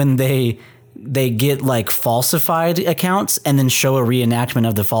is when they get like falsified accounts and then show a reenactment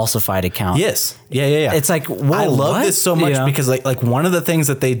of the falsified account. Yes. Yeah. It's like, whoa, I love this so much because like one of the things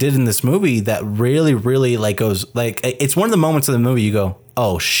that they did in this movie that really, really like goes like it's one of the moments of the movie you go,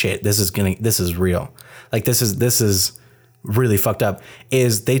 oh shit, this is real. Like this is really fucked up.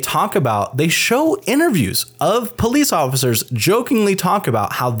 Is they show interviews of police officers jokingly talk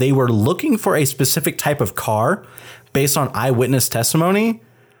about how they were looking for a specific type of car based on eyewitness testimony.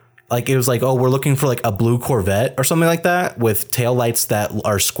 Like it was like, oh, we're looking for like a blue Corvette or something like that with taillights that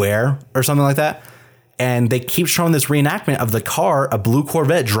are square or something like that. And they keep showing this reenactment of the car, a blue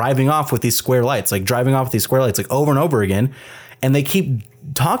Corvette driving off with these square lights, like over and over again. And they keep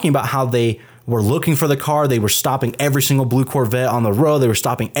talking about how they were looking for the car. They were stopping every single blue Corvette on the road. They were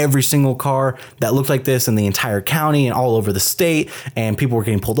stopping every single car that looked like this in the entire county and all over the state. And people were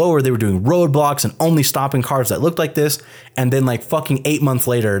getting pulled over. They were doing roadblocks and only stopping cars that looked like this. And then like fucking 8 months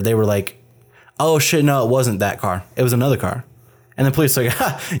later, they were like, oh shit, no, it wasn't that car. It was another car. And the police are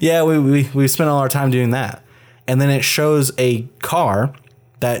like, yeah, we spent all our time doing that. And then it shows a car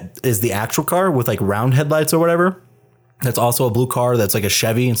that is the actual car with like round headlights or whatever. That's also a blue car that's like a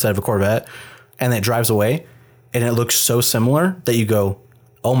Chevy instead of a Corvette. And it drives away. And it looks so similar that you go,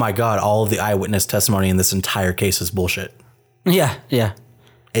 oh my God, all of the eyewitness testimony in this entire case is bullshit. Yeah, yeah.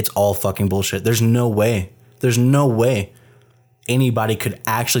 It's all fucking bullshit. There's no way anybody could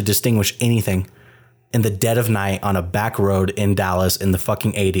actually distinguish anything in the dead of night on a back road in Dallas in the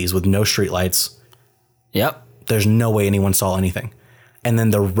fucking 80s with no streetlights. Yep. There's no way anyone saw anything. And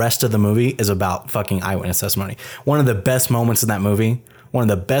then the rest of the movie is about fucking eyewitness testimony. One of the best moments in that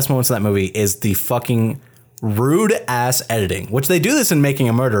movie is the fucking rude ass editing, which they do this in Making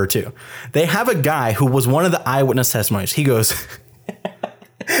a Murderer too. They have a guy who was one of the eyewitness testimonies. He goes,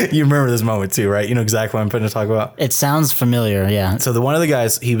 you remember this moment too, right? You know exactly what I'm going to talk about. It sounds familiar. Yeah. So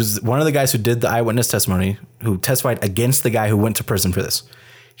he was one of the guys who did the eyewitness testimony, who testified against the guy who went to prison for this.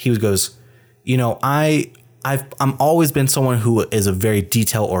 He goes, you know, I'm always been someone who is a very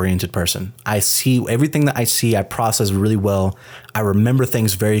detail-oriented person. I see everything that I see, I process really well. I remember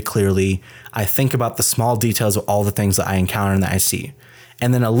things very clearly. I think about the small details of all the things that I encounter and that I see.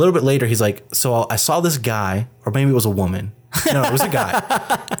 And then a little bit later, he's like, so I saw this guy, or maybe it was a woman. No, it was a guy.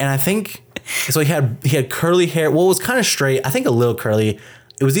 And I think, so he had curly hair. Well, it was kind of straight. I think a little curly.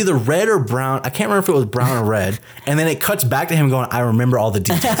 It was either red or brown. I can't remember if it was brown or red. And then it cuts back to him going, I remember all the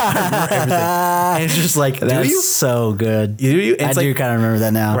details. I remember everything. And it's just like, That's do you? so good. Do you? I do kind of remember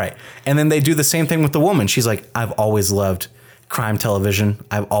that now. Right. And then they do the same thing with the woman. She's like, I've always loved crime television.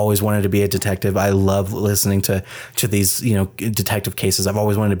 I've always wanted to be a detective. I love listening to these, you know, detective cases. I've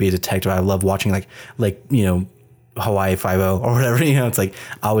always wanted to be a detective. I love watching like, you know, Hawaii Five-0 or whatever, you know, it's like,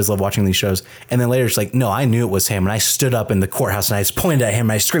 I always love watching these shows. And then later it's like, no, I knew it was him. And I stood up in the courthouse and I just pointed at him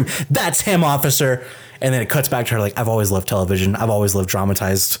and I screamed, that's him, officer. And then it cuts back to her like, I've always loved television. I've always loved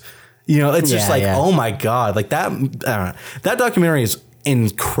dramatized, you know, it's just like, oh my God, like that, I don't know. That documentary is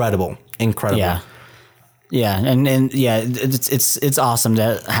incredible. Yeah. Yeah. And yeah, it's awesome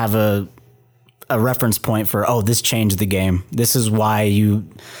to have a reference point for, oh, this changed the game. This is why you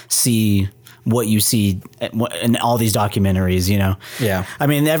see what you see in all these documentaries, you know? Yeah. I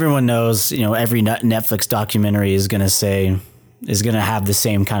mean, everyone knows, you know, every Netflix documentary is going to have the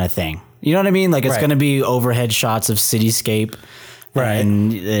same kind of thing. You know what I mean? Like it's going to be overhead shots of cityscape. Right.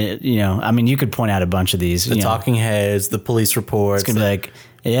 And, you know, I mean, you could point out a bunch of these. The talking heads, the police reports. It's going to be like,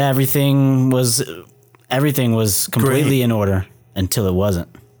 yeah, everything was completely in order until it wasn't.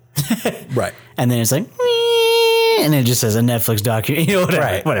 Right. And then it's like, and it just says a Netflix documentary, you know,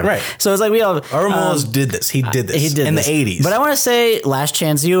 whatever. Right. So it's like we all. Earl Mullins did this. He did this in the 80s. But I want to say Last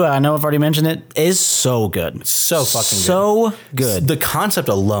Chance U, I know I've already mentioned it, is so good. So fucking good. So good. The concept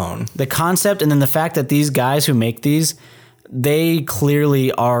alone. The concept, and then the fact that these guys who make these, they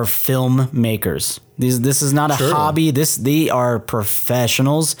clearly are filmmakers. This is not a hobby. They are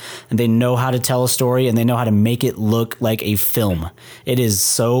professionals, and they know how to tell a story, and they know how to make it look like a film. It is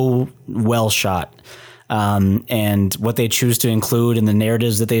so well shot. And what they choose to include in the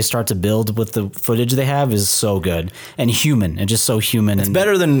narratives that they start to build with the footage they have is so good and human and just so human. It's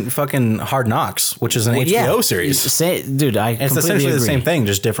better than fucking Hard Knocks, which is an HBO series. Dude, it's essentially the same thing,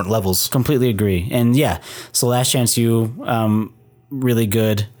 just different levels. Completely agree. And yeah, so Last Chance U, really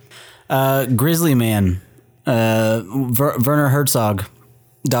good. Grizzly Man, Werner Herzog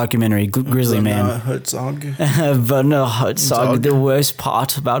documentary, Grizzly Man. Werner Herzog, the worst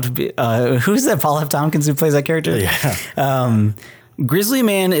part about who's that? Paul F. Tompkins who plays that character? Yeah. Grizzly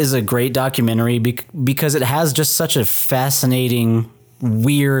Man is a great documentary because it has just such a fascinating,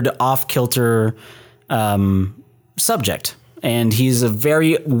 weird, off-kilter subject. And he's a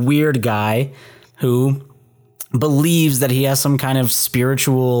very weird guy who believes that he has some kind of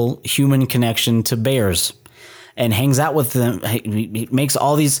spiritual human connection to bears. And hangs out with them. He makes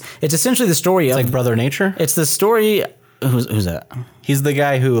all these. It's essentially the story of like Brother Nature. It's the story. Who's that? He's the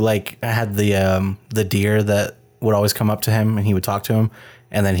guy who like had the deer that would always come up to him and he would talk to him,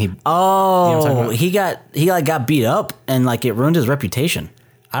 and then he. Oh, you know he got beat up and like it ruined his reputation.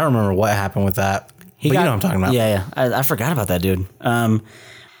 I don't remember what happened with that. You know what I'm talking about. Yeah. I forgot about that dude.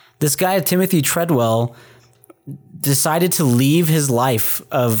 This guy Timothy Treadwell decided to leave his life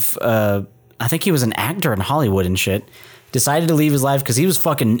of. I think he was an actor in Hollywood and shit. Decided to leave his life because he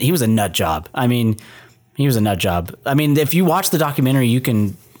was a nut job. I mean, he was a nut job. I mean, if you watch the documentary, you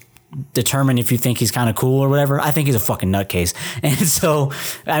can determine if you think he's kind of cool or whatever. I think he's a fucking nutcase. And so,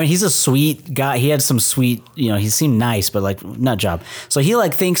 I mean, he's a sweet guy. He had some sweet, you know, he seemed nice, but like nut job. So he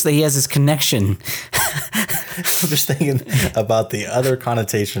like thinks that he has this connection. I'm just thinking about the other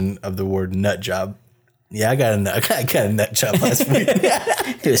connotation of the word nut job. Yeah, I got a nut job last week.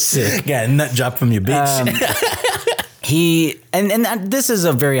 It was sick. Got a nut job from your bitch. This is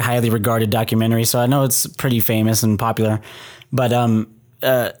a very highly regarded documentary, so I know it's pretty famous and popular. But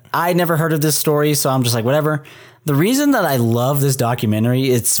I never heard of this story, so I'm just like, whatever. The reason that I love this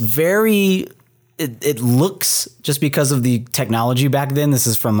documentary, it looks, just because of the technology back then, this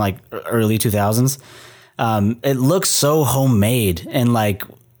is from like early 2000s, it looks so homemade and like,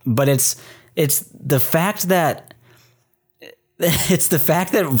 but it's It's the fact that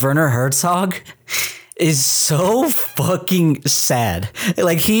Werner Herzog is so fucking sad.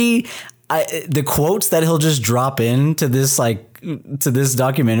 Like the quotes that he'll just drop into this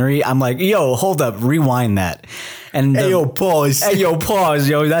documentary, I'm like, yo, hold up, rewind that. And pause. Hey, yo, pause,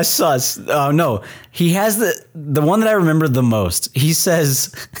 yo, that's sus. No, he has the one that I remember the most. He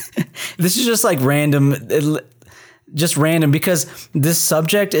says, this is just like random. Just random, because this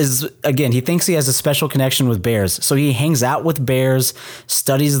subject is, again, he thinks he has a special connection with bears. So he hangs out with bears,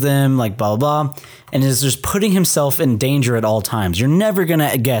 studies them, like blah, blah, blah, and is just putting himself in danger at all times. You're never going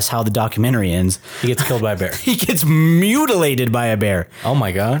to guess how the documentary ends. He gets killed by a bear. He gets mutilated by a bear. Oh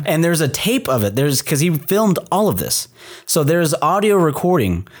my God. And there's a tape of it. Because he filmed all of this. So there's audio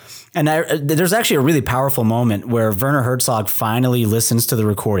recording. And there's actually a really powerful moment where Werner Herzog finally listens to the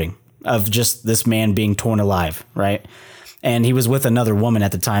recording of just this man being torn alive, right? And he was with another woman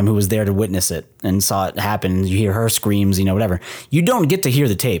at the time who was there to witness it and saw it happen. You hear her screams, whatever. You don't get to hear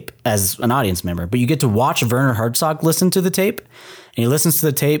the tape as an audience member, but you get to watch Werner Herzog listen to the tape. And he listens to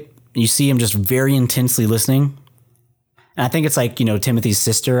the tape. You see him just very intensely listening. And I think it's like, Timothy's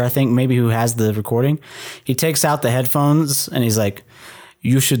sister, I think maybe, who has the recording. He takes out the headphones and he's like,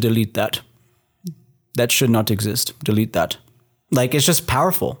 you should delete that. That should not exist. Delete that. Like, it's just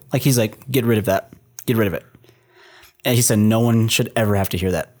powerful. Like, he's like, get rid of that. Get rid of it. And he said no one should ever have to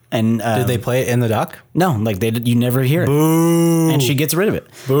hear that. And did they play it in the doc? No, like you never hear it. Boo. And she gets rid of it.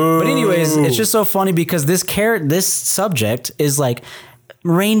 Boo. But anyways, it's just so funny because this subject is like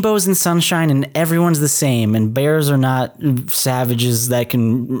rainbows and sunshine and everyone's the same and bears are not savages that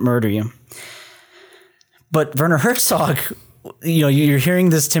can murder you. But Werner Herzog, you're hearing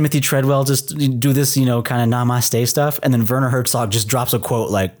this Timothy Treadwell just do this, kind of namaste stuff. And then Werner Herzog just drops a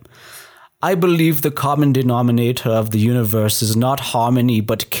quote like, I believe the common denominator of the universe is not harmony,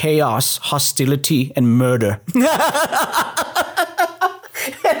 but chaos, hostility, and murder.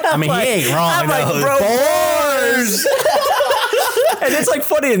 I mean, he ain't wrong. I'm like, bro, bars. And it's like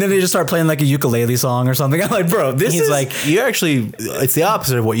funny. And then they just start playing like a ukulele song or something. I'm like, bro, He's like, it's the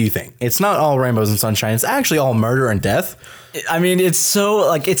opposite of what you think. It's not all rainbows and sunshine. It's actually all murder and death. I mean, it's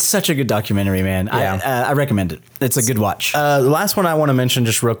such a good documentary, man. Yeah. I recommend it. It's a good watch. The last one I want to mention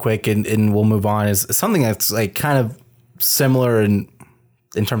just real quick and we'll move on is something that's like kind of similar in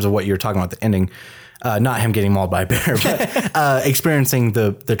terms of what you're talking about, the ending. Not him getting mauled by a bear, but experiencing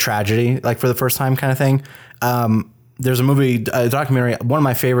the tragedy, like for the first time kind of thing. There's a movie, a documentary, one of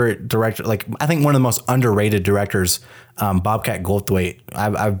my favorite directors, like I think one of the most underrated directors, Bobcat Goldthwait.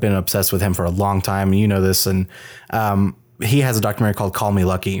 I've been obsessed with him for a long time. You know this. And he has a documentary called Call Me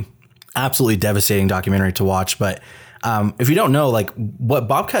Lucky. Absolutely devastating documentary to watch. But if you don't know, like what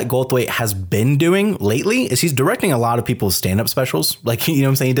Bobcat Goldthwait has been doing lately is he's directing a lot of people's stand-up specials. Like, you know what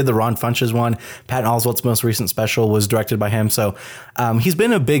I'm saying? He did the Ron Funches one. Patton Oswalt's most recent special was directed by him. So he's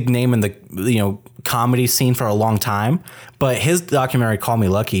been a big name in the, comedy scene for a long time. But his documentary, Call Me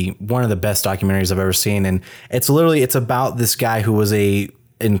Lucky, one of the best documentaries I've ever seen. And it's about this guy who was a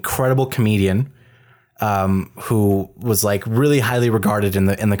incredible comedian, who was like really highly regarded in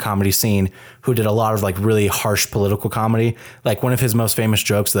the comedy scene, who did a lot of like really harsh political comedy. Like one of his most famous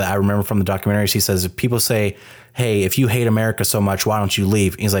jokes that I remember from the documentaries, he says, if people say, hey, if you hate America so much, why don't you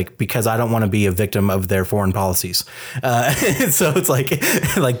leave? And he's like, because I don't want to be a victim of their foreign policies. So it's like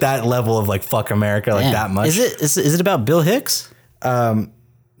that level of like, fuck America, like that much. Is it about Bill Hicks?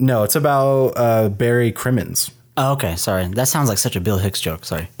 No, it's about Barry Crimmins. Oh, okay. Sorry. That sounds like such a Bill Hicks joke.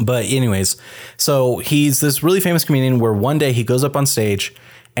 Sorry. But anyways, so he's this really famous comedian where one day he goes up on stage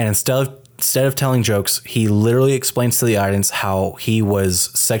and instead of telling jokes, he literally explains to the audience how he was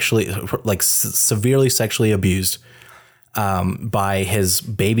severely sexually abused by his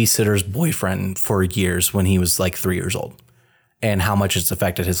babysitter's boyfriend for years when he was like 3 years old, and how much it's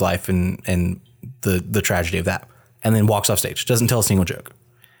affected his life and the tragedy of that. And then walks off stage, doesn't tell a single joke.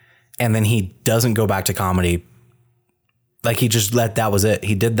 And then he doesn't go back to comedy. Like he just that was it.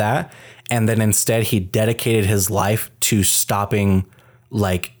 He did that. And then instead he dedicated his life to stopping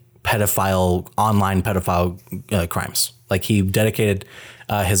like online pedophile crimes. Like he dedicated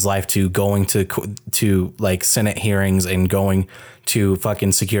his life to going to like Senate hearings and going to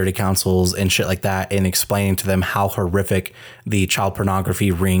fucking security councils and shit like that and explaining to them how horrific the child pornography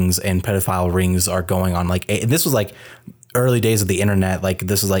rings and pedophile rings are going on. Like this was like early days of the internet. Like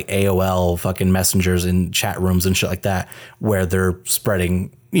this is like AOL fucking messengers and chat rooms and shit like that, where they're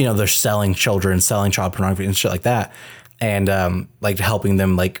spreading, they're selling children, selling child pornography and shit like that. And like helping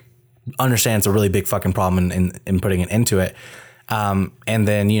them like understand it's a really big fucking problem and putting it into it. And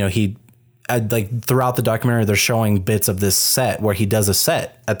then, he like throughout the documentary, they're showing bits of this set where he does a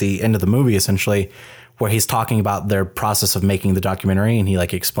set at the end of the movie, essentially, where he's talking about their process of making the documentary, and he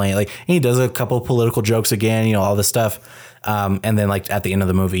like explain like and he does a couple of political jokes again, you know, all this stuff. And then like at the end of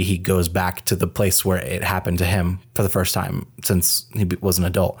the movie, he goes back to the place where it happened to him for the first time since he was an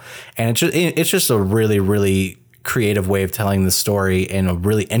adult. And it's just a really, really creative way of telling the story, and a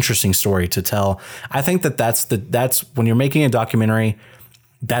really interesting story to tell. I think that's when you're making a documentary,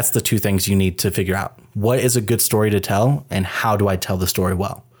 that's the two things you need to figure out. What is a good story to tell, and how do I tell the story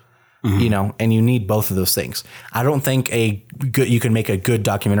well? You know, and you need both of those things. I don't think you can make a good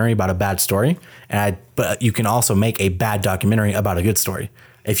documentary about a bad story, but you can also make a bad documentary about a good story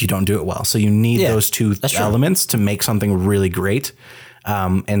if you don't do it well. So you need those two elements to make something really great.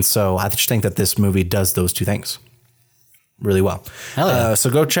 And so I just think that this movie does those two things really well. Hell yeah. So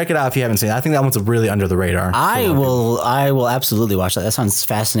go check it out if you haven't seen it. I think that one's really under the radar. I will absolutely watch that. That sounds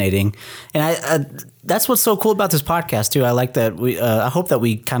fascinating. And that's what's so cool about this podcast too. I like that I hope that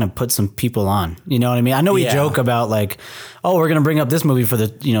we kind of put some people on, you know what I mean? I know we joke about like, oh, we're going to bring up this movie for the,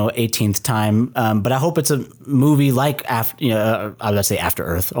 18th time. But I hope it's a movie like I was going to say After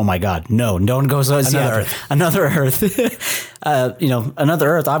Earth. Oh my God. No, don't go. So it's Another Earth. Another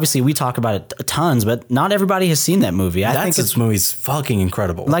Earth. Obviously we talk about it tons, but not everybody has seen that movie. I think this movie's fucking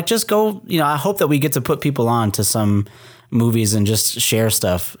incredible. Like just go, I hope that we get to put people on to some movies and just share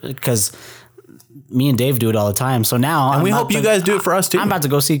stuff, because me and Dave do it all the time. So now, and we hope you guys do it for us too. I'm about to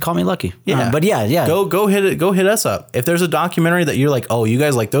go see Call Me Lucky. Yeah, but yeah. Go hit us up. If there's a documentary that you're like, oh, you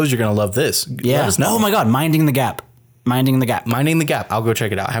guys like those, you're gonna love this. Yeah. Let us know. Oh my God, Minding the Gap. Minding the Gap. I'll go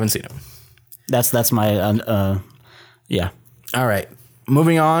check it out. I haven't seen it. That's my yeah. All right,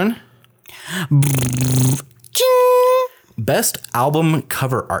 moving on. Best album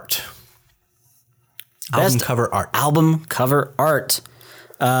cover art. Album cover art.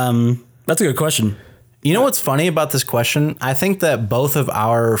 That's a good question. You know what's funny about this question? I think that both of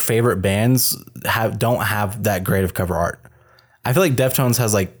our favorite bands don't have that great of cover art. I feel like Deftones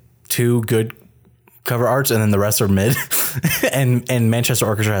has like 2 good cover arts, and then the rest are mid. and Manchester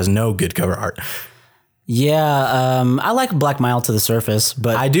Orchestra has no good cover art. Yeah, I like Black Mile to the Surface,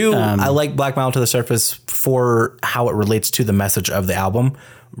 but I do. I like Black Mile to the Surface for how it relates to the message of the album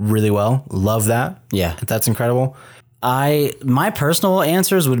really well. Love that. Yeah, that's incredible. My personal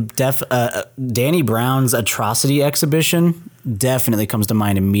answers would Danny Brown's Atrocity Exhibition definitely comes to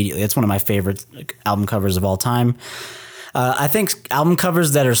mind immediately. It's one of my favorite album covers of all time. I think album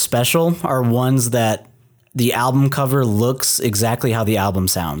covers that are special are ones that the album cover looks exactly how the album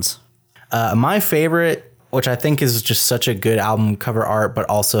sounds. My favorite, which I think is just such a good album cover art, but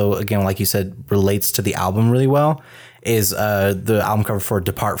also, again, like you said, relates to the album really well, is the album cover for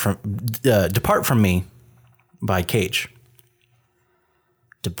Depart From Me by Cage.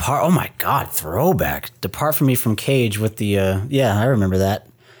 Oh my God, throwback. Depart From Me from Cage with the, I remember that.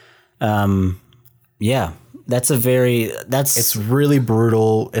 Yeah, it's really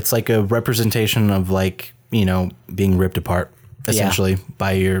brutal. It's like a representation of like, being ripped apart essentially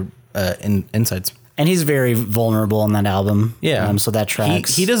by your insides. And he's very vulnerable on that album. Yeah. So that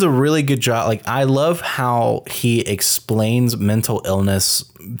tracks. He does a really good job. Like, I love how he explains mental illness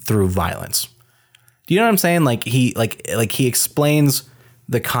through violence. Do you know what I'm saying? Like he explains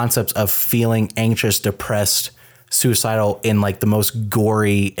the concept of feeling anxious, depressed, suicidal in like the most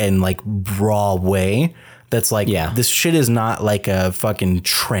gory and like raw way. That's like, this shit is not like a fucking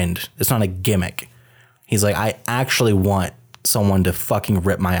trend. It's not a gimmick. He's like, I actually want someone to fucking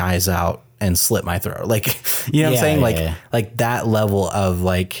rip my eyes out and slit my throat. Like, you know what I'm saying? Like that level of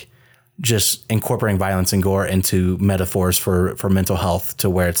like just incorporating violence and gore into metaphors for mental health to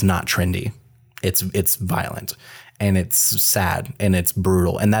where it's not trendy. It's violent and it's sad and it's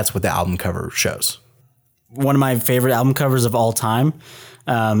brutal. And that's what the album cover shows. One of my favorite album covers of all time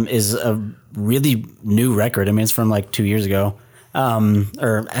is a really new record. I mean, it's from like 2 years ago,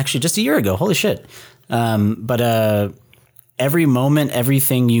 or actually just a year ago. Holy shit. But Every Moment,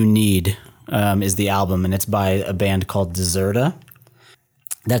 Everything You Need is the album, and it's by a band called Deserta.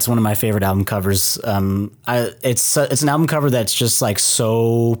 That's one of my favorite album covers. It's an album cover that's just like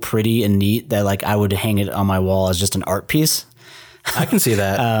so pretty and neat that like I would hang it on my wall as just an art piece. I can see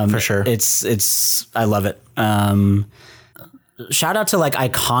that for sure. I love it. Shout out to like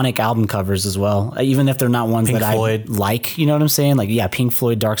iconic album covers as well, even if they're not ones Pink that Floyd. I like. You know what I'm saying? Like Pink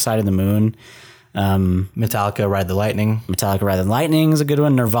Floyd, Dark Side of the Moon. Metallica, Ride the Lightning. Is a good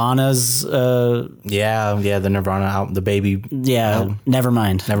one. Nirvana's the Nirvana album, the Baby album.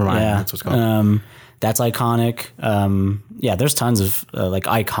 Nevermind, that's what's called. That's iconic. There's tons of like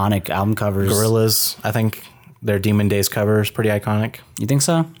iconic album covers. Gorillaz, I think their Demon Days cover is pretty iconic. You think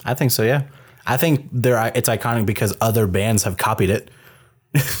so? I think so, yeah. I think it's iconic because other bands have copied it,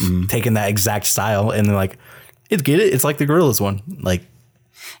 taken that exact style, and they're like, it's like the Gorillaz one. Like,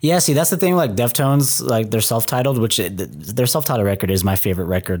 yeah, see, that's the thing. Like Deftones, like they're self-titled, which their self-titled record is my favorite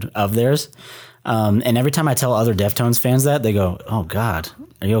record of theirs. And every time I tell other Deftones fans that, they go, "Oh God,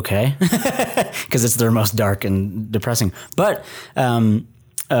 are you okay?" Because it's their most dark and depressing. But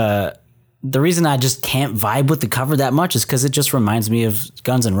the reason I just can't vibe with the cover that much is because it just reminds me of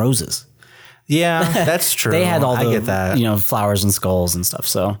Guns N' Roses. Yeah, that's true. They had all the, I get that. flowers and skulls and stuff.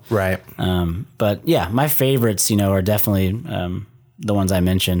 So right. But yeah, my favorites, are definitely the ones I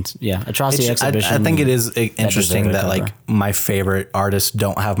mentioned. Yeah, Atrocity Exhibition. I think it is interesting that cover. like my favorite artists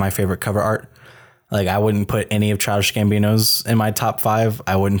don't have my favorite cover art. Like I wouldn't put any of Childish Gambino's in my top 5.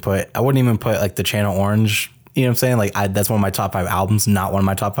 I wouldn't even put like the Channel Orange. You know what I'm saying? Like that's one of my top 5 albums, not one of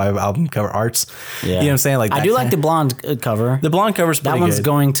my top 5 album cover arts. Yeah. You know what I'm saying? Like I do like the blonde cover. The blonde cover's pretty that one's good.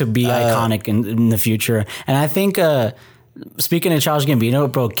 going to be iconic in the future. And I think speaking of Childish Gambino,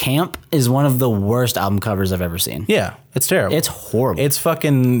 bro, Camp is one of the worst album covers I've ever seen. Yeah, it's terrible. It's horrible. It's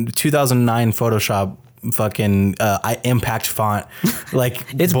fucking 2009 Photoshop fucking impact font,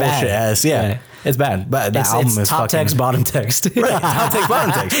 like It's bullshit bad. ass. Yeah, it's bad. But that album is top fucking text, bottom text. right. Top text,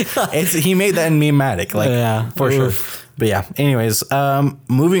 bottom text. He made that in Meme-matic, like for sure. But yeah. Anyways,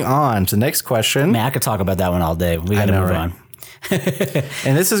 moving on to the next question. Man, I could talk about that one all day. We got to move on.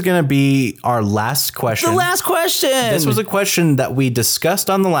 And this is going to be our last question. The last question. This was a question that we discussed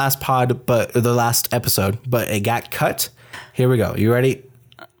on the last pod, but the last episode, but it got cut. Here we go. You ready?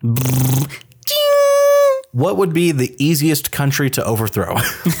 What would be the easiest country to overthrow?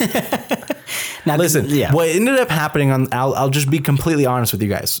 Now, Listen, what ended up happening I'll just be completely honest with you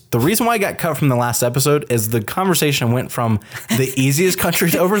guys. The reason why I got cut from the last episode is the conversation went from the easiest country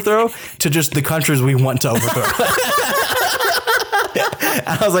to overthrow to just the countries we want to overthrow.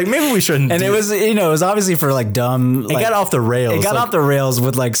 I was like, maybe we shouldn't. And it was, it was obviously for like dumb. It got off the rails. It got off the rails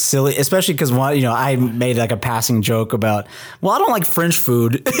with like silly, especially because I made like a passing joke about, well, I don't like French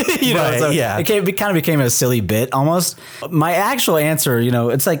food. Right, so yeah. it kind of became a silly bit almost. My actual answer,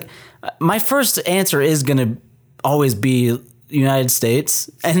 it's like my first answer is going to always be United States.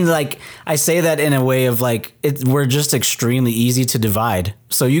 And like, I say that in a way of like, we're just extremely easy to divide.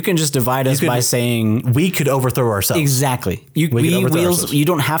 So you can just divide us by saying we could overthrow ourselves. Exactly. You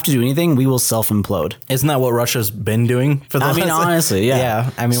don't have to do anything. We will self-implode. Isn't that what Russia's been doing for the last? Honestly, yeah. Yeah.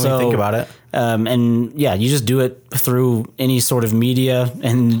 I mean, when you think about it. And yeah, you just do it through any sort of media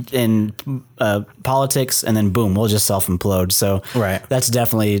and politics, and then boom, we'll just self-implode. So right. That's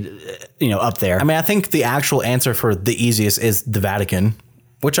definitely, up there. I mean, I think the actual answer for the easiest is the Vatican,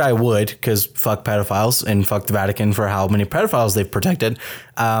 which I would, because fuck pedophiles and fuck the Vatican for how many pedophiles they've protected.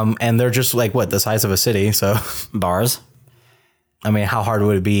 And they're just like, the size of a city. So bars. I mean, how hard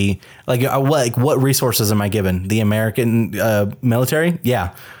would it be? Like what resources am I given? The American military?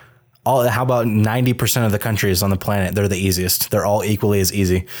 Yeah. How about 90% of the countries on the planet? They're the easiest. They're all equally as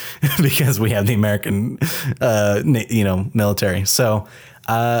easy because we have the American, military. So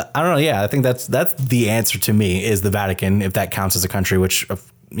I don't know. Yeah, I think that's the answer to me is the Vatican, if that counts as a country, which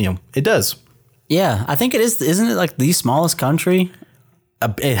it does. Yeah, I think it is. Isn't it like the smallest country?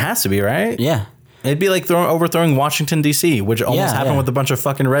 It has to be, right? Yeah. It'd be like overthrowing Washington, D.C., which almost happened with a bunch of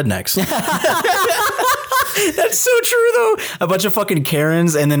fucking rednecks. That's so true, though. A bunch of fucking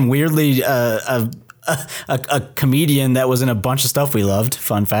Karens, and then weirdly a comedian that was in a bunch of stuff we loved.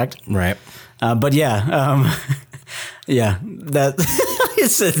 Fun fact. Right. But yeah, yeah, that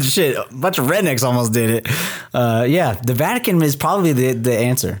it's a shit. A bunch of rednecks almost did it. Yeah, the Vatican is probably the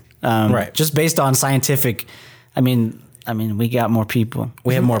answer. Right. Just based on scientific. I mean, we got more people.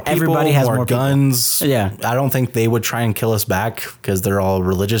 We have more people. Everybody has more guns. People. Yeah. I don't think they would try and kill us back because they're all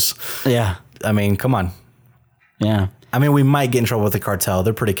religious. Yeah. I mean, come on. Yeah. I mean, we might get in trouble with the cartel.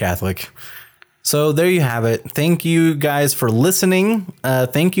 They're pretty Catholic. So there you have it. Thank you guys for listening.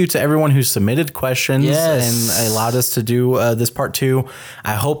 Thank you to everyone who submitted questions and allowed us to do this part 2.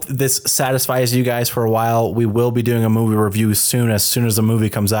 I hope this satisfies you guys for a while. We will be doing a movie review soon as the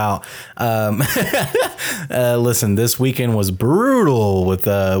movie comes out. Listen, this weekend was brutal with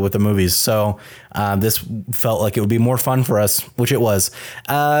the movies. So this felt like it would be more fun for us, which it was.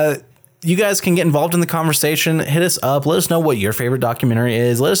 You guys can get involved in the conversation. Hit us up. Let us know what your favorite documentary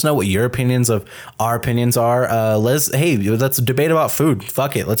is. Let us know what your opinions of our opinions are. Let's debate about food.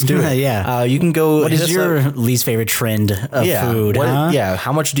 Fuck it. Let's do it. Yeah. You can go. What is your least favorite trend of food? Yeah.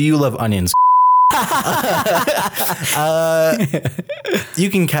 How much do you love onions?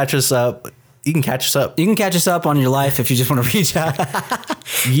 You can catch us up. You can catch us up on your life if you just want to reach out.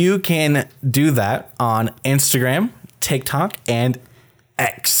 You can do that on Instagram, TikTok, and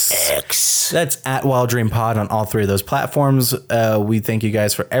X. That's at Wild Dream Pod on all 3 of those platforms. We thank you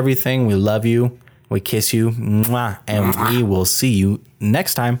guys for everything. We love you. We kiss you. Mwah. And we will see you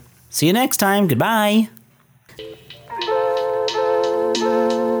next time. See you next time. Goodbye.